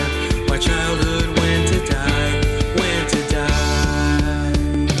is where my childhood went to die, went to die.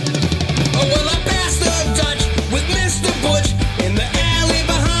 Oh, well, I passed the Dutch with Mr. Butch in the alley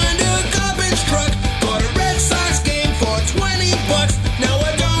behind a garbage truck. Bought a Red Sox game for $20. Now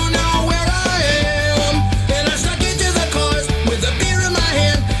I don't know where I am. And I snuck into the cars with a beer in my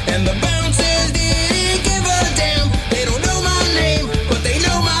hand. And the bouncers didn't give a damn. They don't know my name, but they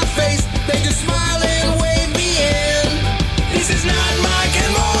know my face. They just smile and wave me in. This is not my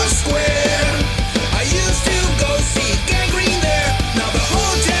Kenmore Square. I used to go see Gangrene there. Now the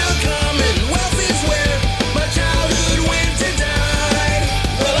Hotel Commonwealth is where my childhood went to die.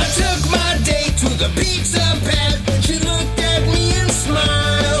 Well, I took my date to the pizza pad. She looked at me and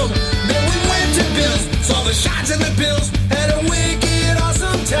smiled. Then we went to Bill's, saw the shots and the bills, had a wicked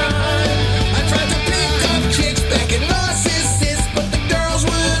awesome time. I tried to pick up chicks back in Narcissus, but the girls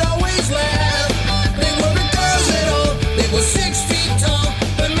would always laugh. They weren't girls at all, they were 6 feet tall,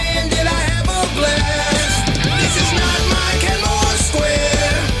 but man did I have a blast. This is not my Kenmore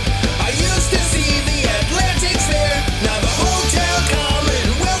Square. I used to see the Atlantics there. Now the Hotel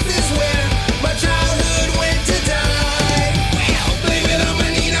Commonwealth is where my childhood went to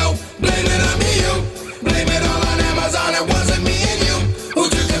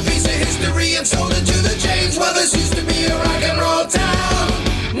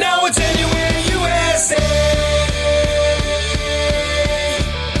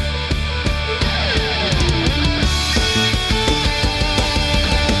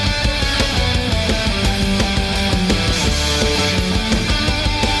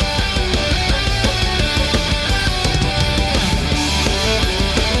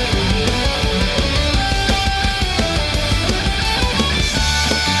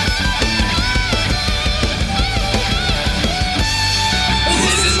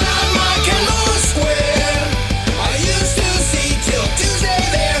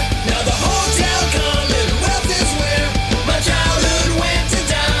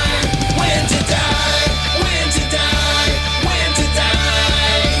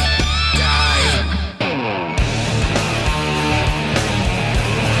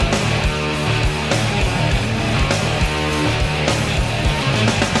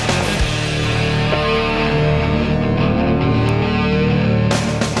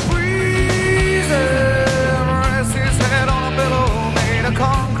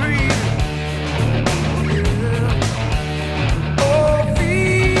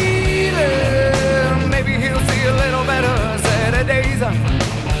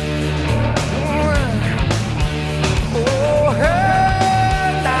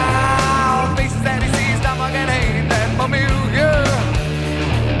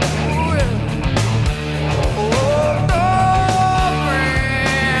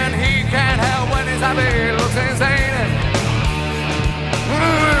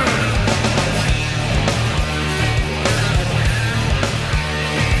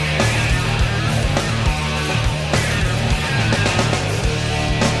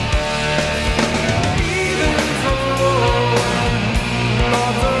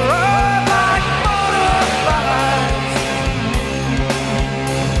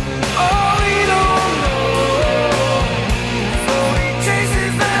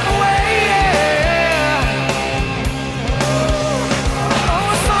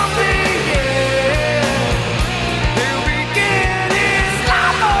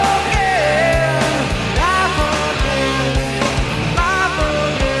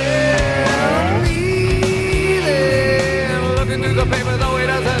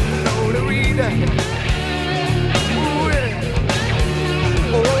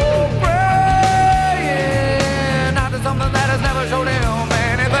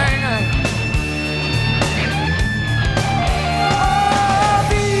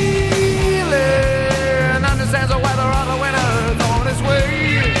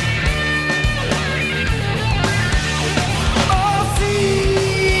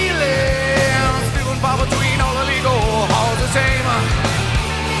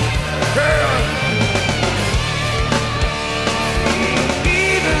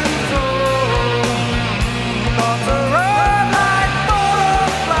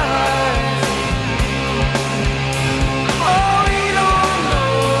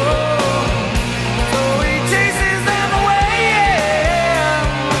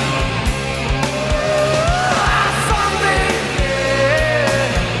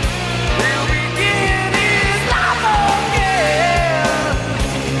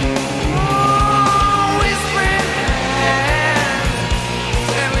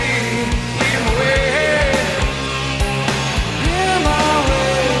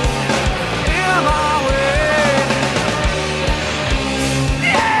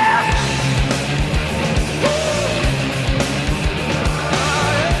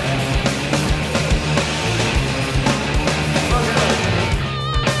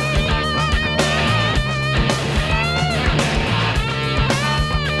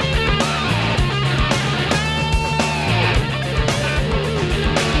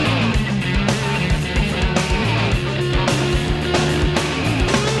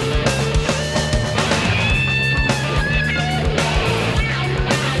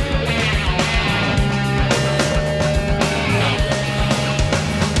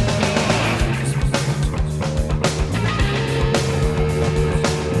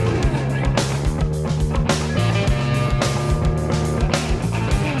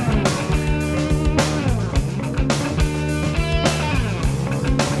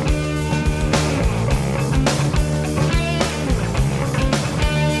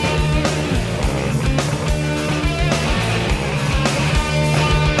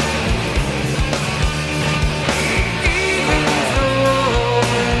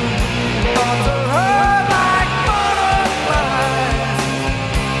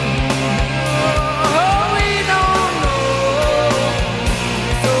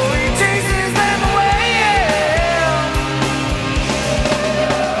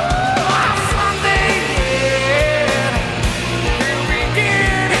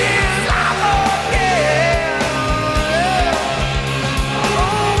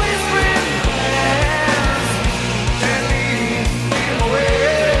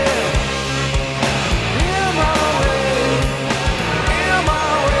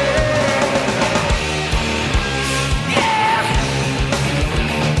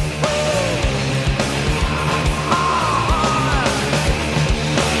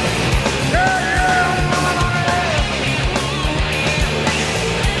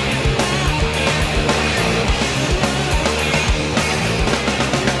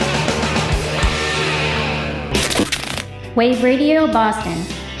Wave Radio Boston.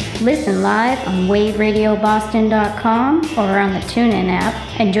 Listen live on waveradioboston.com or on the TuneIn app,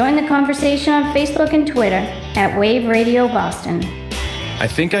 and join the conversation on Facebook and Twitter at Wave Radio Boston. I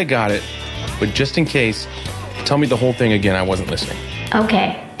think I got it, but just in case, tell me the whole thing again. I wasn't listening.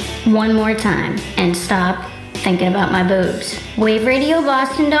 Okay, one more time, and stop thinking about my boobs.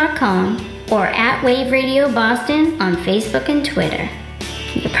 waveradioboston.com or at Wave Radio Boston on Facebook and Twitter.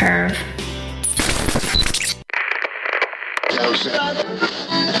 You perv.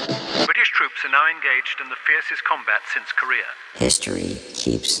 British troops are now engaged in the fiercest combat since Korea. History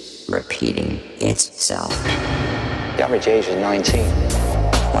keeps repeating itself. The average age is 19.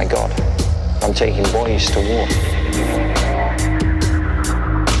 My God, I'm taking boys to war.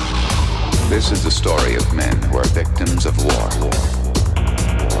 This is the story of men who are victims of war.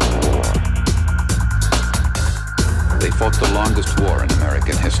 They fought the longest war in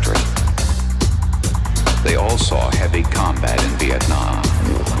American history. They all saw heavy combat in Vietnam.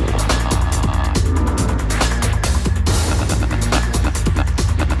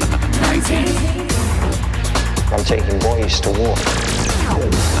 I'm taking boys to war.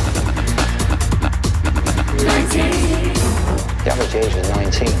 19. The average age is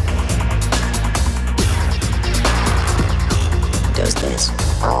 19. Does this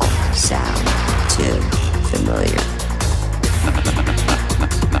all sound too familiar?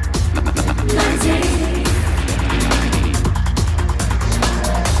 19.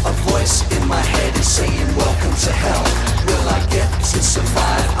 A voice in my head is saying, welcome to hell. Will I get to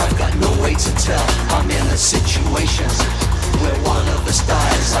survive? I've got no way to tell. I'm in a situation where one of us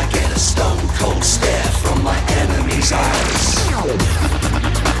dies. I get a stone cold stare from my enemy's eyes.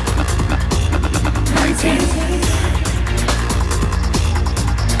 19.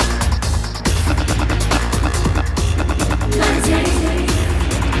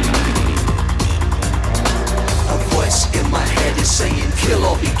 A voice in my head is saying kill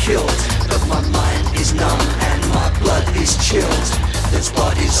or be killed, but my mind is numb and my blood is chilled. There's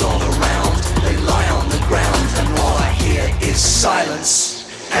bodies all around, they lie on the ground, and all I hear is silence,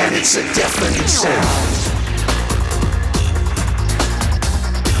 and it's a deafening sound.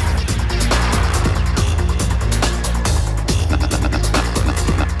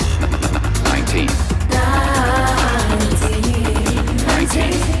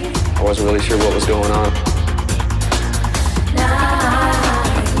 I wasn't really sure what was going on.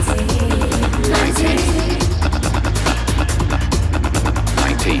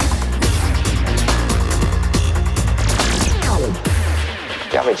 19.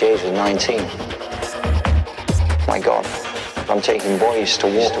 The average age is 19. My God, I'm taking boys to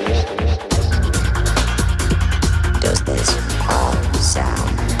war. Does this all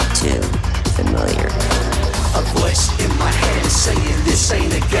sound too familiar? A voice in my head saying this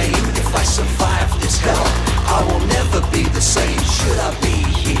ain't a game. If I survive this hell, I will never be the same. Should I be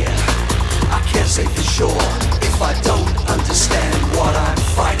here? I can't say for sure if I don't understand what I'm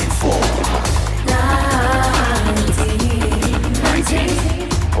fighting for. 19.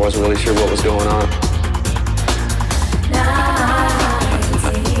 I wasn't really sure what was going on.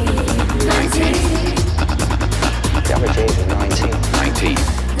 19. The average age is 19. 19.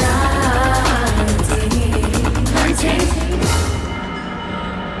 19.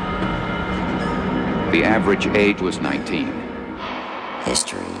 The average age was 19.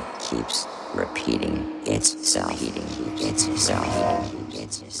 History keeps repeating itself.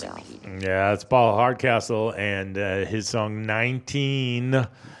 Yeah, it's Paul Hardcastle and his song 19.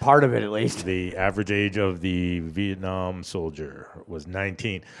 Part of it, at least. The average age of the Vietnam soldier was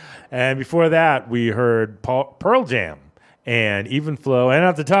 19. And before that, we heard Pearl Jam and Even Flow. And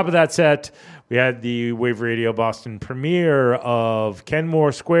at the top of that set, we had the Wave Radio Boston premiere of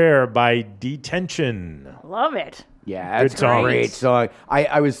Kenmore Square by Detention. Love it. Yeah, that's Good song. a great song.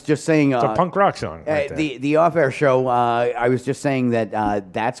 I was just saying... It's a punk rock song. Right there. The off-air show, I was just saying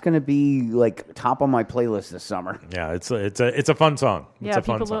that that's going to be like top on my playlist this summer. Yeah, it's a fun song. Yeah, it's a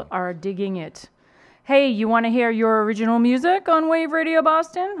fun people song. are digging it. Hey, you want to hear your original music on Wave Radio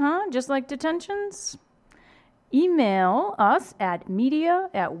Boston, huh? Just like Detentions? Email us at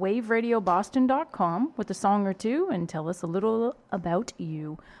media@waveradioboston.com with a song or two and tell us a little about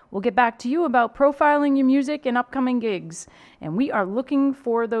you. We'll get back to you about profiling your music and upcoming gigs. And we are looking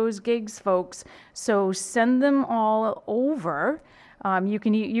for those gigs, folks. So send them all over. You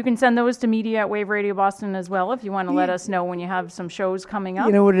can send those to media at Wave Radio Boston as well if you want to let us know when you have some shows coming up.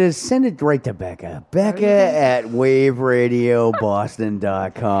 You know what it is? Send it right to Becca. Becca at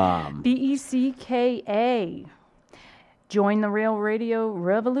waveradioboston.com. BECKA. Join the Real Radio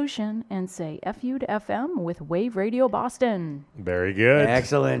Revolution and say FU to FM with Wave Radio Boston. Very good.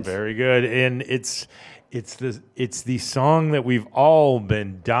 Excellent. Very good. And it's the song that we've all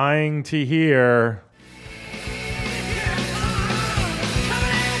been dying to hear.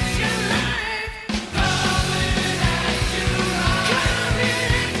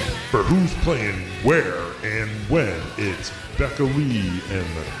 For who's playing where and when, it's Becca Lee and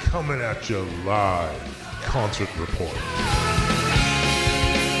the Coming At You Live concert report.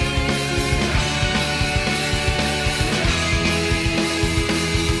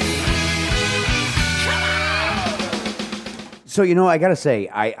 So, I got to say,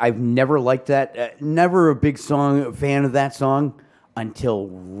 I've never liked that. Never a big fan of that song until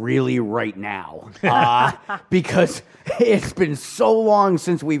really right now. Because it's been so long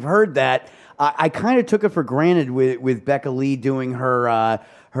since we've heard that. I kind of took it for granted with Becca Lee doing her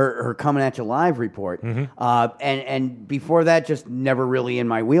Coming At You Live report. And before that, just never really in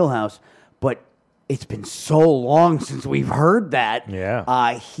my wheelhouse. But it's been so long since we've heard that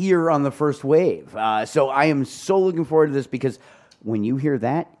here on the First Wave. So I am so looking forward to this because when you hear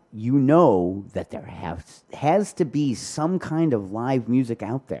that, you know that there has to be some kind of live music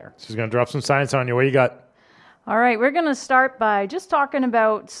out there. She's going to drop some science on you. What you got? All right, we're going to start by just talking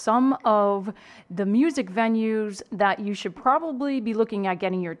about some of the music venues that you should probably be looking at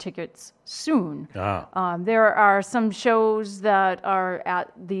getting your tickets soon. There are some shows that are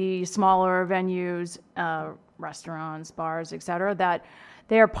at the smaller venues, restaurants, bars, etc., that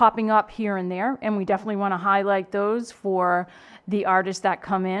they are popping up here and there, and we definitely want to highlight those for the artists that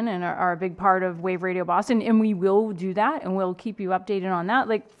come in and are a big part of Wave Radio Boston, and we will do that, and we'll keep you updated on that.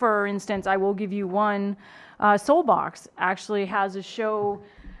 Like, for instance, I will give you one. Soulbox actually has a show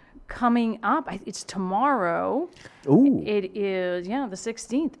coming up. It's tomorrow. Ooh. It is, the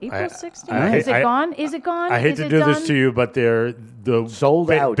 16th. April 16th. Is it gone? Is it gone? I hate to do this to you, but they're sold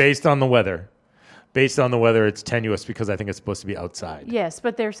out. Based on the weather. Based on the weather, it's tenuous because I think it's supposed to be outside. Yes,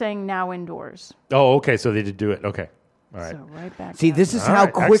 but they're saying now indoors. Oh, okay. So they did do it. Okay. All right. So right back. See, this is how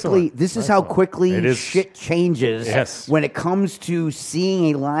quickly how quickly shit changes Yes. when it comes to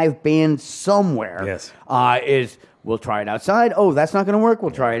seeing a live band somewhere. Yes. Is we'll try it outside. Oh, that's not going to work.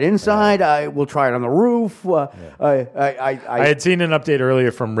 We'll try it inside. We'll try it on the roof. I had seen an update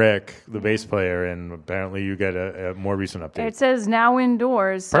earlier from Rick, the bass player, and apparently you get a more recent update. It says now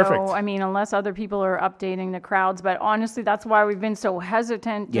indoors. So, Perfect. I mean, unless other people are updating the crowds. But honestly, that's why we've been so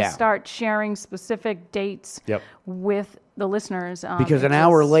hesitant to start sharing specific dates with the listeners. Because an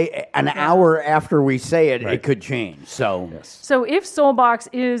hour after we say it, it could change. So, So if Soulbox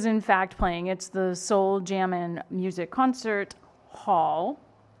is in fact playing, it's the Soul Jammin' Music Concert Hall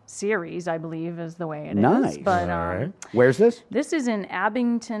series, I believe, is the way it nice. is. But where's this? This is in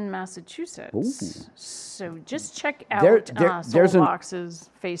Abington, Massachusetts. Ooh. So just check out there's Soulbox's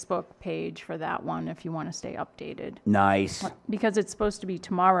Facebook page for that one if you want to stay updated. Nice. Because it's supposed to be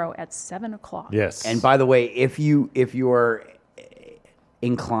tomorrow at 7:00. Yes. And by the way, if you are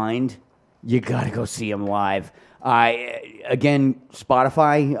inclined, you got to go see them live. Again,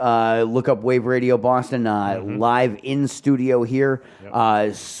 Spotify, look up Wave Radio Boston, live in studio here.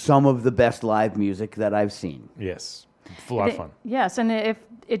 Some of the best live music that I've seen. Yes. It's a lot of fun. Yes, and if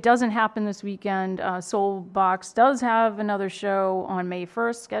it doesn't happen this weekend, Soulbox does have another show on May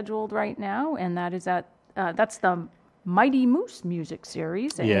 1st scheduled right now, and that is that's the Mighty Moose Music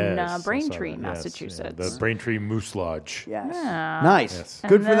Series in Braintree, Massachusetts. The Braintree Moose Lodge. Yes. Yeah. Nice. Yes.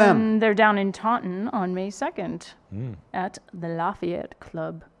 Good for them. And they're down in Taunton on May 2nd at the Lafayette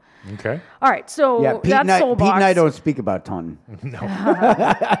Club. Okay. All right, so Pete that's Soulbox. Pete and I don't speak about Taunton. No.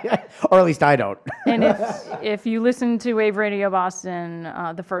 Or at least I don't. And if you listen to Wave Radio Boston,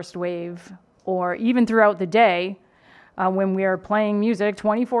 the First Wave, or even throughout the day, when we are playing music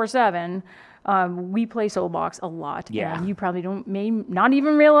 24/7, we play Soulbox a lot. Yeah. And you probably may not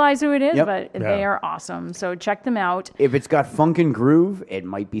even realize who it is, Yep. but they are awesome. So check them out. If it's got funk and groove, it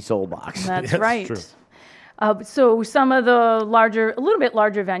might be Soulbox. That's right. True. So some of the a little bit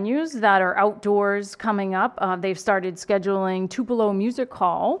larger venues that are outdoors coming up, they've started scheduling Tupelo Music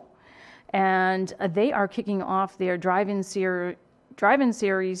Hall, and they are kicking off their drive-in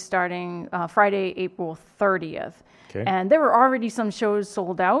series starting Friday, April 30th. Okay. And there were already some shows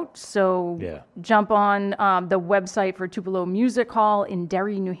sold out, so jump on the website for Tupelo Music Hall in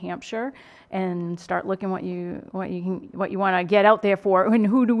Derry, New Hampshire, and start looking what you want to get out there for, and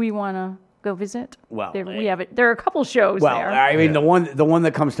who do we want to go visit? Well, there are a couple shows there. Well, I mean, the one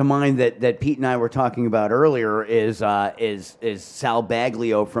that comes to mind that Pete and I were talking about earlier is Sal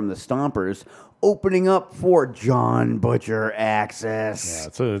Baglio from the Stompers, opening up for John Butcher Access.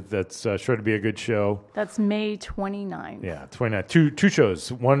 Yeah, so that's sure to be a good show. That's May 29th. Yeah, 29. Two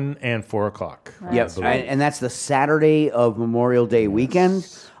shows, 1 and 4 o'clock. Yep, and that's the Saturday of Memorial Day weekend.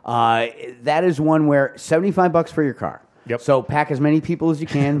 That is one where $75 for your car. Yep. So pack as many people as you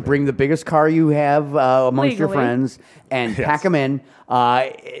can. Bring the biggest car you have amongst your Legally. friends, and pack them in.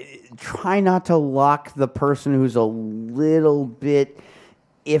 Try not to lock the person who's a little bit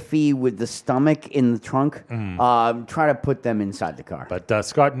iffy with the stomach in the trunk. Try to put them inside the car. But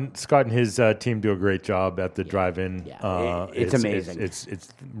Scott and his team do a great job at the drive-in. It's amazing. It's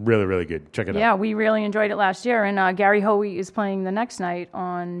really, really good. Check it out. Yeah, we really enjoyed it last year. And Gary Hoey is playing the next night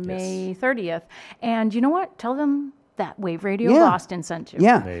on May 30th. And you know what? Tell them that Wave Radio Boston sent you.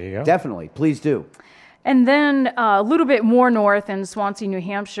 Yeah, There you go. definitely. Please do. And then a little bit more north in Swansea, New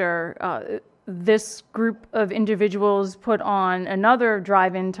Hampshire, this group of individuals put on another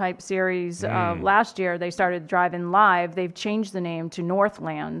drive-in type series last year. They started Drive-In Live. They've changed the name to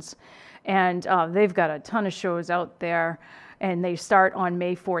Northlands, and they've got a ton of shows out there. And they start on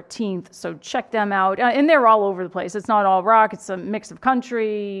May 14th, so check them out. And they're all over the place. It's not all rock. It's a mix of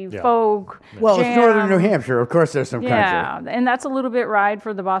country, folk, Well, jam. it's northern New Hampshire. Of course, there's some country. Yeah, and that's a little bit ride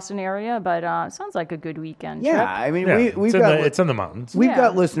for the Boston area, but it sounds like a good weekend Yeah, trip. I mean, Yeah, we've it's got it's in the mountains. We've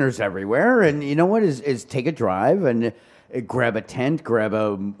got listeners everywhere, and you know what? Is take a drive and grab a tent, grab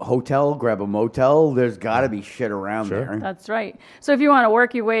a hotel, grab a motel. There's got to be shit around there. That's right. So if you want to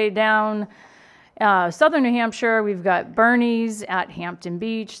work your way down southern New Hampshire, we've got Bernie's at Hampton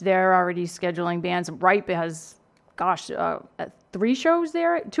Beach. They're already scheduling bands. Ripe has, 3 shows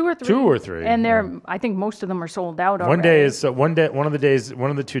there, 2 or 3. 2 or 3. And they're, I think most of them are sold out already. One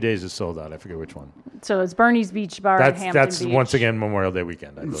of the 2 days is sold out. I forget which one. So it's Bernie's Beach Bar at Hampton That's Beach. once again Memorial Day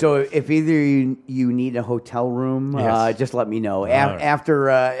weekend. I believe. So if either you need a hotel room, Yes. just let me know. right.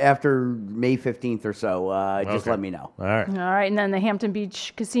 After May 15th or so, just Okay. let me know. All right. All right, and then the Hampton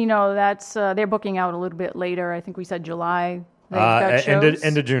Beach Casino, that's they're booking out a little bit later. I think we said July. They've got shows.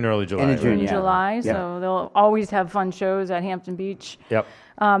 End of June, early July. End of June, in yeah. July, Yeah. so they'll always have fun shows at Hampton Beach. Yep.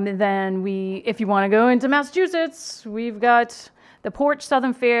 And then if you want to go into Massachusetts, we've got the Porch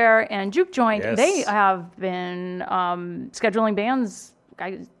Southern Fair and Juke Joint. Yes. They have been scheduling bands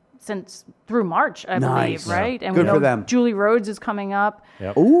since through March, I Nice. believe, right? And Good we know for them. Julie Rhodes is coming up.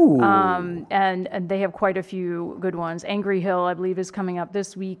 Yep. Ooh. And they have quite a few good ones. Angry Hill, I believe, is coming up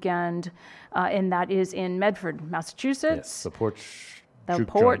this weekend, and that is in Medford, Massachusetts. Yes, the Porch. The Juke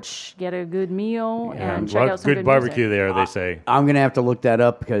Porch, get a good meal Yeah, and check out some good barbecue music. there. They say. I'm gonna have to look that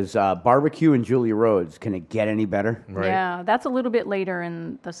up because barbecue and Julia Rhodes. Can it get any better? Right. Yeah, that's a little bit later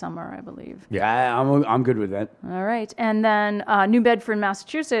in the summer, I believe. Yeah, I'm good with that. All right. And then New Bedford,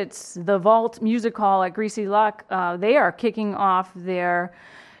 Massachusetts, the Vault Music Hall at Greasy Luck, they are kicking off their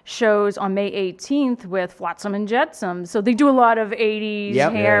shows on May 18th with Flotsam and Jetsam. So they do a lot of 80s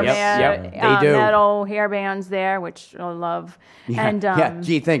hair Yep. They do. metal hair bands there, which I love. Yeah, And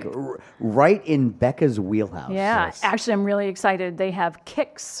Gee, think right in Becca's wheelhouse. yeah, actually, I'm really excited. They have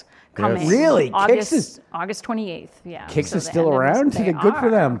Kicks coming. Really? August, Kicks is- August 28th. Yeah. Kicks So is the still end of around. this- they Good for are.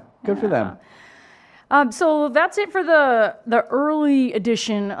 them. Good for them. So that's it for the early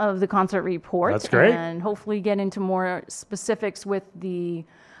edition of the concert report. That's great. And hopefully get into more specifics with the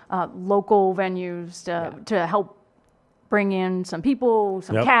local venues to help bring in some people,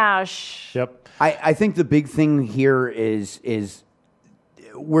 some Yep. cash. Yep. I think the big thing here is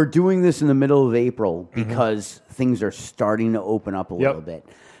we're doing this in the middle of April because things are starting to open up a little bit.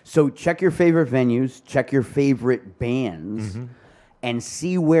 So check your favorite venues, check your favorite bands, and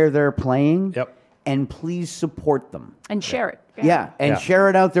see where they're playing. Yep. And please support them. And share it. Yeah, and Yeah. share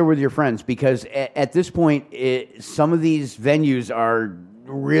it out there with your friends because at this point, some of these venues are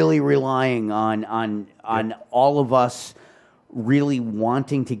really relying on all of us really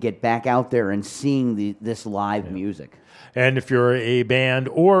wanting to get back out there and seeing this live music. And if you're a band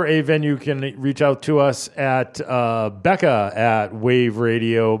or a venue, can reach out to us at Becca at Wave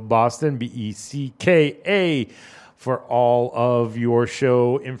Radio Boston, BECKA, for all of your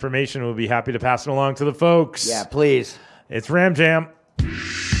show information. We'll be happy to pass it along to the folks. Yeah, please. It's Ram Jam.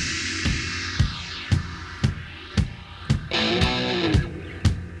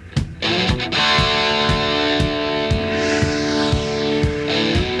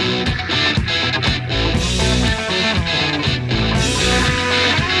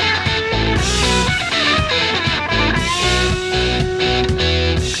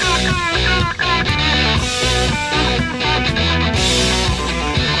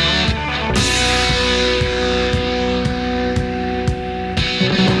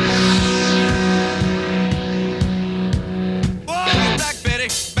 Black Betty,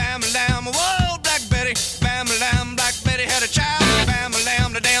 bam, lamb, whoa,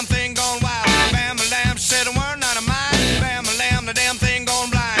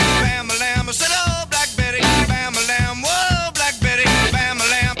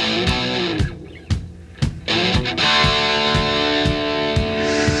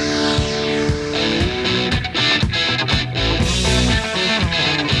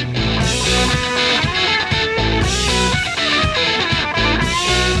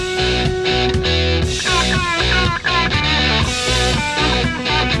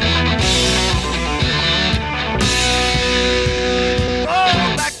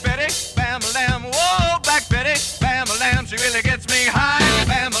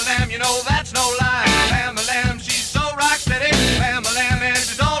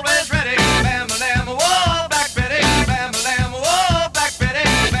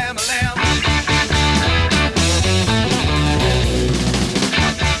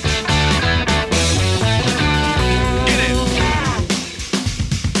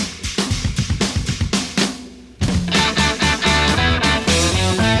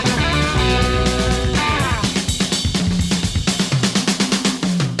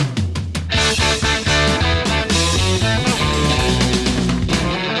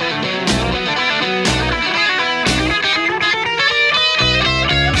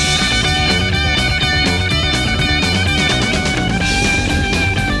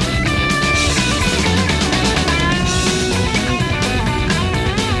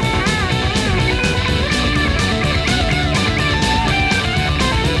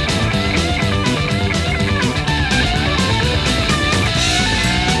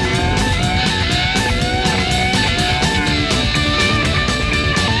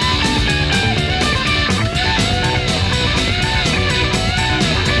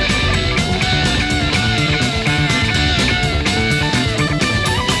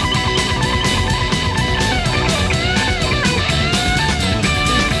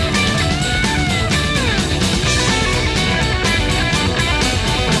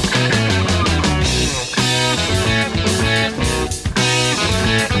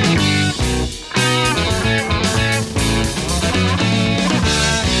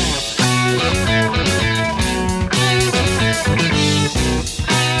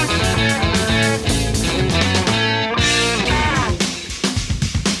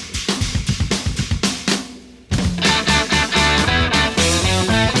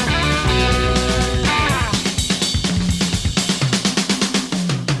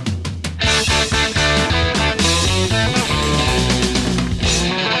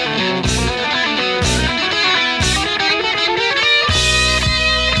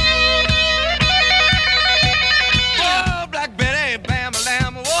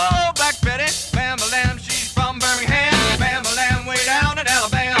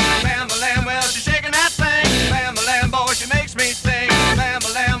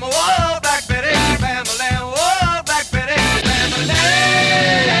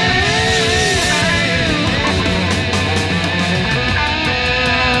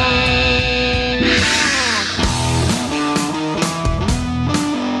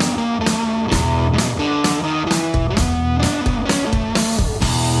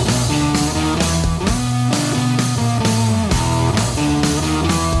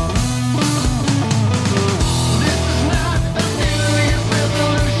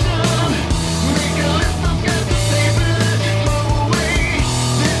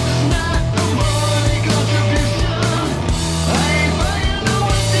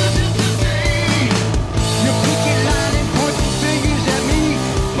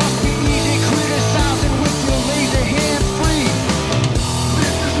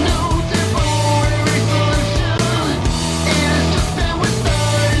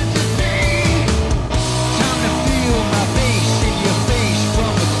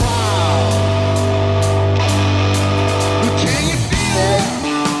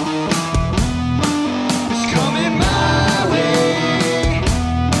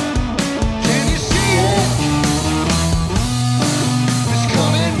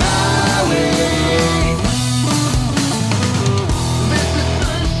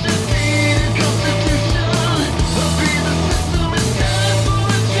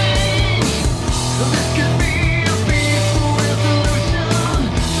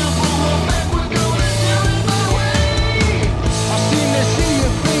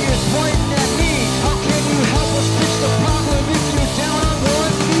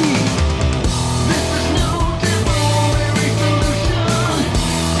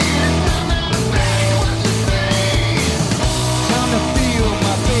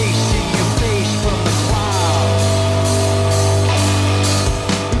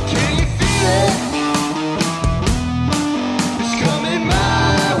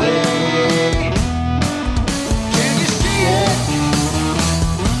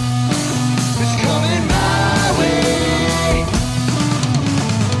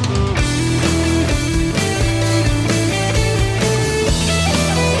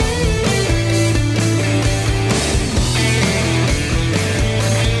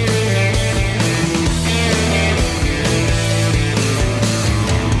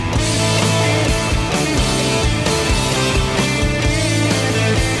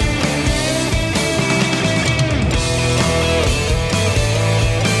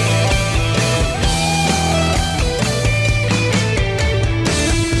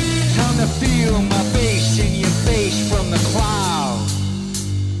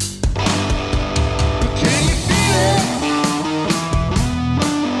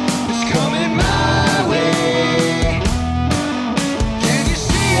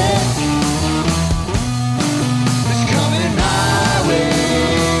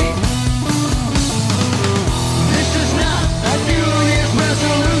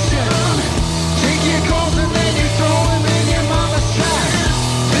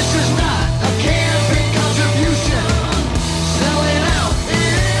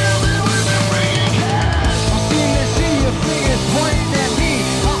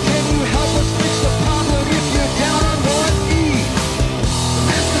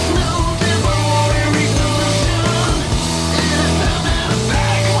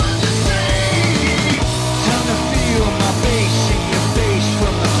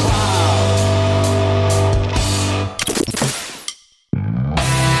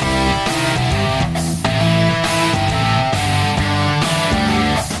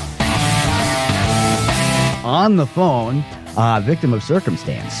 on the phone, victim of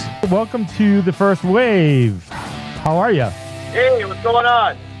circumstance. Welcome to the first wave. How are you? Hey, what's going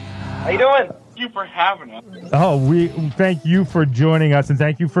on? How you doing? Thank you for having us. Oh, we thank you for joining us, and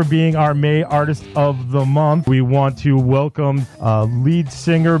thank you for being our May Artist of the Month. We want to welcome lead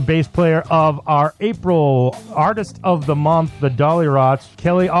singer, bass player of our April Artist of the Month, the Dolly Rots,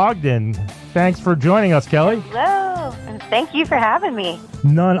 Kelly Ogden. Thanks for joining us, Kelly. Hello, and thank you for having me.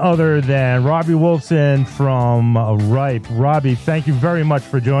 None other than Robbie Wolfson from Ripe. Robbie, thank you very much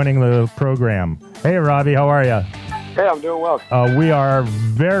for joining the program. Hey, Robbie, how are you? Hey, I'm doing well. We are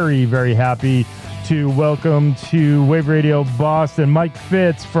very, very happy to welcome to Wave Radio Boston Mike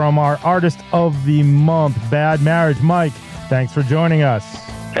Fitz from our Artist of the Month, Bad Marriage. Mike, thanks for joining us.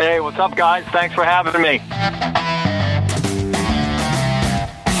 Hey, what's up, guys? Thanks for having me.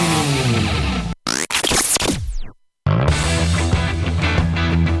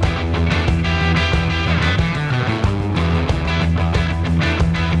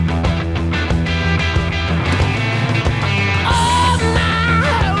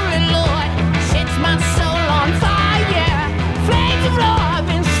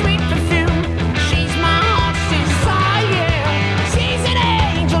 She's an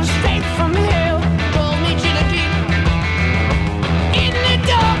angel straight from hell. Drove me to the deep.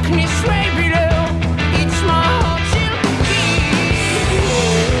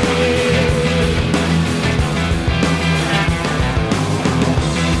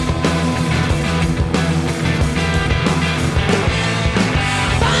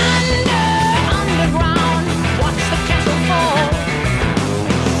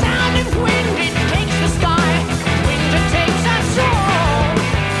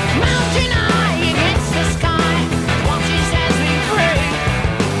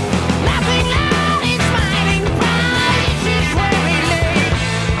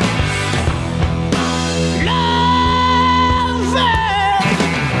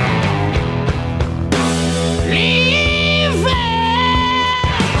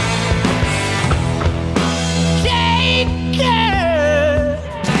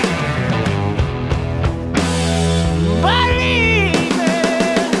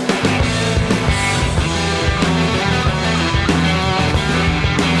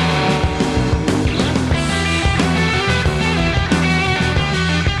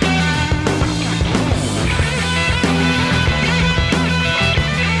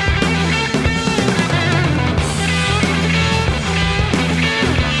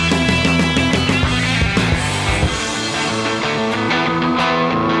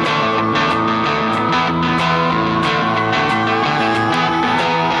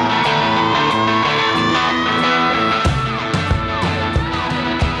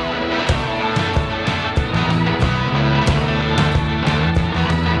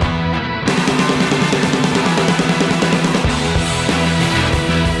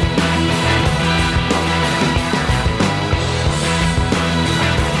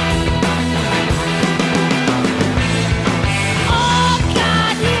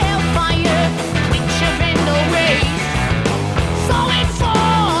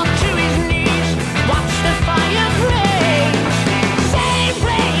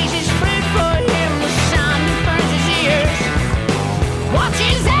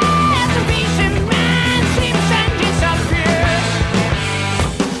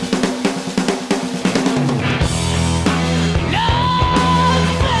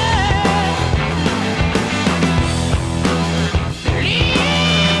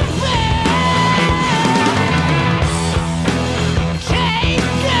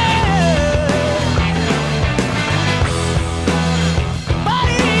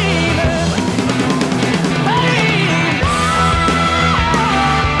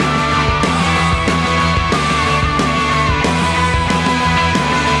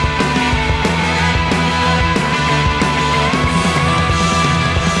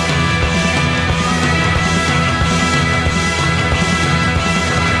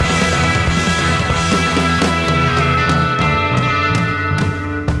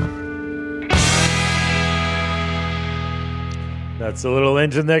 That's a little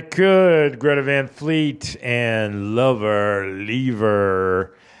engine that could. Greta Van Fleet and Lover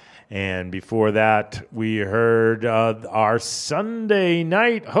Lever. And before that, we heard our Sunday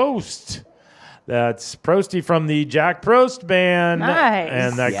night host. That's Prosty from the Jack Prost Band. Nice.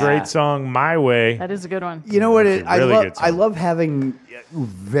 And that great song, My Way. That is a good one. You know what? Good I love having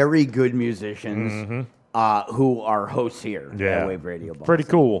very good musicians who are hosts here at Wave Radio Boston. Pretty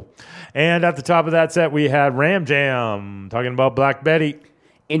cool. And at the top of that set, we had Ram Jam talking about Black Betty.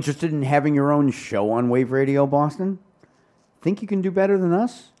 Interested in having your own show on Wave Radio Boston? Think you can do better than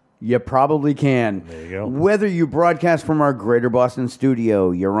us? You probably can. There you go. Whether you broadcast from our Greater Boston studio,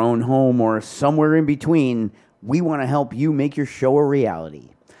 your own home, or somewhere in between, we want to help you make your show a reality.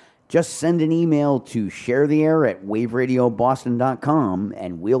 Just send an email to sharetheair@waveradioboston.com,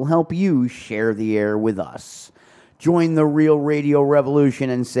 and we'll help you share the air with us. Join the real radio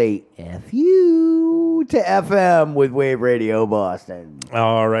revolution and say F you to FM with Wave Radio Boston.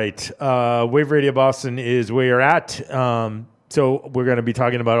 All right. Wave Radio Boston is where you're at. So we're going to be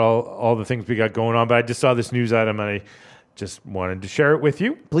talking about all the things we got going on, but I just saw this news item and I just wanted to share it with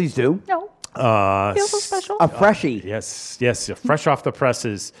you. Please do. No. Feels so special. A freshie. Yes, fresh off the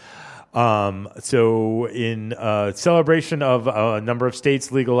presses. So in celebration of a number of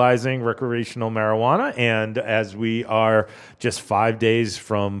states legalizing recreational marijuana, and as we are just 5 days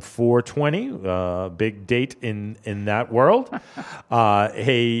from 420, big date in that world,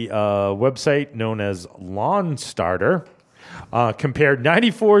 a website known as Lawn Starter compared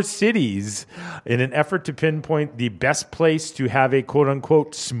 94 cities in an effort to pinpoint the best place to have a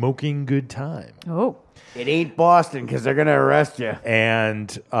quote-unquote smoking good time. Oh. It ain't Boston because they're going to arrest you. And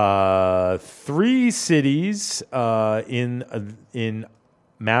 3 cities in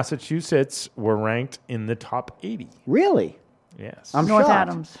Massachusetts were ranked in the top 80. Really? Yes. I'm North shocked.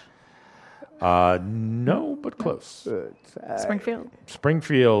 Adams. No, but close. Springfield.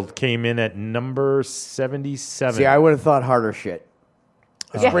 Springfield came in at number 77. See, I would have thought harder shit.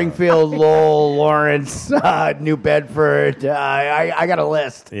 Yeah. Springfield, Lowell, Lawrence, New Bedford. I got a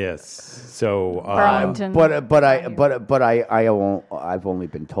list. Yes. So, Burlington. I've only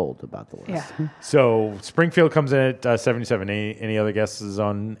been told about the list. Yeah. So Springfield comes in at 77. Any other guesses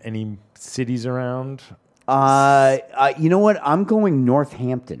on any cities around? You know what? I'm going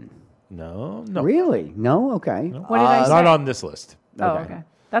Northampton. No. Really? No? Okay. What did I say? Not on this list. Oh, okay.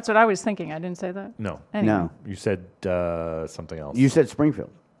 That's what I was thinking. I didn't say that. No. Anyway. No. You said something else. You said Springfield.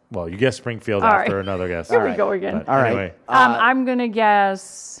 Well, you guessed Springfield All after right. another guess. Here we go again. But All right. anyway. I'm going to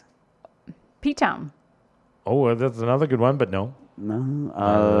guess P-Town. Oh, well, that's another good one, but no. No.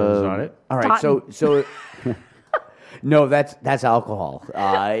 That's not it. All right. Taunton. So no, that's alcohol.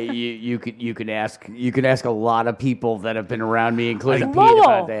 You can ask a lot of people that have been around me, including Pete,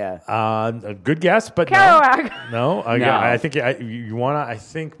 about that. A good guess, but Kerouac. no. No. I think you want to. I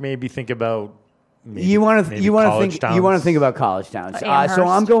think maybe think about. You want to college think. towns. You want to think about college towns. So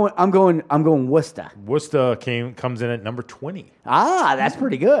Amherst. I'm going Worcester. Worcester comes in at number 20. That's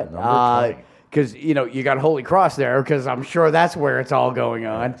pretty good. Number 20. Because you got Holy Cross there. Because I'm sure that's where it's all going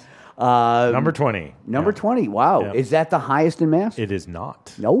on. Number 20. Number 20. Wow. Yeah. Is that the highest in Mass? It is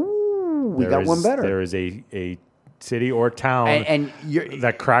not. No. We got one better. There is a city or town and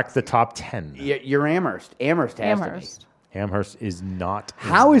that cracked the top 10. You're Amherst. Amherst has to be. Amherst is not.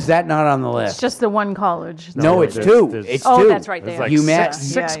 How is that not on the list? It's just the one college. No, it's two. It's two. That's right. There's There. like UMass,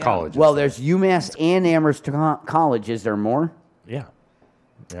 six colleges. Well, there's UMass and Amherst College. Is there more? Yeah.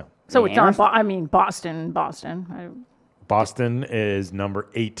 So it's on. Amherst? Boston. Boston is number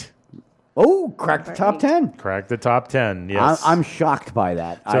 8. Oh, cracked the top 10. Cracked the top 10. Yes. I'm shocked by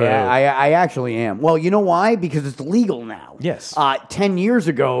that. So- I actually am. Well, you know why? Because it's legal now. Yes. 10 years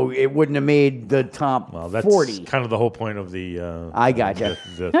ago, it wouldn't have made the top Well, that's 40. kind of the whole point of the. I gotcha.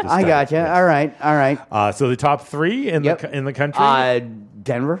 the I stat. gotcha. Yes. All right. So the top 3 in the country.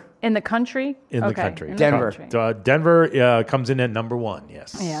 Denver. In the country? In the Okay, country. in the Denver. country. Denver comes in at number 1.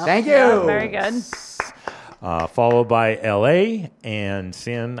 Yes. Yeah. Thank you. Yeah, very good. Followed by L.A. and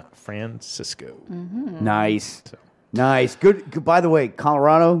San Francisco. Mm-hmm. Nice. Nice. Good. By the way,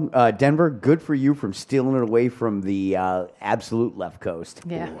 Colorado, Denver, good for you from stealing it away from the absolute left coast.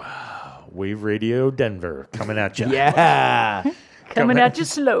 Yeah. Wave Radio Denver coming at you. Yeah. Coming at you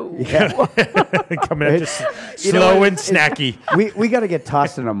slow. Coming at you slow and snacky. We got to get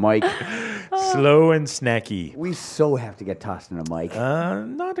tossed in a mic. Slow and snacky. We so have to get tossed in a mic.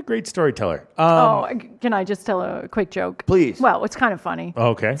 Not a great storyteller. Can I just tell a quick joke? Please. Well, it's kind of funny.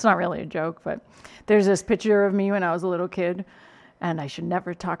 Okay. It's not really a joke, but there's this picture of me when I was a little kid, and I should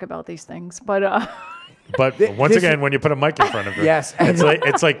never talk about these things, but But once again, when you put a mic in front of her, Yes.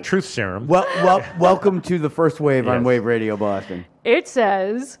 it's like truth serum. Welcome to the first wave on Yes. Wave Radio Boston. it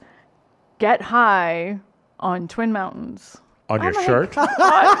says, "Get high on Twin Mountains." On your shirt? On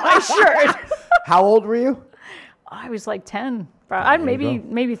my shirt. How old were you? I was like 10.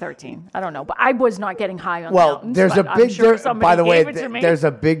 Maybe 13. I don't know. But I was not getting high on Well, mountains. there's a but I'm big sure difference. somebody By the way, gave it to me. there's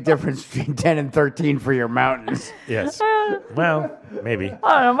a big difference between 10 and 13 for your mountains. Yes. Well, maybe. I don't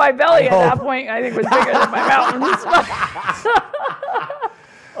know. My belly at I that hope. point, I think, was bigger than my mountains.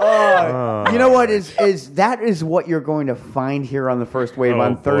 You know what is that is what you're going to find here on the First Wave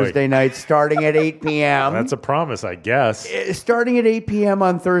on boy. Thursday night, starting at 8 p.m. That's a promise, I guess. Starting at 8 p.m.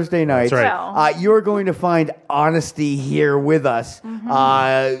 on Thursday nights, right. You're going to find honesty here with us.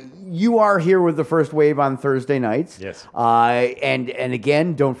 You are here with the First Wave on Thursday nights. Yes. And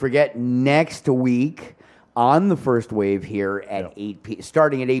again, don't forget, next week on the First Wave here at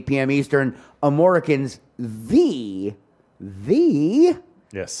starting at 8 p.m. Eastern, Amoricans, the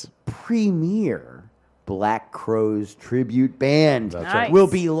yes premier Black Crowes tribute band That's right. will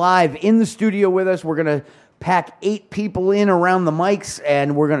be live in the studio with us. We're going to pack 8 people in around the mics,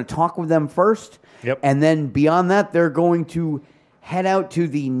 and we're going to talk with them first. Yep. And then beyond that, they're going to head out to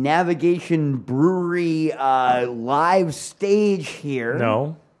the Navigation Brewery live stage here.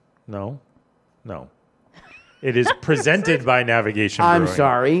 No. It is presented by Navigation Brewing. I'm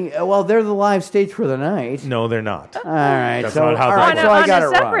sorry. Well, they're the live stage for the night. No, they're not. All right. That's so, not how all that right, works. so I got on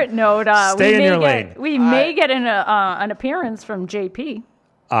it a separate wrong. note, Stay in your lane. We may get an appearance from JP.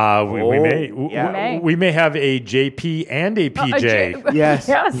 We may have a JP and a PJ. Yes.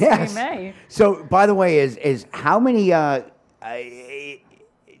 Yes, we may. So, by the way, is how many?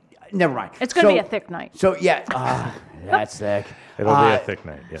 Never mind. It's going to be a thick night. So yeah, that's thick. It'll be a thick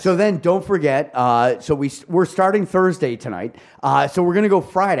night. Yes. So then, don't forget. So we're starting Thursday tonight. So we're going to go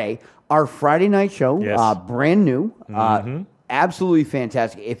Friday. Our Friday night show, Yes. brand new, absolutely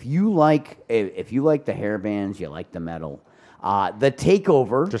fantastic. If you like the hair bands, you like the metal. The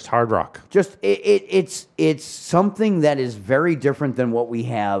Takeover, just hard rock. Just it's something that is very different than what we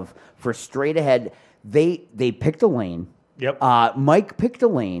have for straight ahead. They picked a lane. Yep. Mike picked a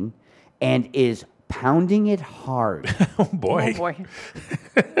lane and is pounding it hard. Oh boy.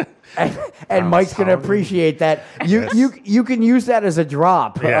 And Mike's going to appreciate that. You can use that as a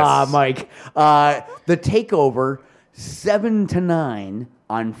drop, Yes. Mike. The Takeover, 7 to 9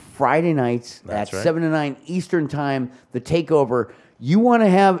 on Friday nights. That's right. 7 to 9 Eastern time. The Takeover. You want to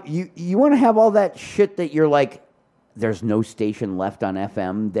have you want to have all that shit that you're like, there's no station left on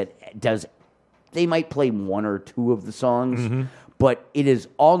FM that does. They might play 1 or 2 of the songs, but it is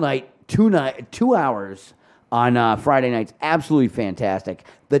all night, 2 hours on Friday nights. Absolutely fantastic.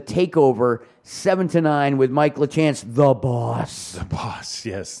 The Takeover, 7 to 9 with Mike LaChance, the boss. The boss,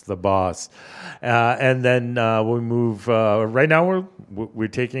 yes, the boss. And then we move. Right now, we're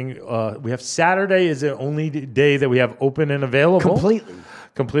taking. We have Saturday is the only day that we have open and available.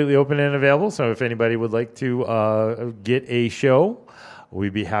 Completely open and available. So if anybody would like to get a show,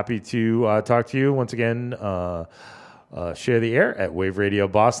 we'd be happy to talk to you once again. Share the air at Wave Radio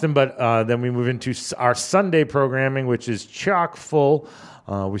Boston. But then we move into our Sunday programming, which is chock full.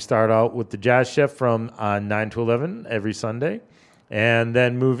 We start out with the Jazz Chef from 9 to 11 every Sunday. And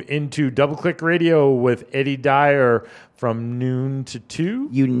then move into Double Click Radio with Eddie Dyer from noon to 2.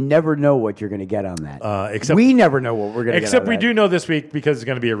 You never know what you're going to get on that. Except we never know what we're going to get Except on we that. do know this week because it's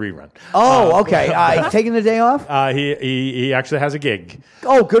going to be a rerun. Oh, okay. He's taking the day off? He actually has a gig.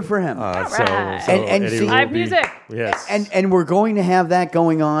 Oh, good for him. So and Eddie see, will Live be- music. Yes. And we're going to have that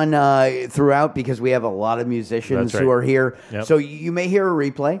going on throughout because we have a lot of musicians That's who right. are here. Yep. So you may hear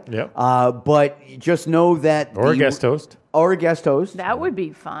a replay. Yep. But just know that Or a guest host. Or a guest host. That would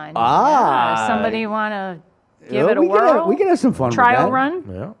be fun. Ah. Yeah. Somebody want to give Yeah, it a we could have- whirl? we could have some fun with Trial that. run?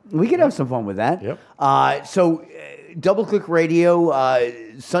 Yeah. We could have some fun with that. Yep. So Double Click Radio,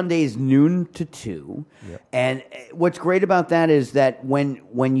 Sundays noon to 2. Yep. And what's great about that is that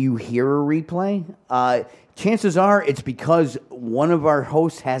when you hear a replay, chances are it's because one of our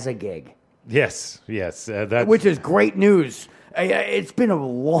hosts has a gig. Yes. That's Which is great news. It's been a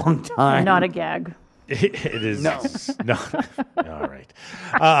long time. Not a gag. It is. No. No. All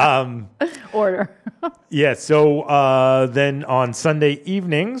right. Order. Yeah, so then on Sunday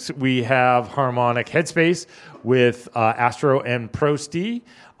evenings, we have Harmonic Headspace with Astro and Prosty.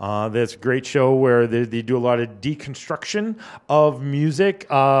 That's a great show where they do a lot of deconstruction of music.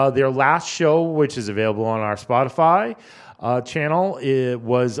 Their last show, which is available on our Spotify channel, it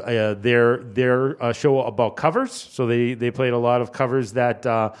was their show about covers. So they played a lot of covers that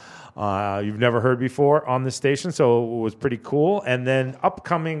you've never heard before on the station. So it was pretty cool. And then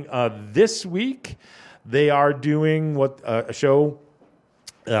upcoming this week, they are doing a show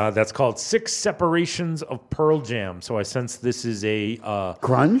that's called 6 Separations of Pearl Jam. So I sense this is a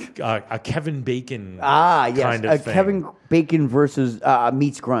grunge, a Kevin Bacon yes, kind of thing. Kevin Bacon versus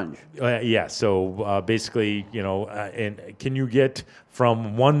meets grunge. Yeah, so basically, and can you get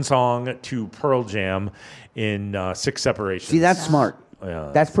from one song to Pearl Jam in 6 separations? See, that's smart.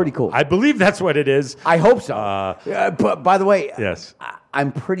 That's pretty cool. I believe that's what it is. I hope so. But by the way, yes,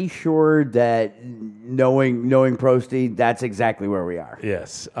 I'm pretty sure that knowing Prosty, that's exactly where we are.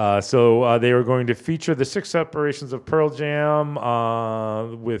 Yes. So they are going to feature the 6 separations of Pearl Jam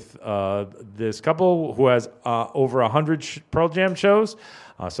with this couple who has over 100 Pearl Jam shows.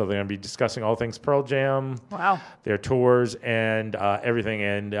 So they're going to be discussing all things Pearl Jam, their tours, and everything.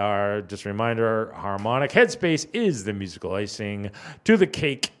 And just a reminder, Harmonic Headspace is the musical icing to the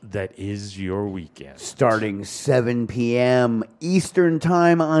cake that is your weekend. Starting 7 p.m. Eastern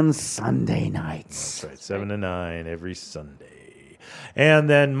Time on Sunday nights. That's right, 7 to 9 every Sunday. And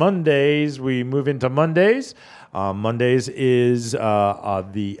then Mondays, we move into Mondays. Mondays is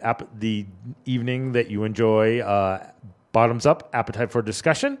the evening that you enjoy Bottoms Up, Appetite for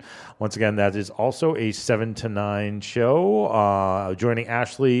Discussion. Once again, that is also a 7 to 9 show. Joining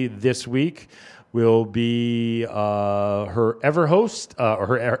Ashley this week will be her ever host, or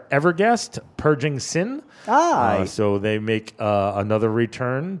her ever guest, Purging Sin. So they make another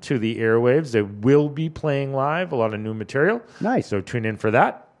return to the airwaves. They will be playing live, a lot of new material. Nice. So tune in for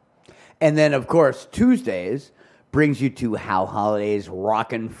that. And then, of course, Tuesdays brings you to Hal Holiday's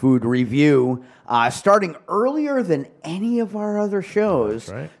Rockin' Food Review, starting earlier than any of our other shows.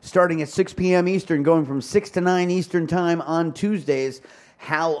 That's right. Starting at 6 p.m. Eastern, going from 6 to 9 Eastern Time on Tuesdays.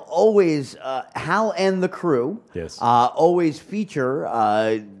 Hal and the crew always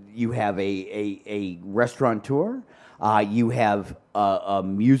feature, you have a restaurateur, you have a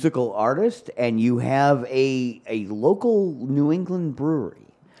musical artist, and you have a local New England brewery.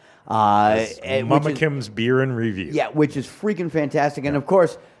 Mama Kim's Beer and Review. Yeah, which is freaking fantastic. And, of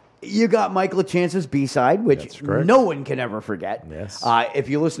course, you got Michael Chance's B-side, which no one can ever forget. Yes. If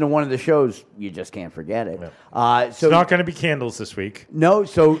you listen to one of the shows, you just can't forget it. It's not going to be candles this week. No,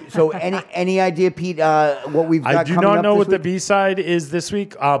 so any idea, Pete, what we've got I do coming not up know this what the week? B-side is this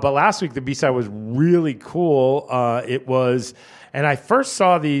week, but last week the B-side was really cool. It was... And I first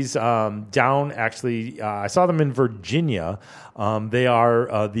saw these down, actually, I saw them in Virginia. They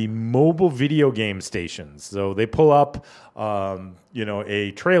are the mobile video game stations. So they pull up,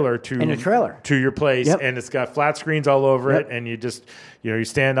 a trailer to your place, and it's got flat screens all over it, and you just, you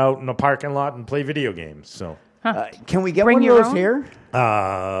stand out in a parking lot and play video games. So. Can we get Bring one of your those own? here?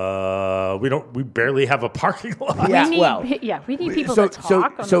 We barely have a parking lot. We need people to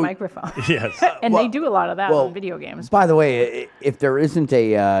talk on the microphone. Yes. And they do a lot of that on video games. By the way, if there isn't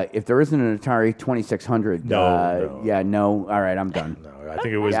an Atari 2600, all right, I'm done. I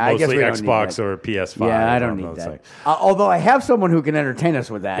think it was mostly Xbox or PS5. Yeah, I don't need that. Although I have someone who can entertain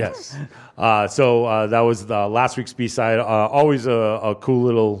us with that. Yes. So that was the last week's B-side. Always a cool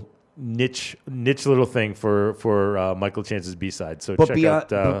little niche little thing for Michael Chance's B-side. So check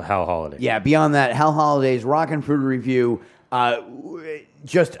out Hal Holiday. Yeah, beyond that, Hal Holiday's Rockin' Food Review,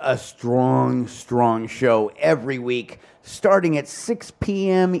 just a strong show every week, starting at 6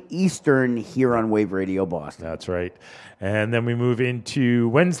 p.m. Eastern here on Wave Radio Boston. That's right. And then we move into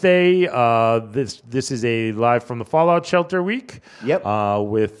Wednesday. This is a live from the Fallout Shelter week. Yep.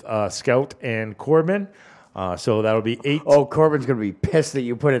 With Scout and Corbin. So that'll be 8. Oh, Corbin's going to be pissed that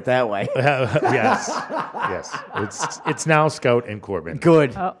you put it that way. Yes. It's now Scout and Corbin.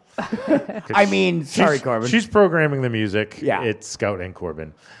 Good. Oh. Sorry, Corbin. She's programming the music. Yeah. It's Scout and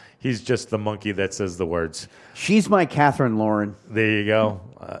Corbin. He's just the monkey that says the words. She's my Catherine Lauren. There you go.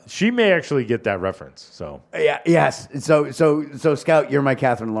 She may actually get that reference. So yes. So Scout, you're my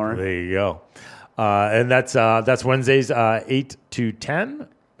Catherine Lauren. There you go. And that's Wednesdays 8 to 10,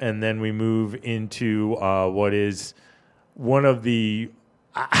 and then we move into what is one of the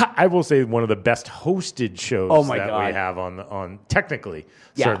I will say one of the best hosted shows we have on technically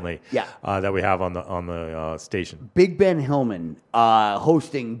certainly that we have on the station. Big Ben Hillman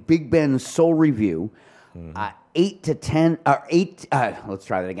hosting Big Ben's Soul Review, 8 to 10 or 8. Let's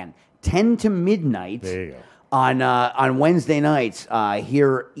try that again. 10 to midnight. There you go. On Wednesday nights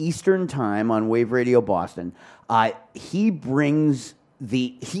here Eastern Time on Wave Radio Boston. He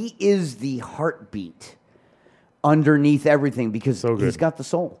is the heartbeat underneath everything because he's got the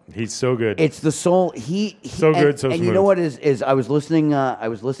soul. He's so good. It's the soul. He so good, so and smooth. You know what is I was listening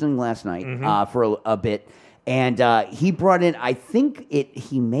last night for a bit, and he brought in. I think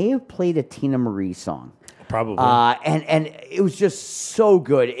he may have played a Tina Marie song, probably. And it was just so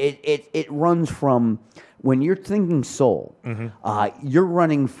good. It runs from when you're thinking soul, you're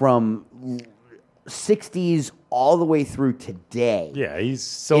running from 60s all the way through today. Yeah, he's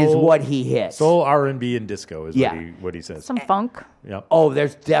soul. Is what he hits. Soul, R&B, and disco is what he says. Some funk. Yep. Oh,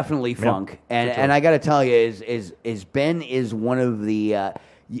 there's definitely funk, and for sure. and I got to tell you, is Ben is one of the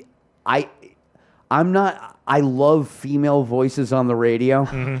I'm not. I love female voices on the radio,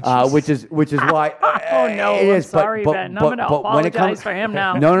 which is why. Oh no, it I'm is. sorry, Ben. I'm going to apologize for him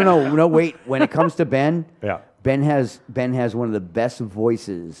now. No. Wait. When it comes to Ben, yeah, Ben has one of the best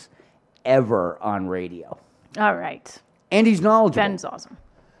voices ever on radio, All right. and he's knowledgeable. Ben's awesome.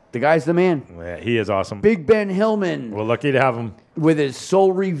 The guy's the man. Yeah, he is awesome. Big Ben Hillman. We're lucky to have him. With his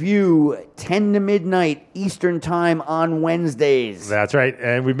Soul Review, 10 to midnight Eastern Time on Wednesdays. That's right.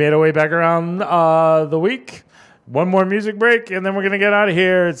 And we made our way back around the week. One more music break, and then we're going to get out of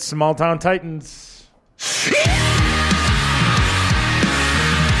here. It's Small Town Titans.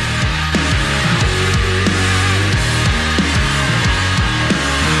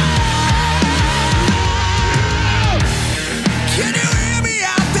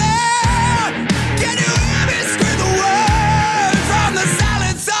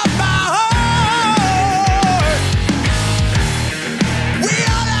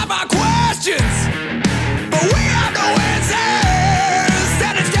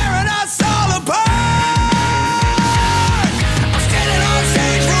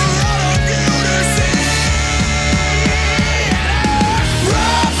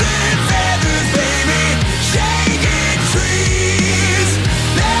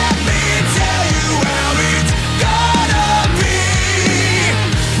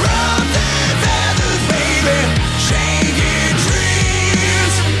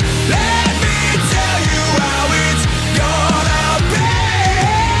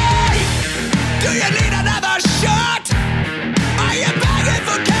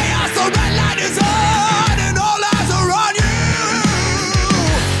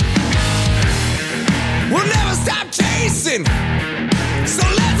 So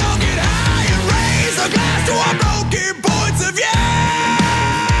let's all get high and raise a glass to our broken points of view.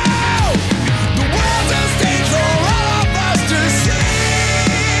 The world's a stage for all of us to see.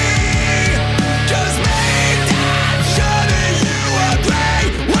 Just make that sure that you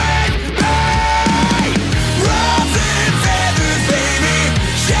agree with me. Ruffling feathers, baby,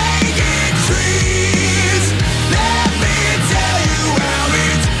 shaking trees. Let me tell you how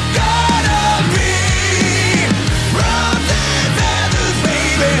it's gonna be. Ruffling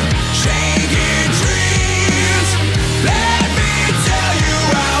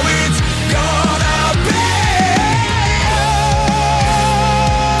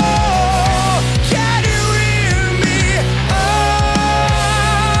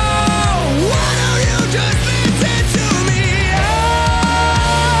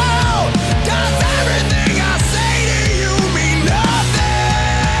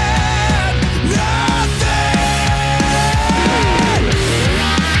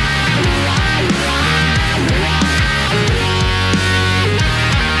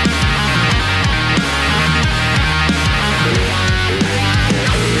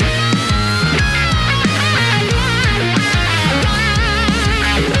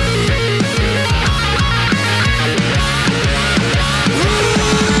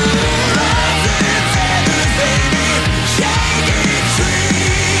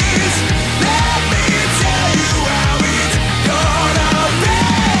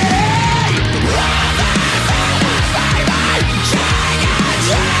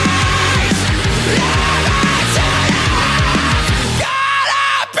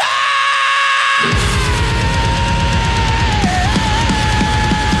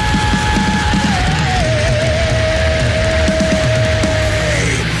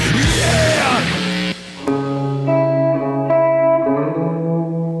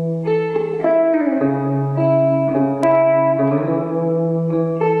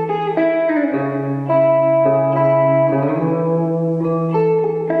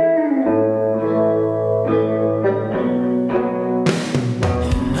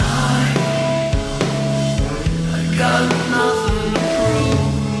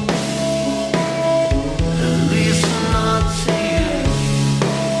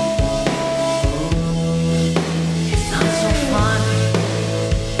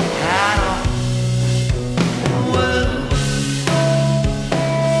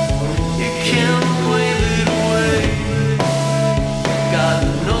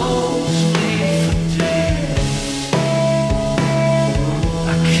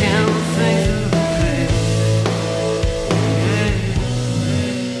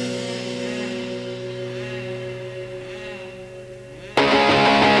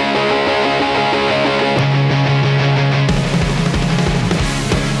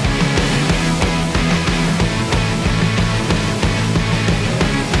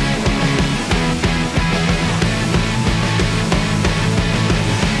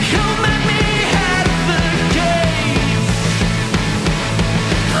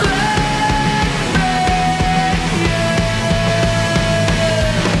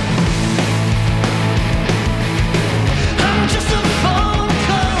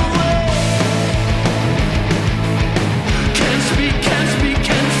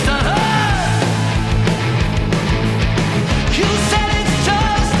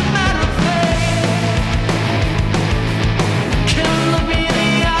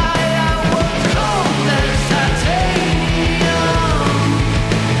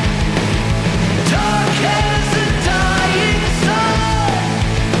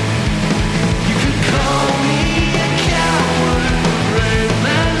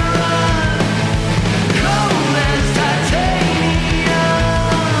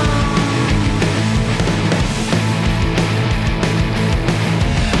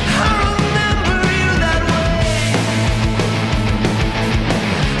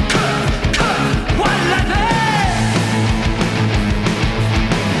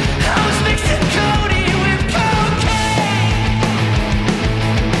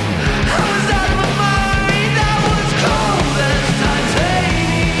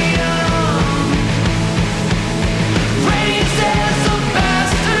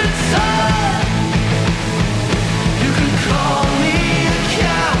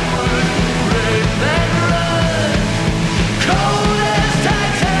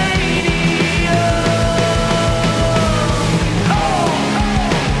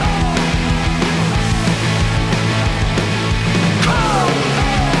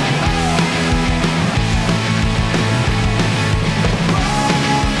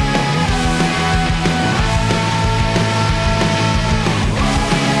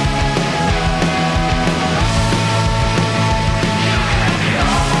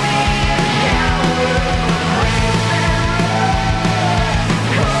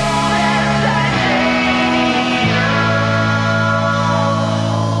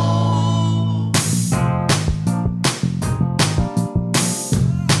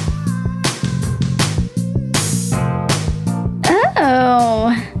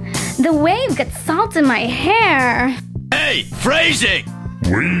salts in my hair. Hey, phrasing!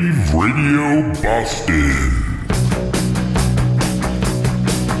 Wave Radio Boston.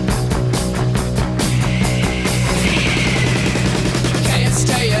 Can't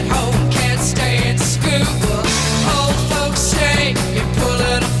stay at home, can't stay in school. Old folks say you're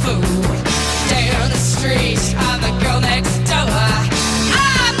pulling a fool. Down the street, I'm the girl next door.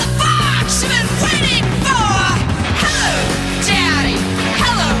 I'm the fox you've been waiting for. Hello, Daddy.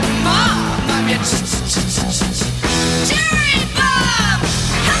 Hello, Mom. I'm your Jerry Bob.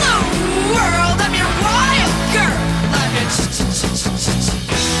 Hello, world. I'm your wild girl. I'm your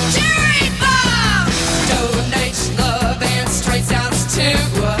Jerry Bob. Donates love and straight sounds too.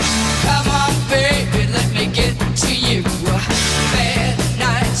 Come on, baby, let me get to you. Bad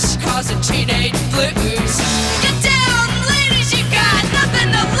nights causing teenage blues. Get down, ladies, you got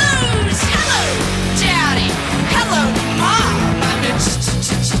nothing to lose. Hello, Daddy. Hello, Mom. I'm your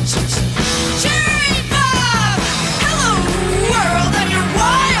Jerry Bob. Hello, world. I'm your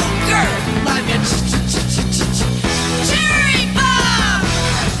wild girl. I'm your Jerry Bob.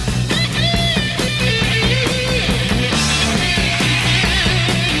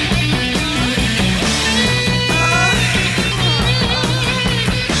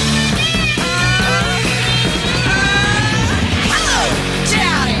 Hello,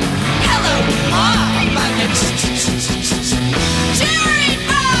 Daddy. Hello, Mom. I'm your Jerry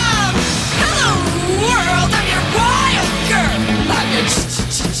Bob. Hello, world. I'm your wild girl. I'm your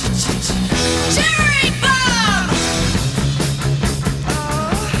Jerry Bob.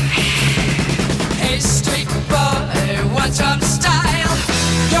 Hey, street boy, what's up style?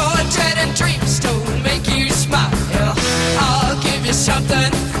 Your dread and dreams don't make you smile. I'll give you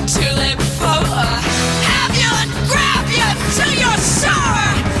something to live for. Have you and grab you till you're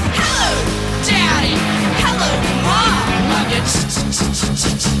sore. Hello, Daddy. Hello, Mom. I'm your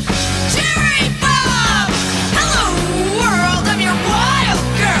Jerry Bob. Hello, world. I'm your wild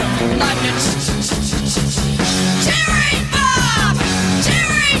girl. I'm your Jerry Bob.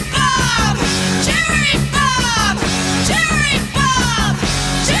 Jerry Bob. Jerry Bob. Jerry Bob.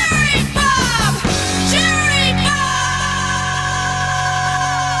 Jerry Bob. Jerry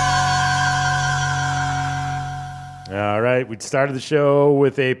All right, we started the show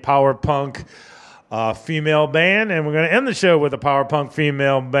with a power punk female band, and we're going to end the show with a power punk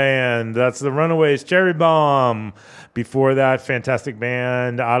female band. That's the Runaways, Cherry Bomb. Before that, fantastic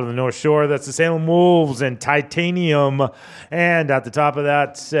band out of the North Shore. That's the Salem Wolves and Titanium. And at the top of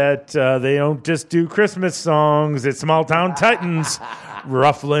that set, they don't just do Christmas songs. It's Small Town Titans,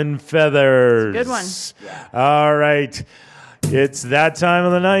 Rufflin' Feathers. Good one. All right. It's that time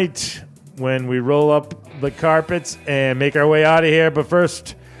of the night when we roll up the carpets and make our way out of here. But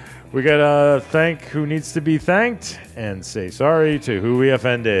first, we got to thank who needs to be thanked and say sorry to who we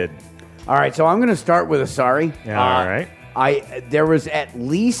offended. All right, so I'm going to start with a sorry. All right. There was at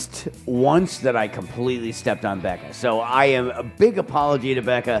least once that I completely stepped on Becca. So I am a big apology to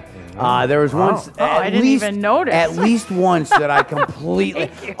Becca. There was once. I didn't even notice. At least once that I completely.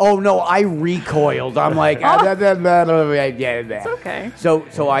 Oh no, I recoiled. I'm like, it's okay.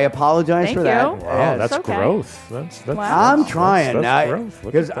 So I apologize Thank for that. you. Wow, that's okay. growth. That's I'm trying. That's growth.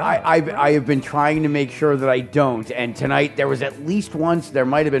 Look Because at that. I have been trying to make sure that I don't. And tonight there was at least once. There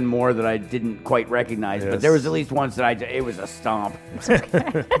might have been more that I didn't quite recognize, but there was at least once that it was a stomp.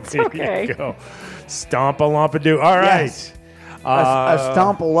 It's okay. There you go. Stomp a lumpadoo. All right. Yes. A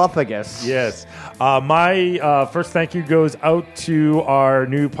stompalophagus. Yes. My first thank you goes out to our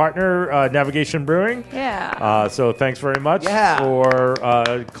new partner, Navigation Brewing. Yeah. So thanks very much for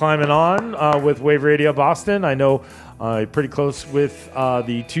climbing on with Wave Radio Boston. I know pretty close with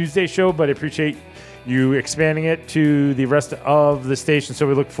the Tuesday show, but I appreciate you expanding it to the rest of the station. So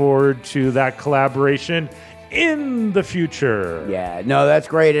we look forward to that collaboration in the future. Yeah, no, that's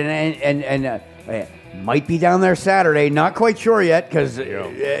great, and might be down there Saturday. Not quite sure yet because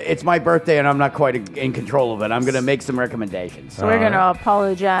it's my birthday and I'm not quite in control of it. I'm going to make some recommendations. So we're going to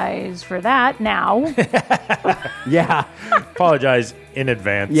apologize for that now. Yeah. Apologize in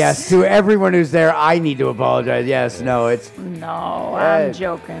advance. Yes, to everyone who's there, I need to apologize. Yes, no, it's... No, I'm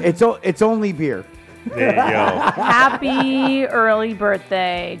joking. It's only beer. There you go. Happy early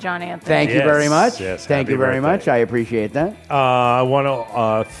birthday, John Anthony. Thank you very much. Yes, Thank you very birthday. much. I appreciate that. I want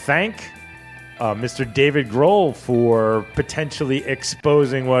to thank Mr. David Grohl for potentially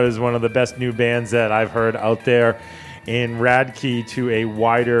exposing what is one of the best new bands that I've heard out there in Radkey to a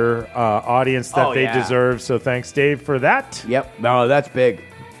wider audience that they deserve. So thanks, Dave, for that. Yep. No, that's big.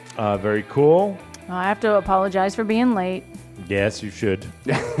 Very cool. I have to apologize for being late. Yes, you should.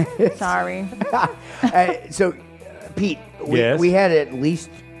 Sorry. So, Pete, we had at least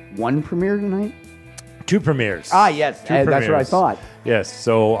one premiere tonight? 2 premieres. Ah, yes. 2 That's what I premieres. thought. Yes.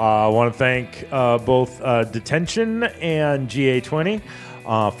 So I want to thank both Detention and GA20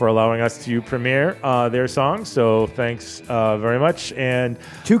 for allowing us to premiere their songs. So thanks very much. And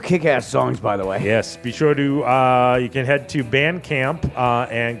 2 kick-ass songs, by the way. Yes. Be sure to, you can head to Bandcamp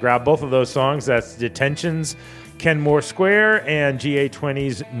and grab both of those songs. That's Detention's Kenmore Square and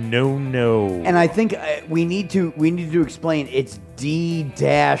GA20's No No. And I think we need to explain it's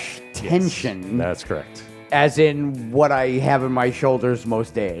D-tension. Yes, that's correct. As in what I have in my shoulders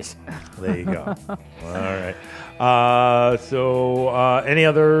most days. There you go. All right. So any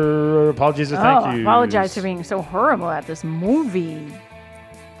other apologies or thank yous? I apologize for being so horrible at this movie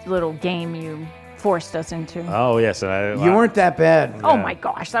little game you forced us into. Oh, yes. You weren't that bad. Oh, my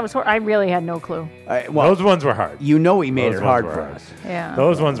gosh. That was I really had no clue. Those ones were hard. You know he made Those it ones hard were for hard. us. Yeah.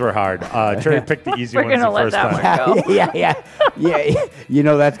 Those ones were hard. Cherry picked the easy We're ones gonna the let first that time. one go. Yeah. You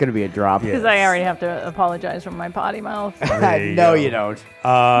know that's going to be a drop. Because I already have to apologize for my potty mouth. No, you don't.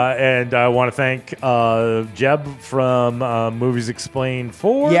 And I want to thank Jeb from Movies Explained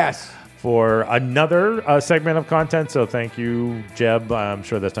 4. Yes. For another segment of content. So thank you, Jeb. I'm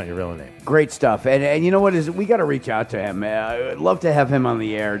sure that's not your real name. Great stuff. And you know what? We got to reach out to him. I'd love to have him on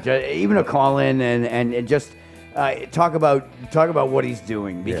the air. Even a call in and just talk about what he's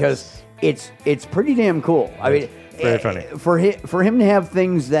doing, because it's pretty damn cool. I mean, very funny. For him to have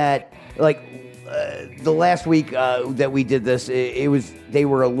things that, like, the last week that we did this, they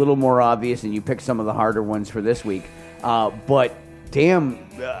were a little more obvious, and you picked some of the harder ones for this week. But damn,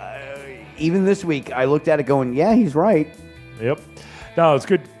 even this week, I looked at it going, yeah, he's right. Yep. No, it's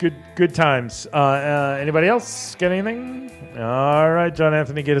good times. Anybody else get anything? All right, John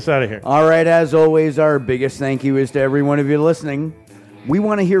Anthony, get us out of here. All right, as always, our biggest thank you is to every one of you listening. We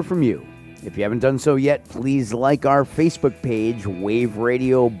want to hear from you. If you haven't done so yet, please like our Facebook page, Wave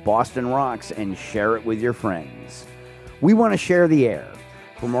Radio Boston Rocks, and share it with your friends. We want to share the air.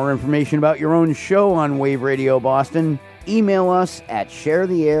 For more information about your own show on Wave Radio Boston, email us at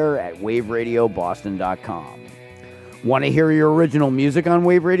sharetheair@waveradioboston.com. Want to hear your original music on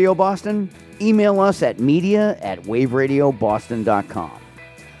Wave Radio Boston? Email us at media@waveradioboston.com.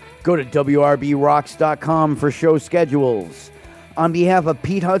 Go to wrbrocks.com for show schedules. On behalf of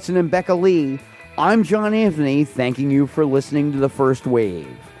Pete Hudson and Becca Lee, I'm John Anthony, thanking you for listening to The First Wave.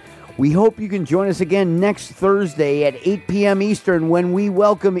 We hope you can join us again next Thursday at 8 p.m. Eastern when we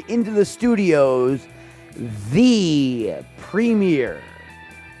welcome into the studios the premier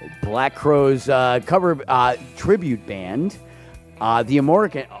Black Crowes cover tribute band, the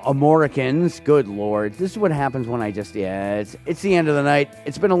Americans. Good Lord, this is what happens when I just it's the end of the night.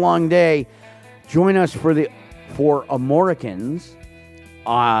 It's been a long day. Join us for Americans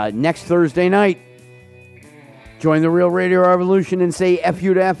next Thursday night. Join the Real Radio Revolution and say F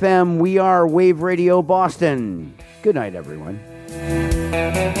you to FM. We are Wave Radio Boston. Good night, everyone.